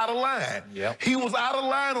is out of line. Yep. He was out of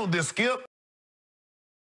line on this, Skip.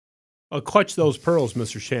 Clutch those pearls,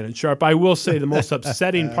 Mr. Shannon Sharpe. I will say the most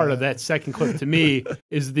upsetting part of that second clip to me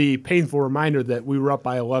is the painful reminder that we were up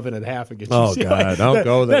by 11 at half against UCLA. Oh, God, don't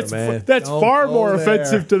go there, man. That's far more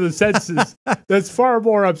offensive to the senses. That's far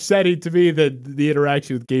more upsetting to me than the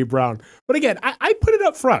interaction with Gabe Brown. But again, I put it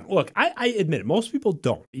up front. Look, I admit it. Most people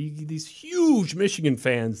don't. These huge Michigan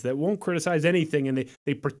fans that won't criticize anything, and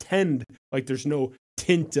they pretend like there's no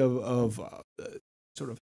tint of sort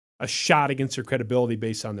of a shot against their credibility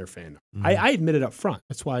based on their fandom. Mm-hmm. I admit it up front.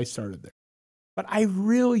 That's why I started there. But I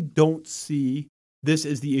really don't see this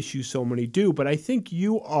as the issue so many do. But I think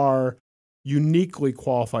you are uniquely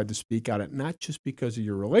qualified to speak on it, not just because of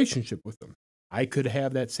your relationship with them. I could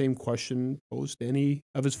have that same question posed to any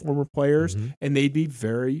of his former players, and they'd be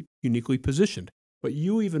very uniquely positioned. But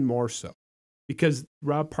you even more so. Because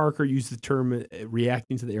Rob Parker used the term,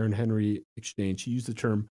 reacting to the Aaron Henry exchange, he used the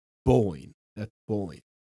term bullying. That's bullying.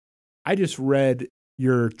 I just read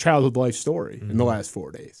your childhood life story in the last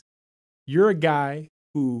 4 days. You're a guy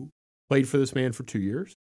who played for this man for 2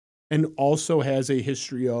 years and also has a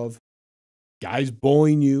history of guys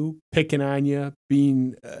bullying you, picking on you,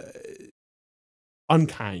 being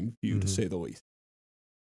unkind to you, to say the least.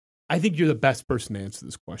 I think you're the best person to answer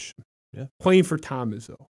this question. Yeah. Playing for Tom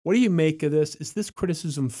Izzo. What do you make of this? Is this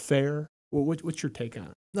criticism fair? What's your take on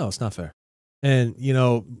it? No, it's not fair. And, you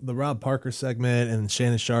know, the Rob Parker segment and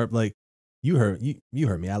Shannon Sharpe, like, you heard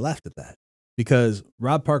me. I laughed at that because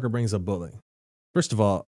Rob Parker brings up bullying. First of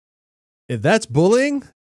all, if that's bullying,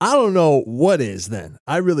 I don't know what is then.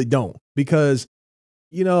 I really don't. Because,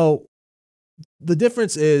 you know, the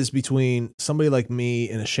difference is between somebody like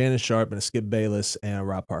me and a Shannon Sharpe and a Skip Bayless and a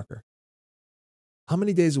Rob Parker. How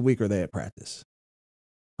many days a week are they at practice?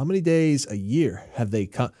 How many days a year have they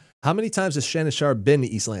come? How many times has Shannon Sharpe been to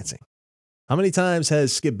East Lansing? How many times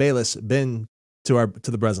has Skip Bayless been to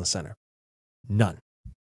the Breslin Center? None.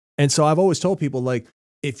 And so I've always told people, like,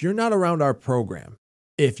 if you're not around our program,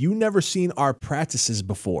 if you've never seen our practices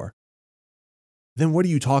before, then what are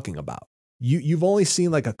you talking about? You've only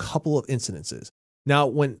seen like a couple of incidences. Now,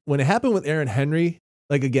 when it happened with Aaron Henry,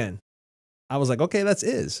 like, again, I was like, okay, that's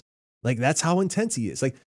is. Like, that's how intense he is.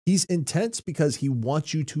 Like, he's intense because he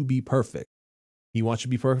wants you to be perfect. He wants you to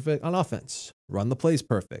be perfect on offense, run the plays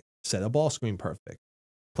perfect, set a ball screen perfect,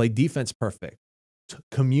 play defense perfect,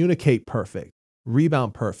 communicate perfect,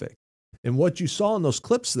 rebound perfect. And what you saw in those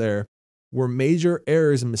clips there were major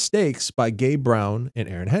errors and mistakes by Gabe Brown and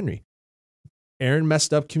Aaron Henry. Aaron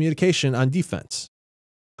messed up communication on defense.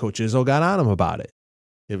 Coach Izzo got on him about it.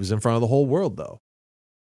 It was in front of the whole world, though.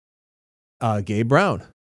 Gabe Brown,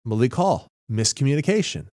 Malik Hall,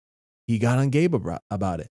 miscommunication. He got on Gabe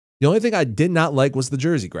about it. The only thing I did not like was the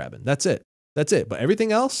jersey grabbing. That's it. But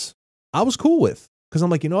everything else, I was cool with. Because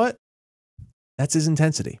I'm like, you know what? That's his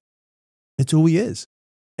intensity. It's who he is.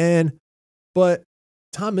 But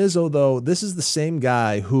Tom Izzo, though, this is the same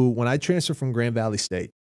guy who, when I transferred from Grand Valley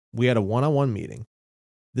State, we had a one-on-one meeting.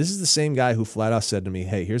 This is the same guy who flat out said to me,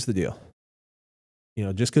 hey, here's the deal. You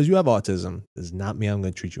know, just because you have autism does not mean I'm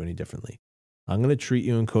going to treat you any differently. I'm going to treat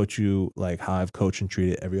you and coach you like how I've coached and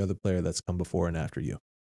treated every other player that's come before and after you.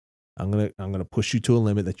 I'm going to push you to a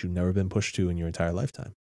limit that you've never been pushed to in your entire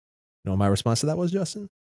lifetime. You know what my response to that was, Justin?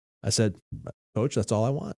 I said, Coach, that's all I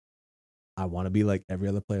want. I want to be like every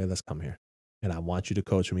other player that's come here. And I want you to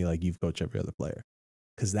coach me like you've coached every other player.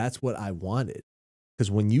 Because that's what I wanted.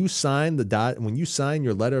 Because when you sign when you sign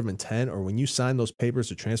your letter of intent, or when you sign those papers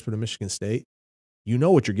to transfer to Michigan State, you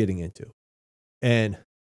know what you're getting into. And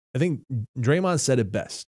I think Draymond said it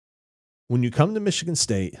best. When you come to Michigan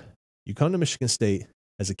State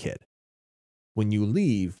as a kid. When you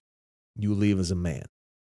leave as a man,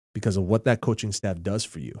 because of what that coaching staff does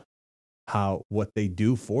for you, what they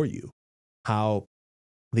do for you, how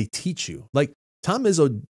they teach you. Like Tom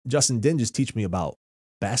Izzo, Justin didn't just teach me about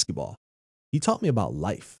basketball. He taught me about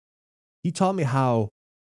life. He taught me how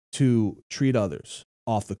to treat others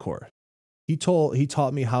off the court. He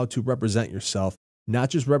taught me how to represent yourself, not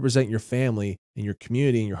just represent your family and your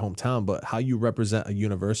community and your hometown, but how you represent a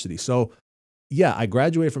university. So yeah, I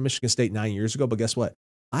graduated from Michigan State 9 years ago, but guess what?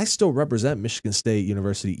 I still represent Michigan State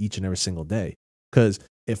University each and every single day. Because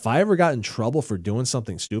if I ever got in trouble for doing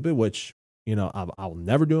something stupid, which, you know, I'll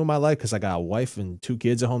never do in my life, because I got a wife and 2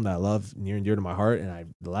 kids at home that I love near and dear to my heart,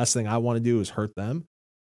 and the last thing I want to do is hurt them.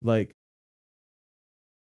 Like,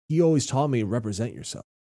 he always taught me, represent yourself.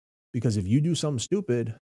 Because if you do something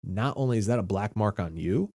stupid, not only is that a black mark on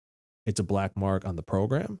you, it's a black mark on the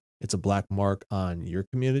program, it's a black mark on your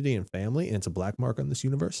community and family, and it's a black mark on this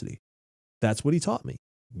university. That's what he taught me.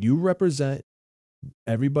 You represent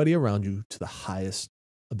everybody around you to the highest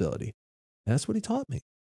ability. And that's what he taught me.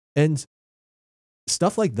 And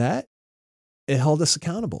stuff like that, it held us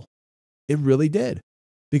accountable. It really did.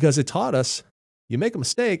 Because it taught us, you make a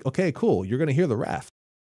mistake, okay, cool, you're going to hear the ref.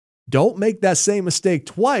 Don't make that same mistake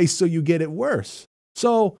twice so you get it worse.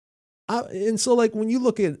 So like when you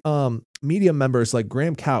look at media members like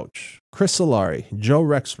Graham Couch, Chris Solari, Joe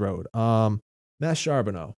Rexroad, Matt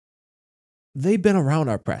Charbonneau, they've been around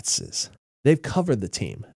our practices. They've covered the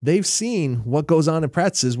team. They've seen what goes on in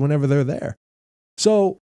practices whenever they're there.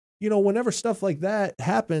 So, you know, whenever stuff like that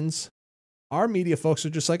happens, our media folks are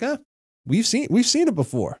just like, we've seen it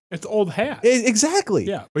before. It's old hat. Exactly.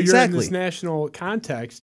 Yeah, but exactly. You're in this national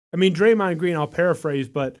context. I mean, Draymond Green, I'll paraphrase,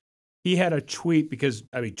 but he had a tweet because,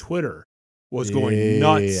 I mean, Twitter was going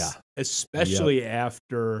nuts, especially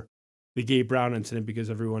after the Gabe Brown incident, because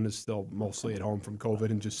everyone is still mostly at home from COVID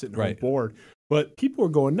and just sitting home bored. But people were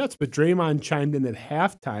going nuts. But Draymond chimed in at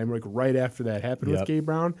halftime, like right after that happened with Gabe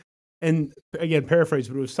Brown. And again, paraphrase,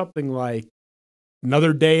 but it was something like,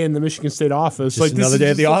 another day in the Michigan State office. Just like another day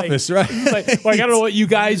at the office, right? Like, I don't know what you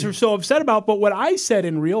guys are so upset about, but what I said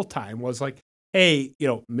in real time was like, hey, you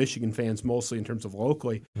know, Michigan fans mostly in terms of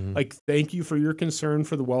locally, like, thank you for your concern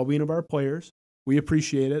for the well-being of our players. We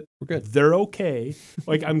appreciate it. We're good. They're okay.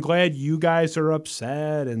 Like, I'm glad you guys are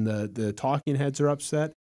upset and the talking heads are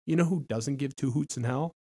upset. You know who doesn't give 2 hoots in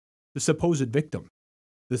hell? The supposed victim.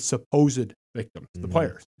 The supposed victims, the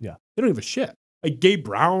players. Yeah. They don't give a shit. Like Gabe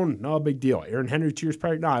Brown, no big deal. Aaron Henry, tears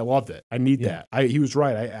prior. No, I loved it. I need that. He was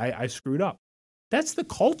right. I screwed up. That's the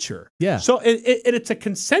culture. Yeah. So it's a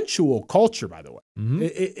consensual culture, by the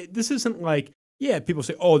way. This isn't like, people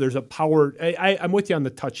say, oh, there's a power. I'm with you on the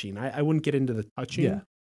touching. I wouldn't get into the touching. Yeah.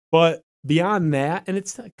 But beyond that, and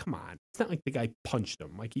it's not, come on. It's not like the guy punched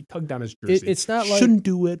him. Like he tugged on his jersey. It's not like, shouldn't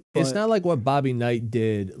do it. But it's not like what Bobby Knight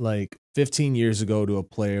did like 15 years ago to a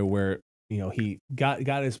player where, you know, he got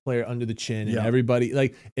his player under the chin and everybody,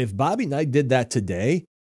 like, if Bobby Knight did that today,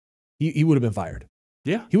 he would have been fired.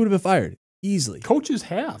 Yeah. He would have been fired easily. Coaches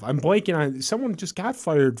have. I'm blanking on, someone just got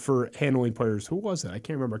fired for handling players. Who was it? I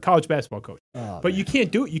can't remember. College basketball coach. But you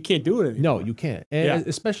can't do it. You can't do it anymore. No, you can't. And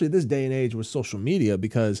especially this day and age with social media,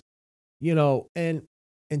 because, you know, and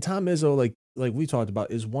Tom Izzo, like we talked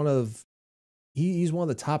about, is he's one of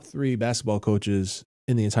the top 3 basketball coaches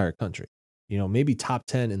in the entire country. You know, maybe top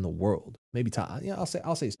 10 in the world, maybe top. Yeah, I'll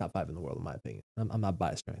say he's top 5 in the world, in my opinion. I'm not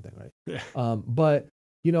biased or anything, right? Yeah. But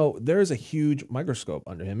you know, there's a huge microscope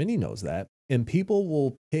under him, and he knows that. And people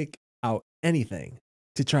will pick out anything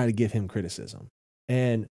to try to give him criticism.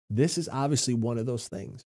 And this is obviously one of those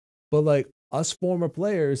things. But like us former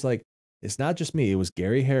players, like, it's not just me. It was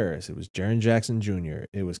Gary Harris. It was Jaren Jackson Jr.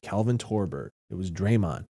 It was Kelvin Torbert. It was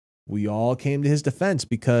Draymond. We all came to his defense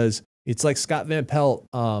because it's like Scott Van Pelt.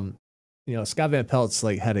 You know, Scott Van Pelt's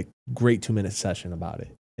like had a great 2-minute session about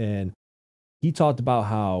it. And he talked about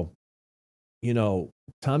how, you know,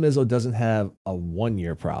 Tom Izzo doesn't have a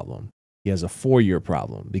 1-year problem. He has a 4-year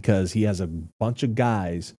problem because he has a bunch of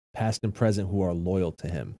guys, past and present, who are loyal to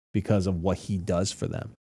him because of what he does for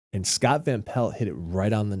them. And Scott Van Pelt hit it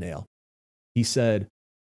right on the nail. He said,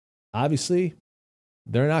 obviously,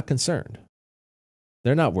 they're not concerned.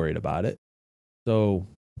 They're not worried about it. So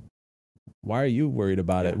why are you worried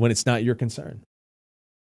about it when it's not your concern?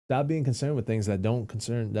 stop being concerned with things that don't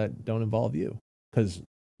involve you, because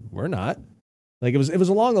we're not. Like it was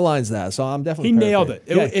along the lines of that. So I'm definitely he nailed it.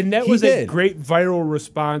 And that was a great viral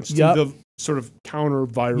response to the sort of counter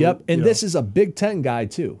viral. Yep. And this is a Big Ten guy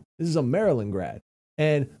too. This is a Maryland grad.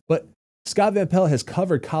 But Scott Van Pelt has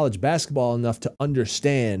covered college basketball enough to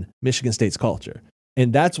understand Michigan State's culture.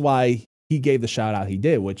 And that's why he gave the shout out he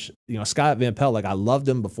did, which, Scott Van Pelt, like I loved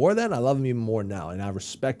him before then. I love him even more now. And I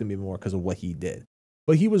respect him even more because of what he did.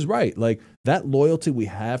 But he was right. Like that loyalty we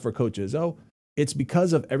have for Coach Izzo, it's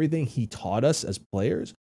because of everything he taught us as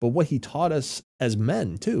players, but what he taught us as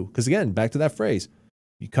men too. Because again, back to that phrase,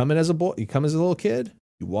 you come in as a boy, you come as a little kid,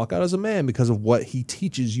 you walk out as a man because of what he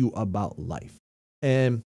teaches you about life.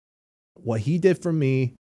 And what he did for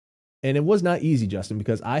me, and it was not easy, Justin,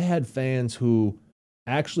 because I had fans who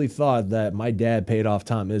actually thought that my dad paid off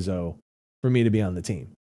Tom Izzo for me to be on the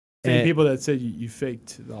team. Same people that said you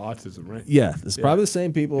faked the autism, right? Yeah, it's probably the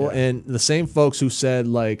same people, and the same folks who said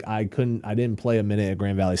like I didn't play a minute at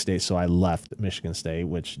Grand Valley State, so I left Michigan State,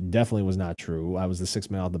 which definitely was not true. I was the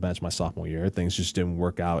sixth man off the bench my sophomore year. Things just didn't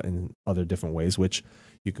work out in other different ways, which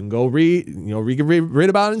you can go read. You can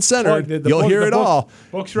read about in Center. You'll hear it all.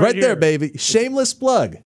 Books right there, baby. Shameless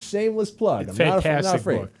plug. Shameless plug. I'm not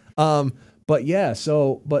afraid. But yeah,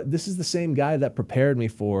 but this is the same guy that prepared me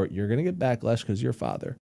for you're gonna get backlash because you're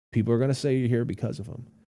father. People are going to say you're here because of him.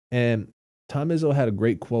 And Tom Izzo had a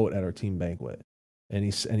great quote at our team banquet, and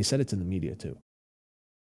he said it to the media too.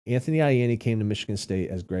 Anthony Ianni came to Michigan State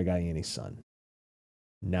as Greg Ianni's son.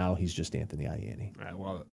 Now he's just Anthony Ianni. I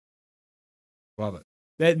love it. Love it.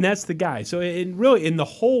 And that's the guy. So really, in the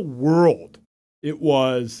whole world, it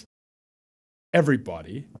was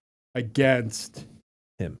everybody against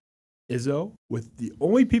him. Izzo, with the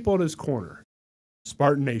only people in his corner,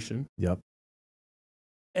 Spartan Nation. Yep.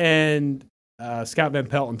 And Scott Van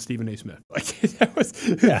Pelt and Stephen A. Smith. Like that was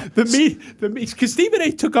the meat because Stephen A.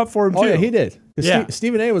 took up for him too. Oh yeah, he did.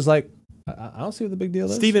 Stephen A. was like, I don't see what the big deal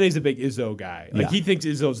is. Stephen A.'s a big Izzo guy. Like he thinks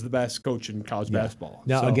Izzo's the best coach in college basketball.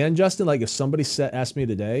 Now again, Justin, like if somebody asked me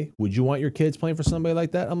today, would you want your kids playing for somebody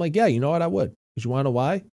like that? I'm like, yeah, you know what, I would. Because you want to know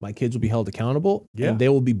why? My kids will be held accountable, and they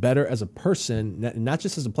will be better as a person, not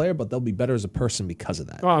just as a player, but they'll be better as a person because of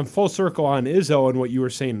that. Well, I'm full circle on Izzo and what you were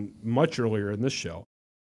saying much earlier in this show.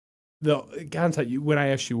 When I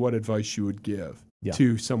asked you what advice you would give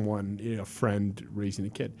to someone, a friend raising a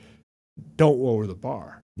kid, don't lower the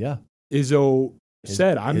bar. Yeah. Izzo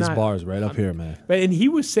said, his bar's right up here, man. And he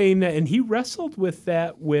was saying that, and he wrestled with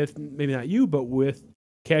that with, maybe not you, but with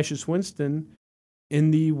Cassius Winston in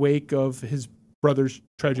the wake of his brother's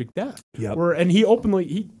tragic death. Yep. And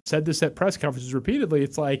he said this at press conferences repeatedly.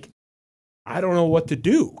 It's like, I don't know what to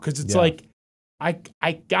do. Because it's like,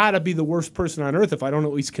 I gotta be the worst person on earth if I don't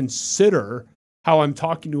at least consider how I'm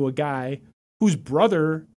talking to a guy whose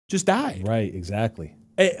brother just died. Right, exactly.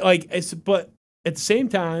 But at the same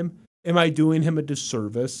time, am I doing him a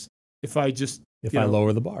disservice if I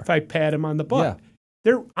lower the bar? If I pat him on the butt? Yeah.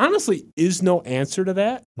 There honestly is no answer to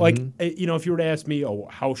that. Like, if you were to ask me,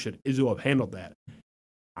 how should Izzo have handled that?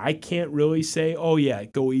 I can't really say,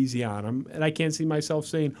 go easy on him. And I can't see myself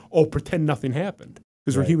saying, pretend nothing happened.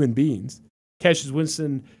 Because we're human beings. Cassius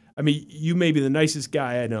Winston, I mean, you may be the nicest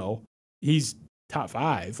guy I know. He's top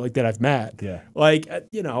 5, like that I've met. Yeah. Like,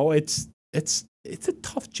 it's a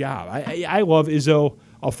tough job. I love Izzo.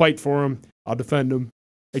 I'll fight for him. I'll defend him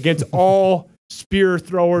against all spear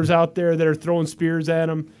throwers out there that are throwing spears at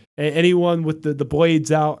him. Anyone with the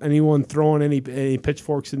blades out, anyone throwing any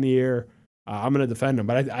pitchforks in the air, I'm going to defend him.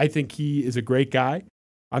 But I think he is a great guy.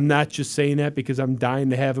 I'm not just saying that because I'm dying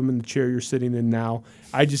to have him in the chair you're sitting in now.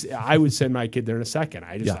 I would send my kid there in a second.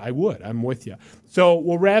 I would. I'm with you. So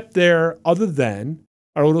we'll wrap there other than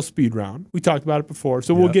our little speed round. We talked about it before,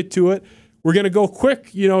 so we'll get to it. We're going to go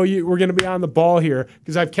quick. We're going to be on the ball here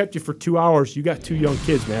because I've kept you for 2 hours. You got 2 young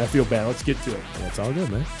kids, man. I feel bad. Let's get to it. That's all good,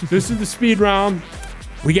 man. This is the speed round.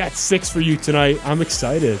 We got 6 for you tonight. I'm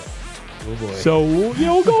excited. Oh, boy. So,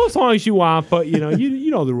 we'll go as long as you want, but, you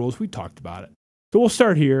know the rules. We talked about it. So we'll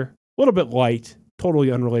start here. A little bit light,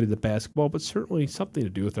 totally unrelated to basketball, but certainly something to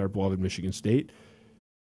do with our beloved Michigan State.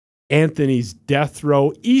 Anthony's death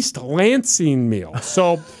row East Lansing meal.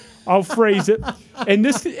 So I'll phrase it. And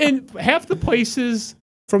half the places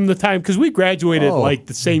from the time, because we graduated like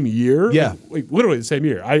the same year. Yeah. Like, literally the same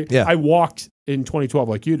year. I walked in 2012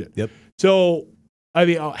 like you did. Yep. So, I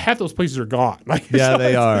mean, half those places are gone. They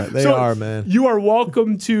are. They are, man. You are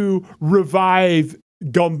welcome to revive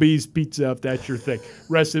Gumby's Pizza if that's your thing.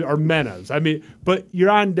 Rest of or Mena's. I mean, but you're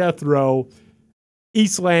on death row.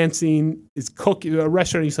 East Lansing is cooking. A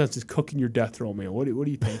restaurant in East Lansing is cooking your death row meal. What are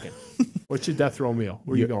you thinking? What's your death row meal?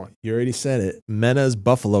 Where are you going? You already said it. Mena's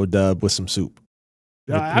buffalo dub with some soup.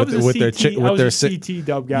 I was a CT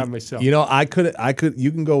dub guy myself. You know, I could.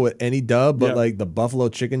 You can go with any dub, but like the buffalo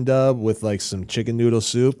chicken dub with like some chicken noodle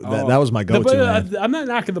soup. That was my go-to. Man. I'm not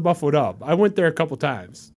knocking the buffalo dub. I went there a couple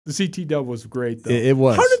times. The CT dub was great, though. It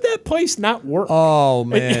was. How did that place not work? Oh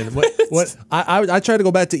man, what? I tried to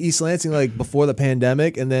go back to East Lansing like before the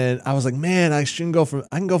pandemic, and then I was like, man, I can go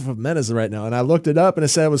for Mena's right now, and I looked it up and it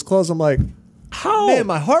said it was closed. I'm like, how? Man,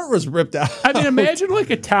 my heart was ripped out. I mean, imagine like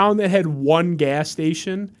a town that had one gas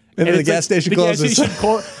station. And then the gas station closes.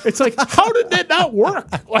 It's like, how did that not work?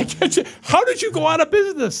 Like, how did you go out of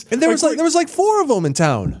business? And there was like 4 of them in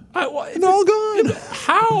town. And they're all gone.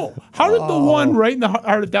 How? How did the one right in the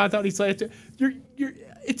heart of downtown East Lansing?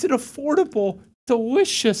 It's an affordable,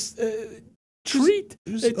 delicious treat.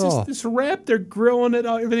 It's just this wrap. They're grilling it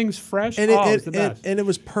out. Everything's fresh. It's the best. And it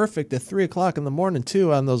was perfect at 3:00 in the morning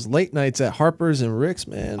too on those late nights at Harper's and Rick's.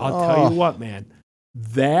 Man, I'll tell you what, man.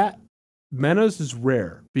 That Mena's is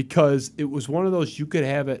rare because it was one of those you could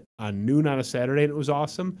have it on noon on a Saturday and it was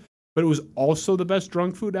awesome. But it was also the best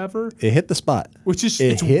drunk food ever. It hit the spot. Which is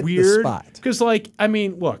it's weird because, like, I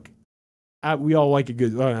mean, look. We all like a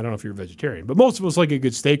good, well, I don't know if you're a vegetarian, but most of us like a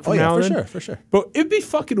good steak from now and then. For sure. But it'd be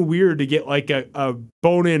fucking weird to get like a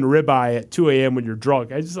bone-in ribeye at 2 a.m. when you're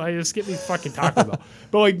drunk. I just get me fucking Taco Bell.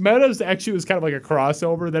 But like Meadows actually was kind of like a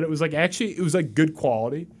crossover that it was like good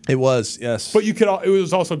quality. It was, yes. But it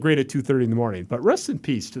was also great at 2:30 in the morning. But rest in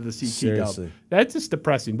peace to the CT Seriously. Dub. That's just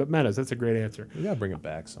depressing. But Meadows, that's a great answer. We gotta bring it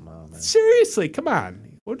back somehow, man. Seriously, come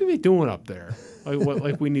on. What are they doing up there?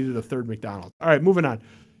 Like we needed a third McDonald's. All right, moving on.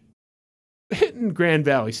 Hitting Grand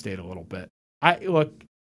Valley State a little bit.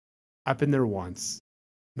 I've been there once.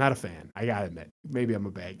 Not a fan. I gotta admit, maybe I'm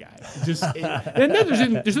a bad guy. And then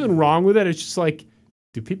there's nothing wrong with it. It's just like,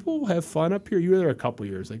 do people have fun up here? You were there a couple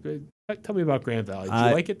years. Like, tell me about Grand Valley. Did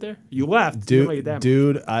you like it there? You left,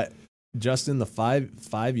 dude. Justin, the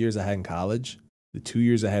five years I had in college, the 2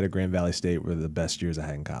 years I had at Grand Valley State were the best years I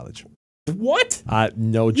had in college. What?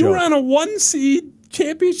 No joke. You were on a 1-seed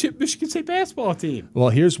championship Michigan State basketball team. Well,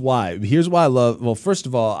 here's why. Here's why I love. Well, first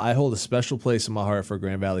of all, I hold a special place in my heart for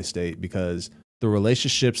Grand Valley State because the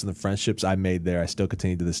relationships and the friendships I made there, I still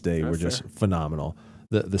continue to this day, were just phenomenal.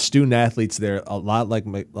 The student athletes there, a lot like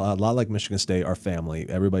Michigan State, are family.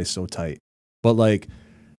 Everybody's so tight, but like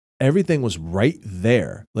everything was right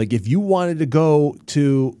there. Like if you wanted to go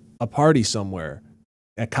to a party somewhere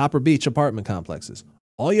at Copper Beach apartment complexes,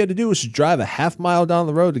 all you had to do was just drive a half mile down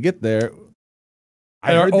the road to get there.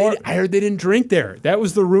 I heard they didn't drink there. That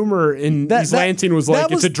was the rumor in East Lansing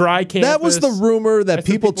it's a dry campus. That was the rumor that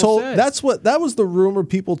people told. That was the rumor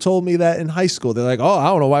people told me that in high school. They're like, oh, I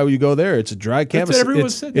don't know why would you go there. It's a dry campus. Everyone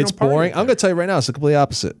said it's boring. I'm going to tell you right now, it's the complete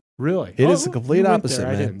opposite. Really? It is the complete opposite,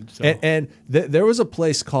 man. And there was a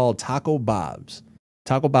place called Taco Bob's.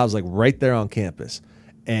 Taco Bob's like right there on campus.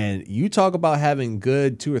 And you talk about having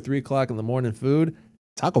good 2 or 3 o'clock in the morning food,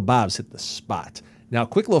 Taco Bob's hit the spot. Now,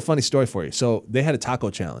 quick little funny story for you. So they had a taco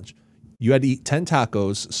challenge. You had to eat 10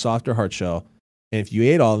 tacos, soft or hard shell, and if you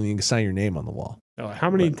ate all of them, you can sign your name on the wall. How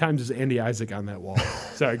many times is Andy Isaac on that wall?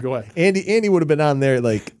 Sorry, go ahead. Andy would have been on there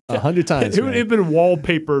like 100 times. It would have been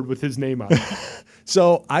wallpapered with his name on it.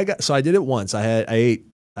 So I did it once. I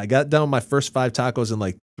got down my first 5 tacos in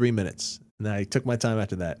like 3 minutes, and then I took my time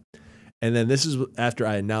after that. And then this is after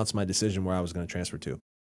I announced my decision where I was going to transfer to.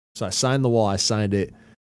 So I signed the wall. I signed it.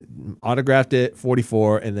 Autographed it,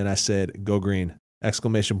 44, and then I said, "Go green!"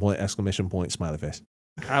 Exclamation point! Exclamation point! Smiley face.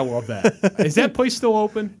 I love that. Is that place still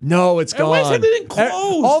open? No, it's gone. Why is everything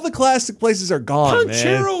closed? All the classic places are gone.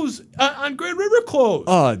 Pancheros on Grand River closed.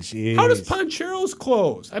 Oh, jeez. How does Pancheros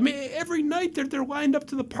close? I mean, every night they're lined up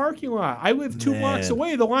to the parking lot. I live 2 blocks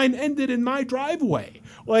away. The line ended in my driveway.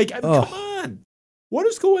 Like, come on. What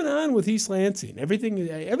is going on with East Lansing?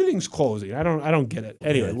 Everything's closing. I don't get it.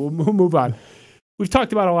 Anyway, we'll move on. We've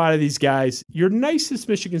talked about a lot of these guys. Your nicest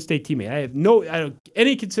Michigan State teammate. I don't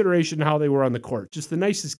any consideration how they were on the court. Just the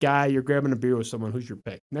nicest guy. You're grabbing a beer with someone. Who's your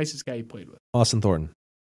pick? Nicest guy you played with? Austin Thornton.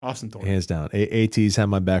 Hands down. AT's had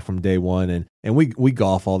my back from day one, and we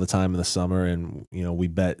golf all the time in the summer, and we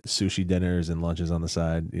bet sushi dinners and lunches on the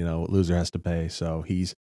side. Loser has to pay, so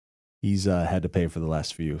he's had to pay for the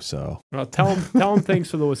last few. So well, tell him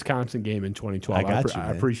thanks for the Wisconsin game in 2012.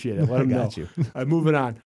 I appreciate it. Let him know. You. Moving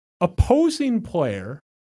on. Opposing player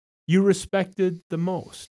you respected the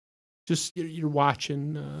most. Just you're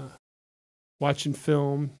watching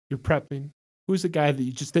film, you're prepping. Who's the guy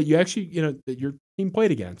that you actually that your team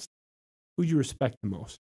played against? Who do you respect the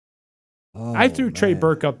most? I threw Trey man.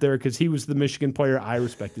 Burke up there because he was the Michigan player I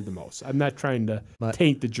respected the most. I'm not trying to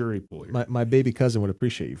taint the jury pool here. My baby cousin would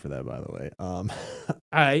appreciate you for that, by the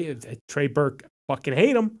way. Trey Burke, fucking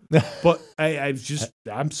hate him, but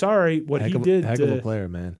I'm sorry what he did. Heck of a player,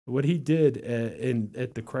 man. What he did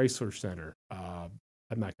at the Chrysler Center.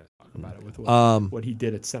 I'm not going to talk about it with what he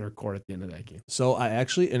did at center court at the end of that game. So I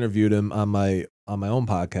actually interviewed him on my own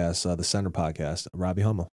podcast, the Center Podcast, Robbie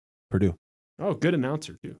Hummel, Purdue. Oh, good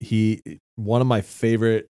announcer too. One of my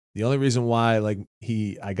favorite. The only reason why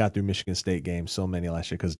I got through Michigan State games so many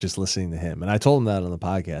last year because just listening to him, and I told him that on the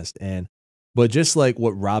podcast, but just like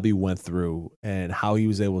what Robbie went through and how he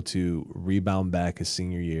was able to rebound back his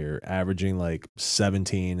senior year, averaging like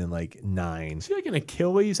 17 and like 9. Is he like an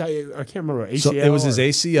Achilles? I can't remember. ACL. So it was his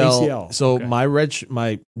ACL. So okay.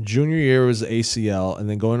 my junior year was ACL, and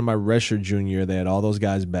then going to my redshirt junior year, they had all those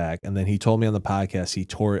guys back, and then he told me on the podcast he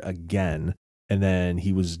tore it again. And then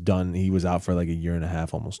he was done. He was out for like a year and a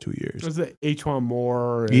half, almost 2 years. Was it E'Twaun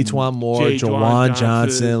Moore, Jawan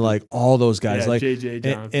Johnson, like all those guys. Yeah, like JJ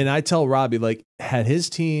Johnson. And I tell Robbie, like, had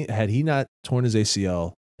he not torn his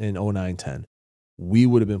ACL in 09-10, we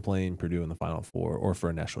would have been playing Purdue in the Final Four or for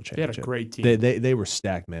a national championship. They had a great team. They were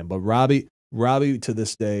stacked, man. But Robbie to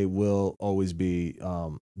this day will always be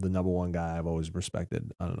the number one guy I've always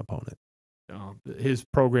respected on an opponent. His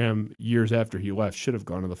program years after he left should have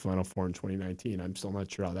gone to the Final Four in 2019. I'm still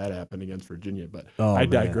not sure how that happened against Virginia, but I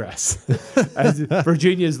digress.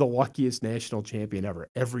 Virginia is the luckiest national champion ever.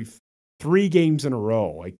 Every 3 games in a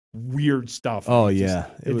row, like weird stuff. Oh, yeah.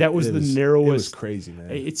 That was the narrowest. It was crazy,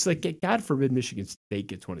 man. It's like, God forbid Michigan State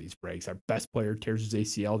gets one of these breaks. Our best player tears his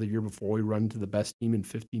ACL the year before we run to the best team in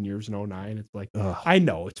 15 years in 09. It's like, I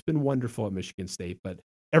know it's been wonderful at Michigan State, but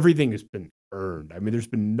everything has been earned. I mean, there's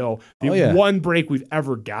been one break we've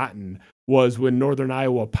ever gotten was when Northern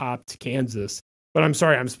Iowa popped Kansas. But I'm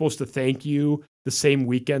sorry, I'm supposed to thank you the same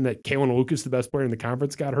weekend that Kalen Lucas, the best player in the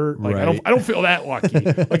conference, got hurt. Like, right. I don't feel that lucky.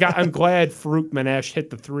 Like, I'm glad Farouk Manesh hit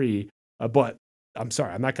the 3, but I'm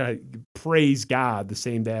sorry, I'm not going to praise God the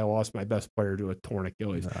same day I lost my best player to a torn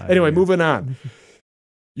Achilles. Anyway, moving on.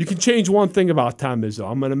 You can change one thing about Tom Izzo.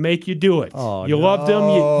 I'm going to make you do it. You loved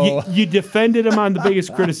him. You defended him on the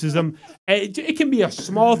biggest criticism. It can be a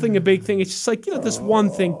small thing, a big thing. It's just like, this one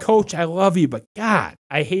thing, Coach, I love you, but God,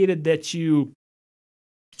 I hated that you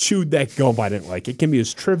chewed that gum. I didn't like it. It can be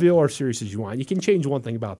as trivial or serious as you want. You can change one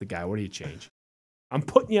thing about the guy. What do you change? I'm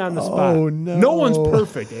putting you on the spot. Oh, no. No one's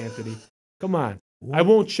perfect, Anthony. Come on. I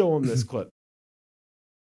won't show him this clip.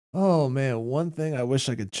 Oh man, one thing I wish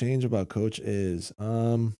I could change about Coach is,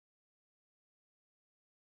 you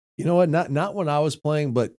know what? Not when I was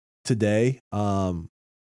playing, but today, I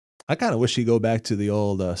kind of wish he'd go back to the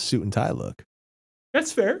old suit and tie look.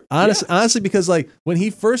 That's fair. Honestly, because like when he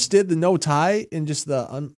first did the no tie and just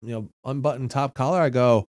the unbuttoned top collar, I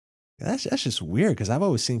go, that's just weird because I've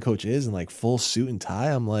always seen Coach Iz in like full suit and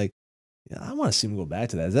tie. I'm like, I want to see him go back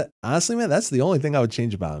to that. Is that honestly, man? That's the only thing I would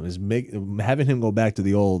change about him is having him go back to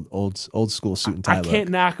the old school suit and tie. I can't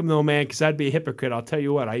knock him though, man, because I'd be a hypocrite. I'll tell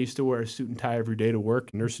you what. I used to wear a suit and tie every day to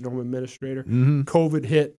work, nursing home administrator. Mm-hmm. COVID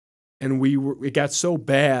hit, and it got so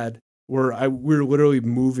bad where we were literally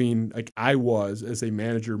moving. Like I was as a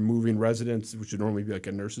manager moving residents, which would normally be like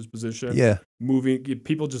a nurse's position. Yeah, moving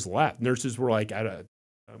people just left. Nurses were like,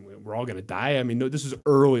 we're all gonna die. I mean, no, this is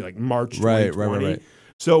early, like March 2020. Right.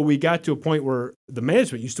 So we got to a point where the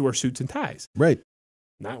management used to wear suits and ties. Right.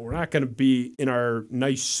 Now we're not going to be in our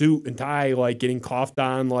nice suit and tie, like getting coughed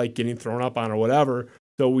on, like getting thrown up on or whatever.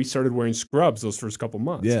 So we started wearing scrubs those first couple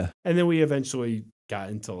months. Yeah. And then we eventually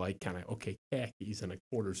got into like kind of, khakis and a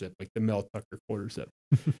quarter zip, like the Mel Tucker quarter zip.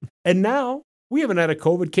 And now we haven't had a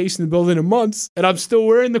COVID case in the building in months, and I'm still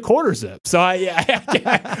wearing the quarter zip. So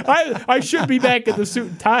I should be back in the suit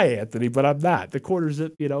and tie, Anthony, but I'm not. The quarter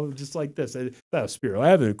zip, just like this. That was Spiro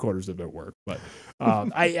Avenue quarter zip at work, but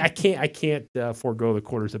I can't forego the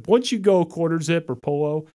quarter zip. Once you go quarter zip or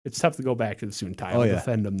polo, it's tough to go back to the suit and tie. I'll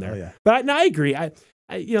defend them there. Oh, yeah. But I agree.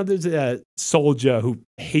 There's a soldier who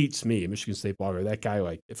hates me, a Michigan State blogger. That guy,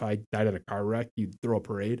 like, if I died in a car wreck, he'd throw a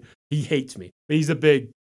parade. He hates me, but he's a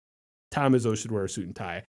big Tom Izzo should wear a suit and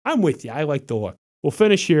tie. I'm with you. I like the look. We'll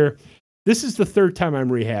finish here. This is the 3rd time I'm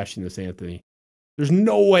rehashing this, Anthony. There's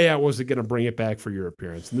no way I wasn't going to bring it back for your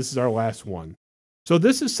appearance, and this is our last one. So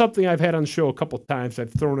this is something I've had on the show a couple of times.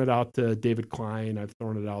 I've thrown it out to David Klein. I've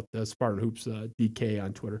thrown it out to Spartan Hoops DK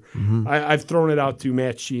on Twitter. Mm-hmm. I've thrown it out to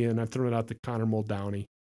Matt Sheehan. I've thrown it out to Connor Muldowney.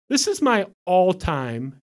 This is my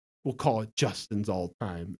all-time, we'll call it Justin's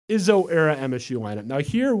all-time, Izzo-era MSU lineup. Now,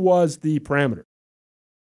 here was the parameter.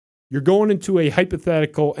 You're going into a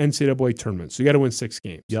hypothetical NCAA tournament, so you got to win 6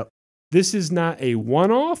 games. Yep. This is not a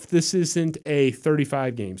one-off. This isn't a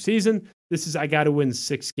 35-game season. This is, I got to win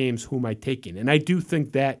 6 games. Who am I taking? And I do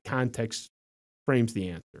think that context frames the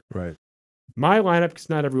answer. Right. My lineup, because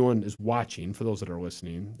not everyone is watching, for those that are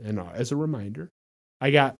listening, and as a reminder,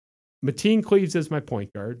 I got Mateen Cleaves as my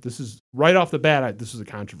point guard. This is right off the bat. This is a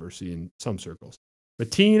controversy in some circles.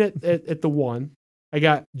 Mateen at the 1. I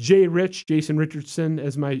got Jason Richardson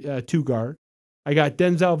as my 2 guard. I got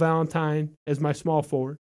Denzel Valentine as my small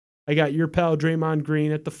forward. I got your pal Draymond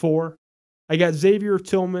Green at the 4. I got Xavier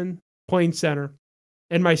Tillman playing center.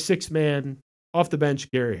 And my 6th man off the bench,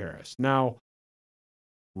 Gary Harris. Now,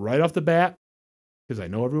 right off the bat, because I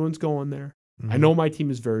know everyone's going there, I know my team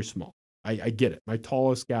is very small. I get it. My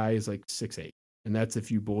tallest guy is like 6'8", and that's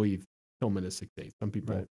if you believe Tillman is 6'8". Some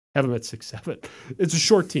people have him at 6'7". It's a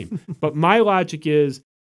short team. But my logic is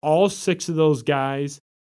all 6 of those guys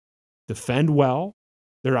defend well.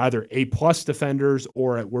 They're either A-plus defenders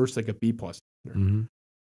or at worst like a B-plus defender.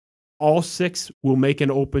 All 6 will make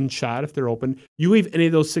an open shot if they're open. You leave any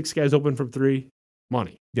of those 6 guys open from 3,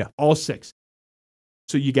 money. Yeah. All 6.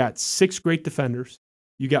 So you got 6 great defenders.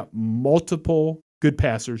 You got multiple good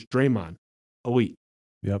passers. Draymond, elite.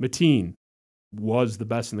 Yep. Mateen was the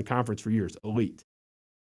best in the conference for years, elite.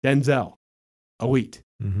 Denzel, elite.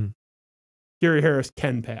 Gary Harris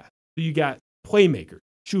can pass. So you got playmakers,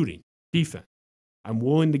 shooting, defense. I'm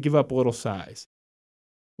willing to give up a little size.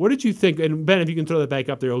 What did you think? And Ben, if you can throw that back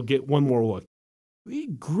up there, you'll get one more look.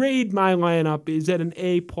 Grade my lineup. Is that an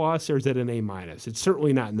A+ or is that an A-? It's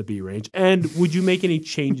certainly not in the B range. And would you make any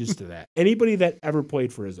changes to that? Anybody that ever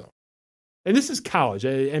played for Izzo? And this is college.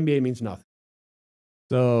 NBA means nothing.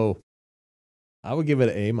 So I would give it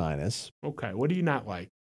an A-. Okay. What do you not like?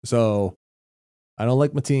 So I don't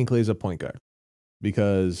like Mateen Cleaves at point guard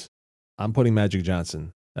because I'm putting Magic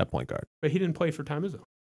Johnson at point guard. But he didn't play for Tom Izzo.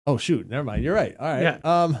 Oh, shoot. Never mind. You're right. All right.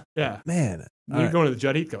 Yeah. Man. You're going to the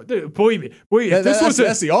Judd Heathcote. Dude, believe me.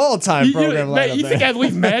 That's the all-time program lineup. You think I'd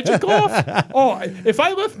leave Magic off? Oh, if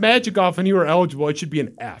I left Magic off and he were eligible, it should be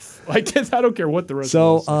an F. Like, I don't care what the rest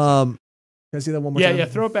of it is. Can I see that one more time? Yeah,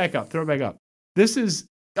 throw it back up. This is,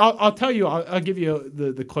 I'll tell you, I'll give you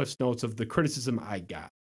the Cliff's notes of the criticism I got.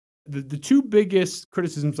 The 2 biggest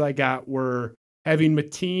criticisms I got were having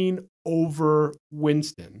Mateen over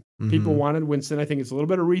Winston. People wanted Winston. I think it's a little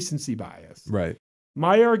bit of recency bias. Right.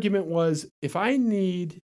 My argument was if I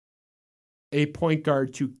need a point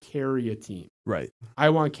guard to carry a team, right, I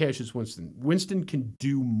want Cassius Winston. Winston can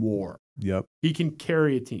do more. Yep. He can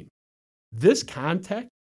carry a team. This context,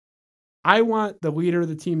 I want the leader of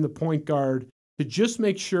the team, the point guard, to just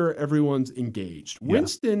make sure everyone's engaged. Yeah.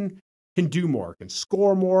 Winston can do more, can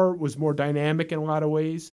score more, was more dynamic in a lot of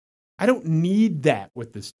ways. I don't need that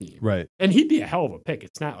with this team. Right. And he'd be a hell of a pick.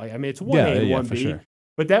 It's not like, it's 1A and 1B. For sure.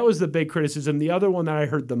 But that was the big criticism. The other one that I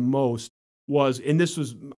heard the most was, and this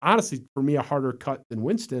was honestly for me a harder cut than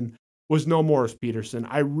Winston, was no Morris Peterson.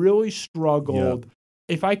 I really struggled. Yep.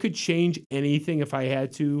 If I could change anything, if I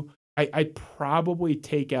had to, I'd probably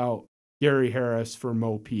take out Gary Harris for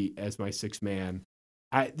Mo Pete as my 6th man.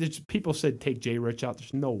 People said take Jay Rich out.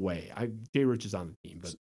 There's no way. Jay Rich is on the team.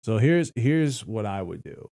 But so here's what I would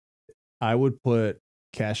do. I would put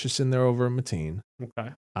Cassius in there over Mateen.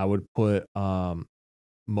 Okay. I would put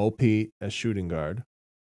Mo Pete as shooting guard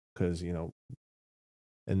because,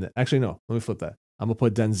 actually, no, let me flip that. I'm going to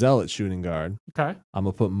put Denzel at shooting guard. Okay. I'm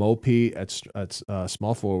going to put Mo Pete at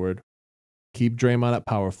small forward, keep Draymond at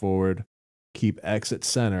power forward, keep X at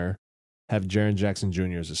center, have Jaren Jackson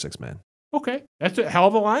Jr. as a 6th man. Okay. That's a hell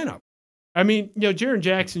of a lineup. I mean, Jaren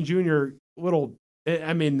Jackson Jr.,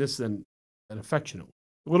 this is an affectionate,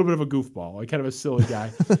 a little bit of a goofball, like kind of a silly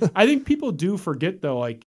guy. I think people do forget, though,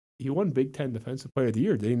 like, he won Big Ten Defensive Player of the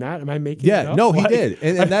Year, did he not? Am I making it up? No, he did,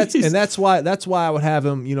 and that's why I would have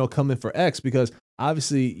him, come in for X because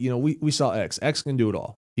obviously, we saw X. X can do it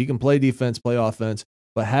all. He can play defense, play offense,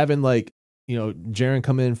 but having Jaren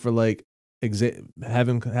come in for have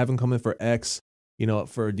him come in for X,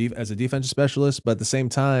 as a defensive specialist, but at the same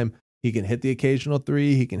time he can hit the occasional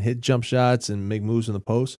 3, he can hit jump shots and make moves in the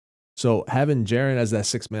post. So having Jaren as that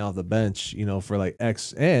 6th man off the bench, for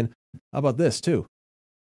X, and how about this too?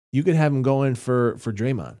 You could have him go in for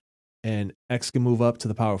Draymond, and X can move up to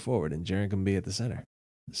the power forward, and Jaren can be at the center.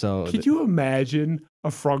 So could you imagine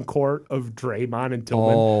a front court of Draymond and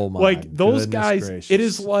Tillman? Oh my! Those guys, gracious. It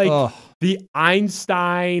is like the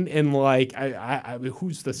Einstein and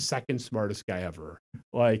who's the second smartest guy ever?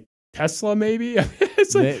 Like Tesla, maybe.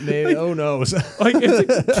 it's like, who knows? like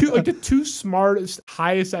it's like the two smartest,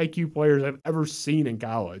 highest IQ players I've ever seen in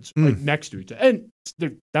college, like next to each other. And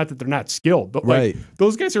they're, not that they're not skilled, but like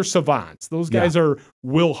those guys are savants. Those guys are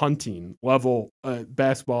Will Hunting level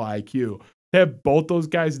basketball IQ. To have both those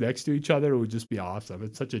guys next to each other would just be awesome.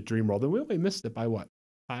 It's such a dream world. And we only missed it by what?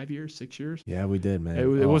 5 years, 6 years? Yeah, we did, man.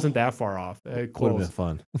 It wasn't that far off. Would have been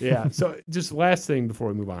fun. Yeah. So just last thing before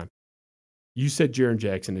we move on. You said Jaren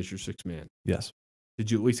Jackson is your sixth man. Yes.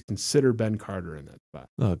 Did you at least consider Ben Carter in that spot?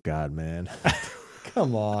 Oh, God, man.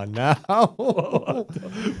 Come on now.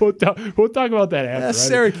 We'll talk about that after. That's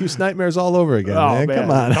Syracuse nightmares all over again, man.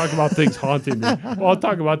 Come on. Talk about things haunting me. Well, I'll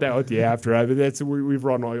talk about that with you after. I mean, we've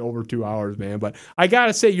run over 2 hours, man. But I got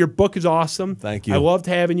to say, your book is awesome. Thank you. I loved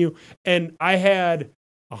having you. And I had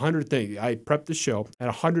 100 things. I prepped the show, had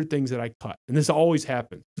 100 things that I cut. And this always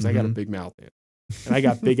happens because I got a big mouth, man. And I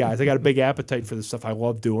got big eyes. I got a big appetite for this stuff. I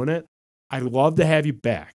love doing it. I'd love to have you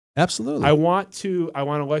back. Absolutely. I want to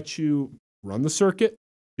let you run the circuit,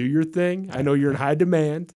 do your thing. I know you're in high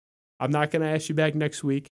demand. I'm not going to ask you back next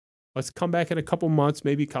week. Let's come back in a couple months,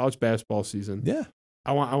 maybe college basketball season. Yeah.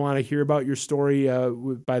 I want to hear about your story.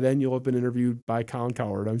 By then, you'll have been interviewed by Colin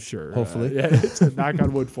Cowherd, I'm sure. Hopefully. It's a knock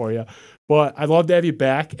on wood for you. But I'd love to have you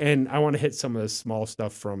back, and I want to hit some of the small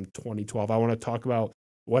stuff from 2012. I want to talk about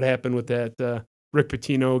what happened with that Rick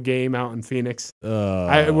Pitino game out in Phoenix. We're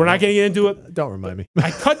not going to get into it. Don't remind me. I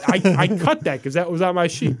cut that because that was on my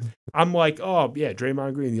sheet. I'm like, oh, yeah,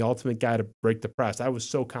 Draymond Green, the ultimate guy to break the press. I was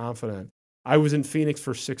so confident. I was in Phoenix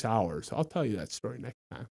for 6 hours. I'll tell you that story next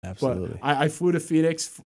time. Absolutely. But I flew to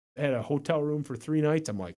Phoenix, had a hotel room for 3 nights.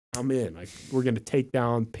 I'm like, I'm in. Like, we're going to take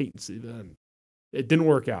down Peyton Siva. It didn't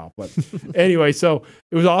work out. But anyway, so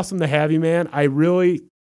it was awesome to have you, man. I really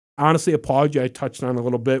honestly applaud you. I touched on a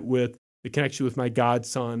little bit with the connection with my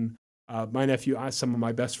godson, my nephew, some of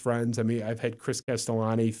my best friends. I mean, I've had Chris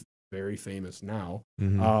Castellani, very famous now,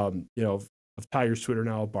 of Tiger's Twitter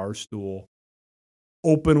now, Barstool,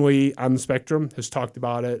 openly on the spectrum, has talked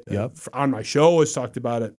about it. On my show, has talked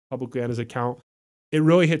about it publicly on his account. It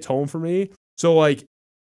really hits home for me. So, like,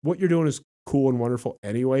 what you're doing is cool and wonderful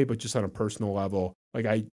anyway, but just on a personal level, like,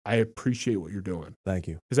 I appreciate what you're doing. Thank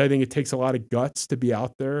you. Because I think it takes a lot of guts to be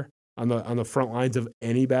out there on the front lines of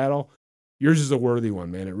any battle. Yours is a worthy one,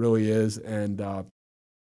 man. It really is. And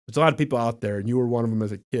there's a lot of people out there, and you were one of them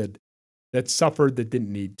as a kid, that suffered that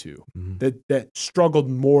didn't need to, that struggled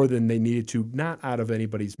more than they needed to, not out of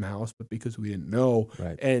anybody's mouth, but because we didn't know.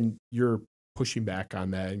 Right. And you're pushing back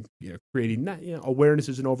on that and creating, not awareness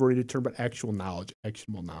is an overrated term, but actual knowledge,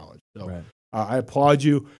 actionable knowledge. So I applaud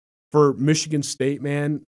you for Michigan State,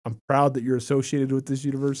 man. I'm proud that you're associated with this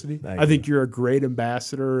university. I think you're a great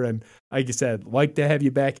ambassador, and like I said, like to have you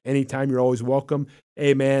back anytime. You're always welcome.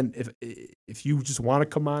 Hey, man, if you just want to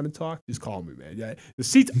come on and talk, just call me, man. Yeah, the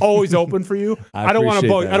seat's always open for you. I don't want to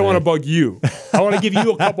bug. I don't want to bug you. I want to give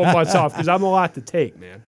you a couple months off because I'm a lot to take,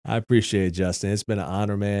 man. I appreciate it, Justin. It's been an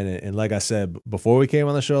honor, man. And like I said, before we came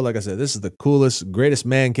on the show, this is the coolest, greatest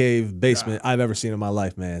man cave basement I've ever seen in my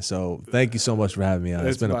life, man. So thank you so much for having me on.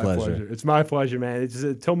 It's been a pleasure. It's my pleasure, man. It's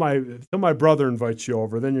till my brother invites you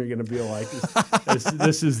over, then you're going to be like,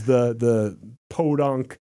 this is the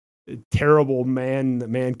podunk, terrible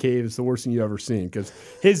man cave. It's the worst thing you've ever seen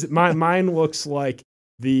because mine looks like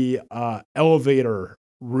the elevator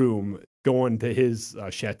room going to his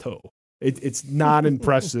chateau. It's not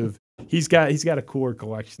impressive. He's got a cooler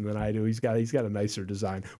collection than I do. He's got a nicer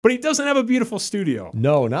design, but he doesn't have a beautiful studio.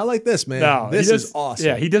 No, not like this, man. No, this is awesome.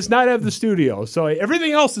 Yeah, he does not have the studio. So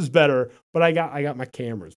everything else is better. But I got my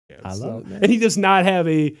cameras. Man, I love it, man. And he does not have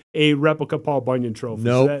a replica Paul Bunyan trophy.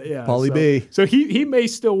 Nope. Paulie B. So he may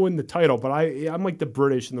still win the title, but I'm like the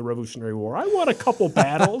British in the Revolutionary War. I won a couple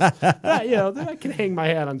battles. I can hang my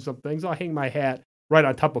hat on some things. I'll hang my hat right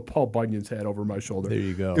on top of Paul Bunyan's head over my shoulder. There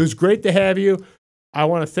you go. It was great to have you. I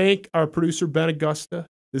want to thank our producer, Ben Augusta.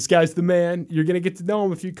 This guy's the man. You're going to get to know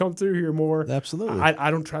him if you come through here more. Absolutely. I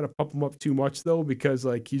don't try to pump him up too much, though, because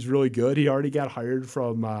he's really good. He already got hired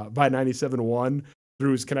from by 97.1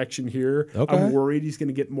 through his connection here. Okay. I'm worried he's going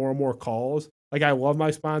to get more and more calls. I love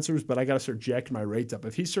my sponsors, but I got to start jacking my rates up.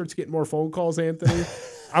 If he starts getting more phone calls, Anthony,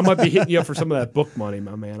 I might be hitting you up for some of that book money,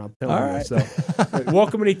 my man. I'll tell you. Right. So,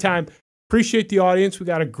 welcome anytime. Appreciate the audience. We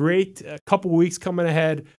got a great couple weeks coming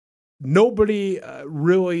ahead. Nobody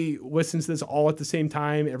really listens to this all at the same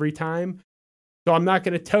time every time. So I'm not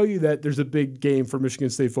going to tell you that there's a big game for Michigan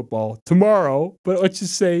State football tomorrow, but let's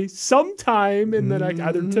just say sometime in the next,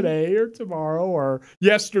 either today or tomorrow or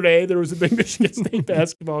yesterday, there was a big Michigan State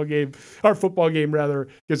basketball game, or football game rather,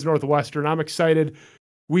 against Northwestern. I'm excited.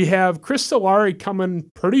 We have Chris Solari coming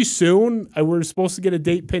pretty soon. We're supposed to get a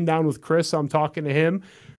date pinned down with Chris, so I'm talking to him.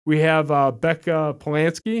 We have Becca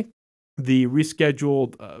Polanski, the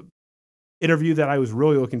rescheduled interview that I was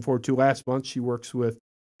really looking forward to last month. She works with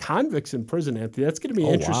convicts in prison, Anthony. That's going to be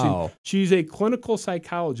interesting. Wow. She's a clinical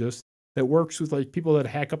psychologist that works with like people that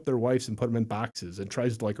hack up their wives and put them in boxes and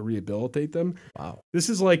tries to like rehabilitate them. Wow. This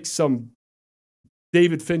is like some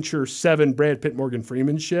David Fincher 7 Brad Pitt Morgan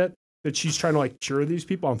Freeman shit that she's trying to like cure these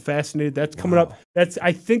people. I'm fascinated. That's coming up.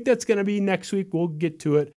 I think that's going to be next week. We'll get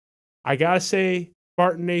to it. I got to say,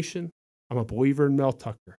 Spartan Nation, I'm a believer in Mel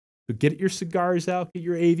Tucker. So get your cigars out, get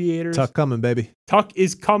your aviators. Tuck coming, baby. Tuck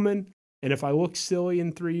is coming. And if I look silly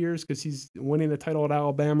in 3 years because he's winning the title at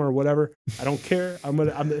Alabama or whatever, I don't care.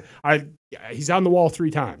 He's on the wall 3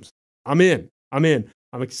 times. I'm in. I'm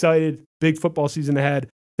excited. Big football season ahead.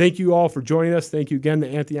 Thank you all for joining us. Thank you again to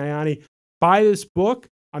Anthony Ianni. Buy this book.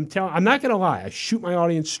 I'm not going to lie. I shoot my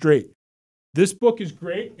audience straight. This book is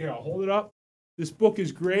great. Here, I'll hold it up. This book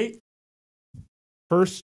is great.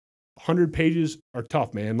 First 100 pages are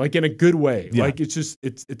tough, man. Like in a good way. Yeah. Like it's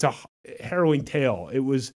a harrowing tale. It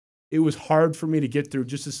was hard for me to get through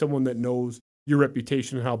just as someone that knows your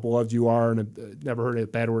reputation and how beloved you are and I've never heard a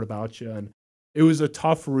bad word about you. And it was a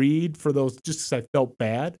tough read for those just because I felt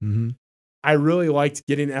bad. Mm-hmm. I really liked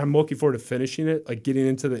I'm looking forward to finishing it, like getting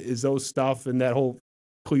into the Izzo stuff and that whole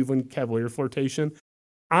Cleveland Cavalier flirtation.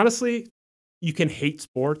 Honestly, you can hate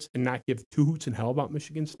sports and not give 2 hoots in hell about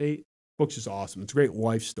Michigan State. Book's just awesome. It's a great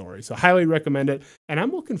life story. So highly recommend it. And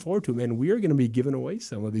I'm looking forward to it, man. We are going to be giving away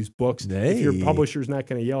some of these books if your publisher's not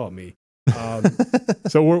going to yell at me.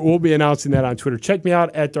 So we'll be announcing that on Twitter. Check me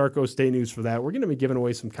out at Darko State News for that. We're going to be giving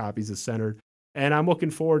away some copies of Centered. And I'm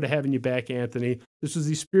looking forward to having you back, Anthony. This was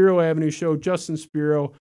the Spiro Avenue Show. Justin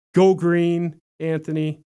Spiro. Go green,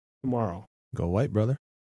 Anthony, tomorrow. Go white, brother.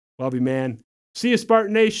 Love you, man. See you,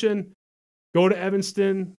 Spartan Nation. Go to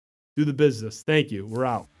Evanston. Do the business. Thank you. We're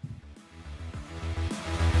out.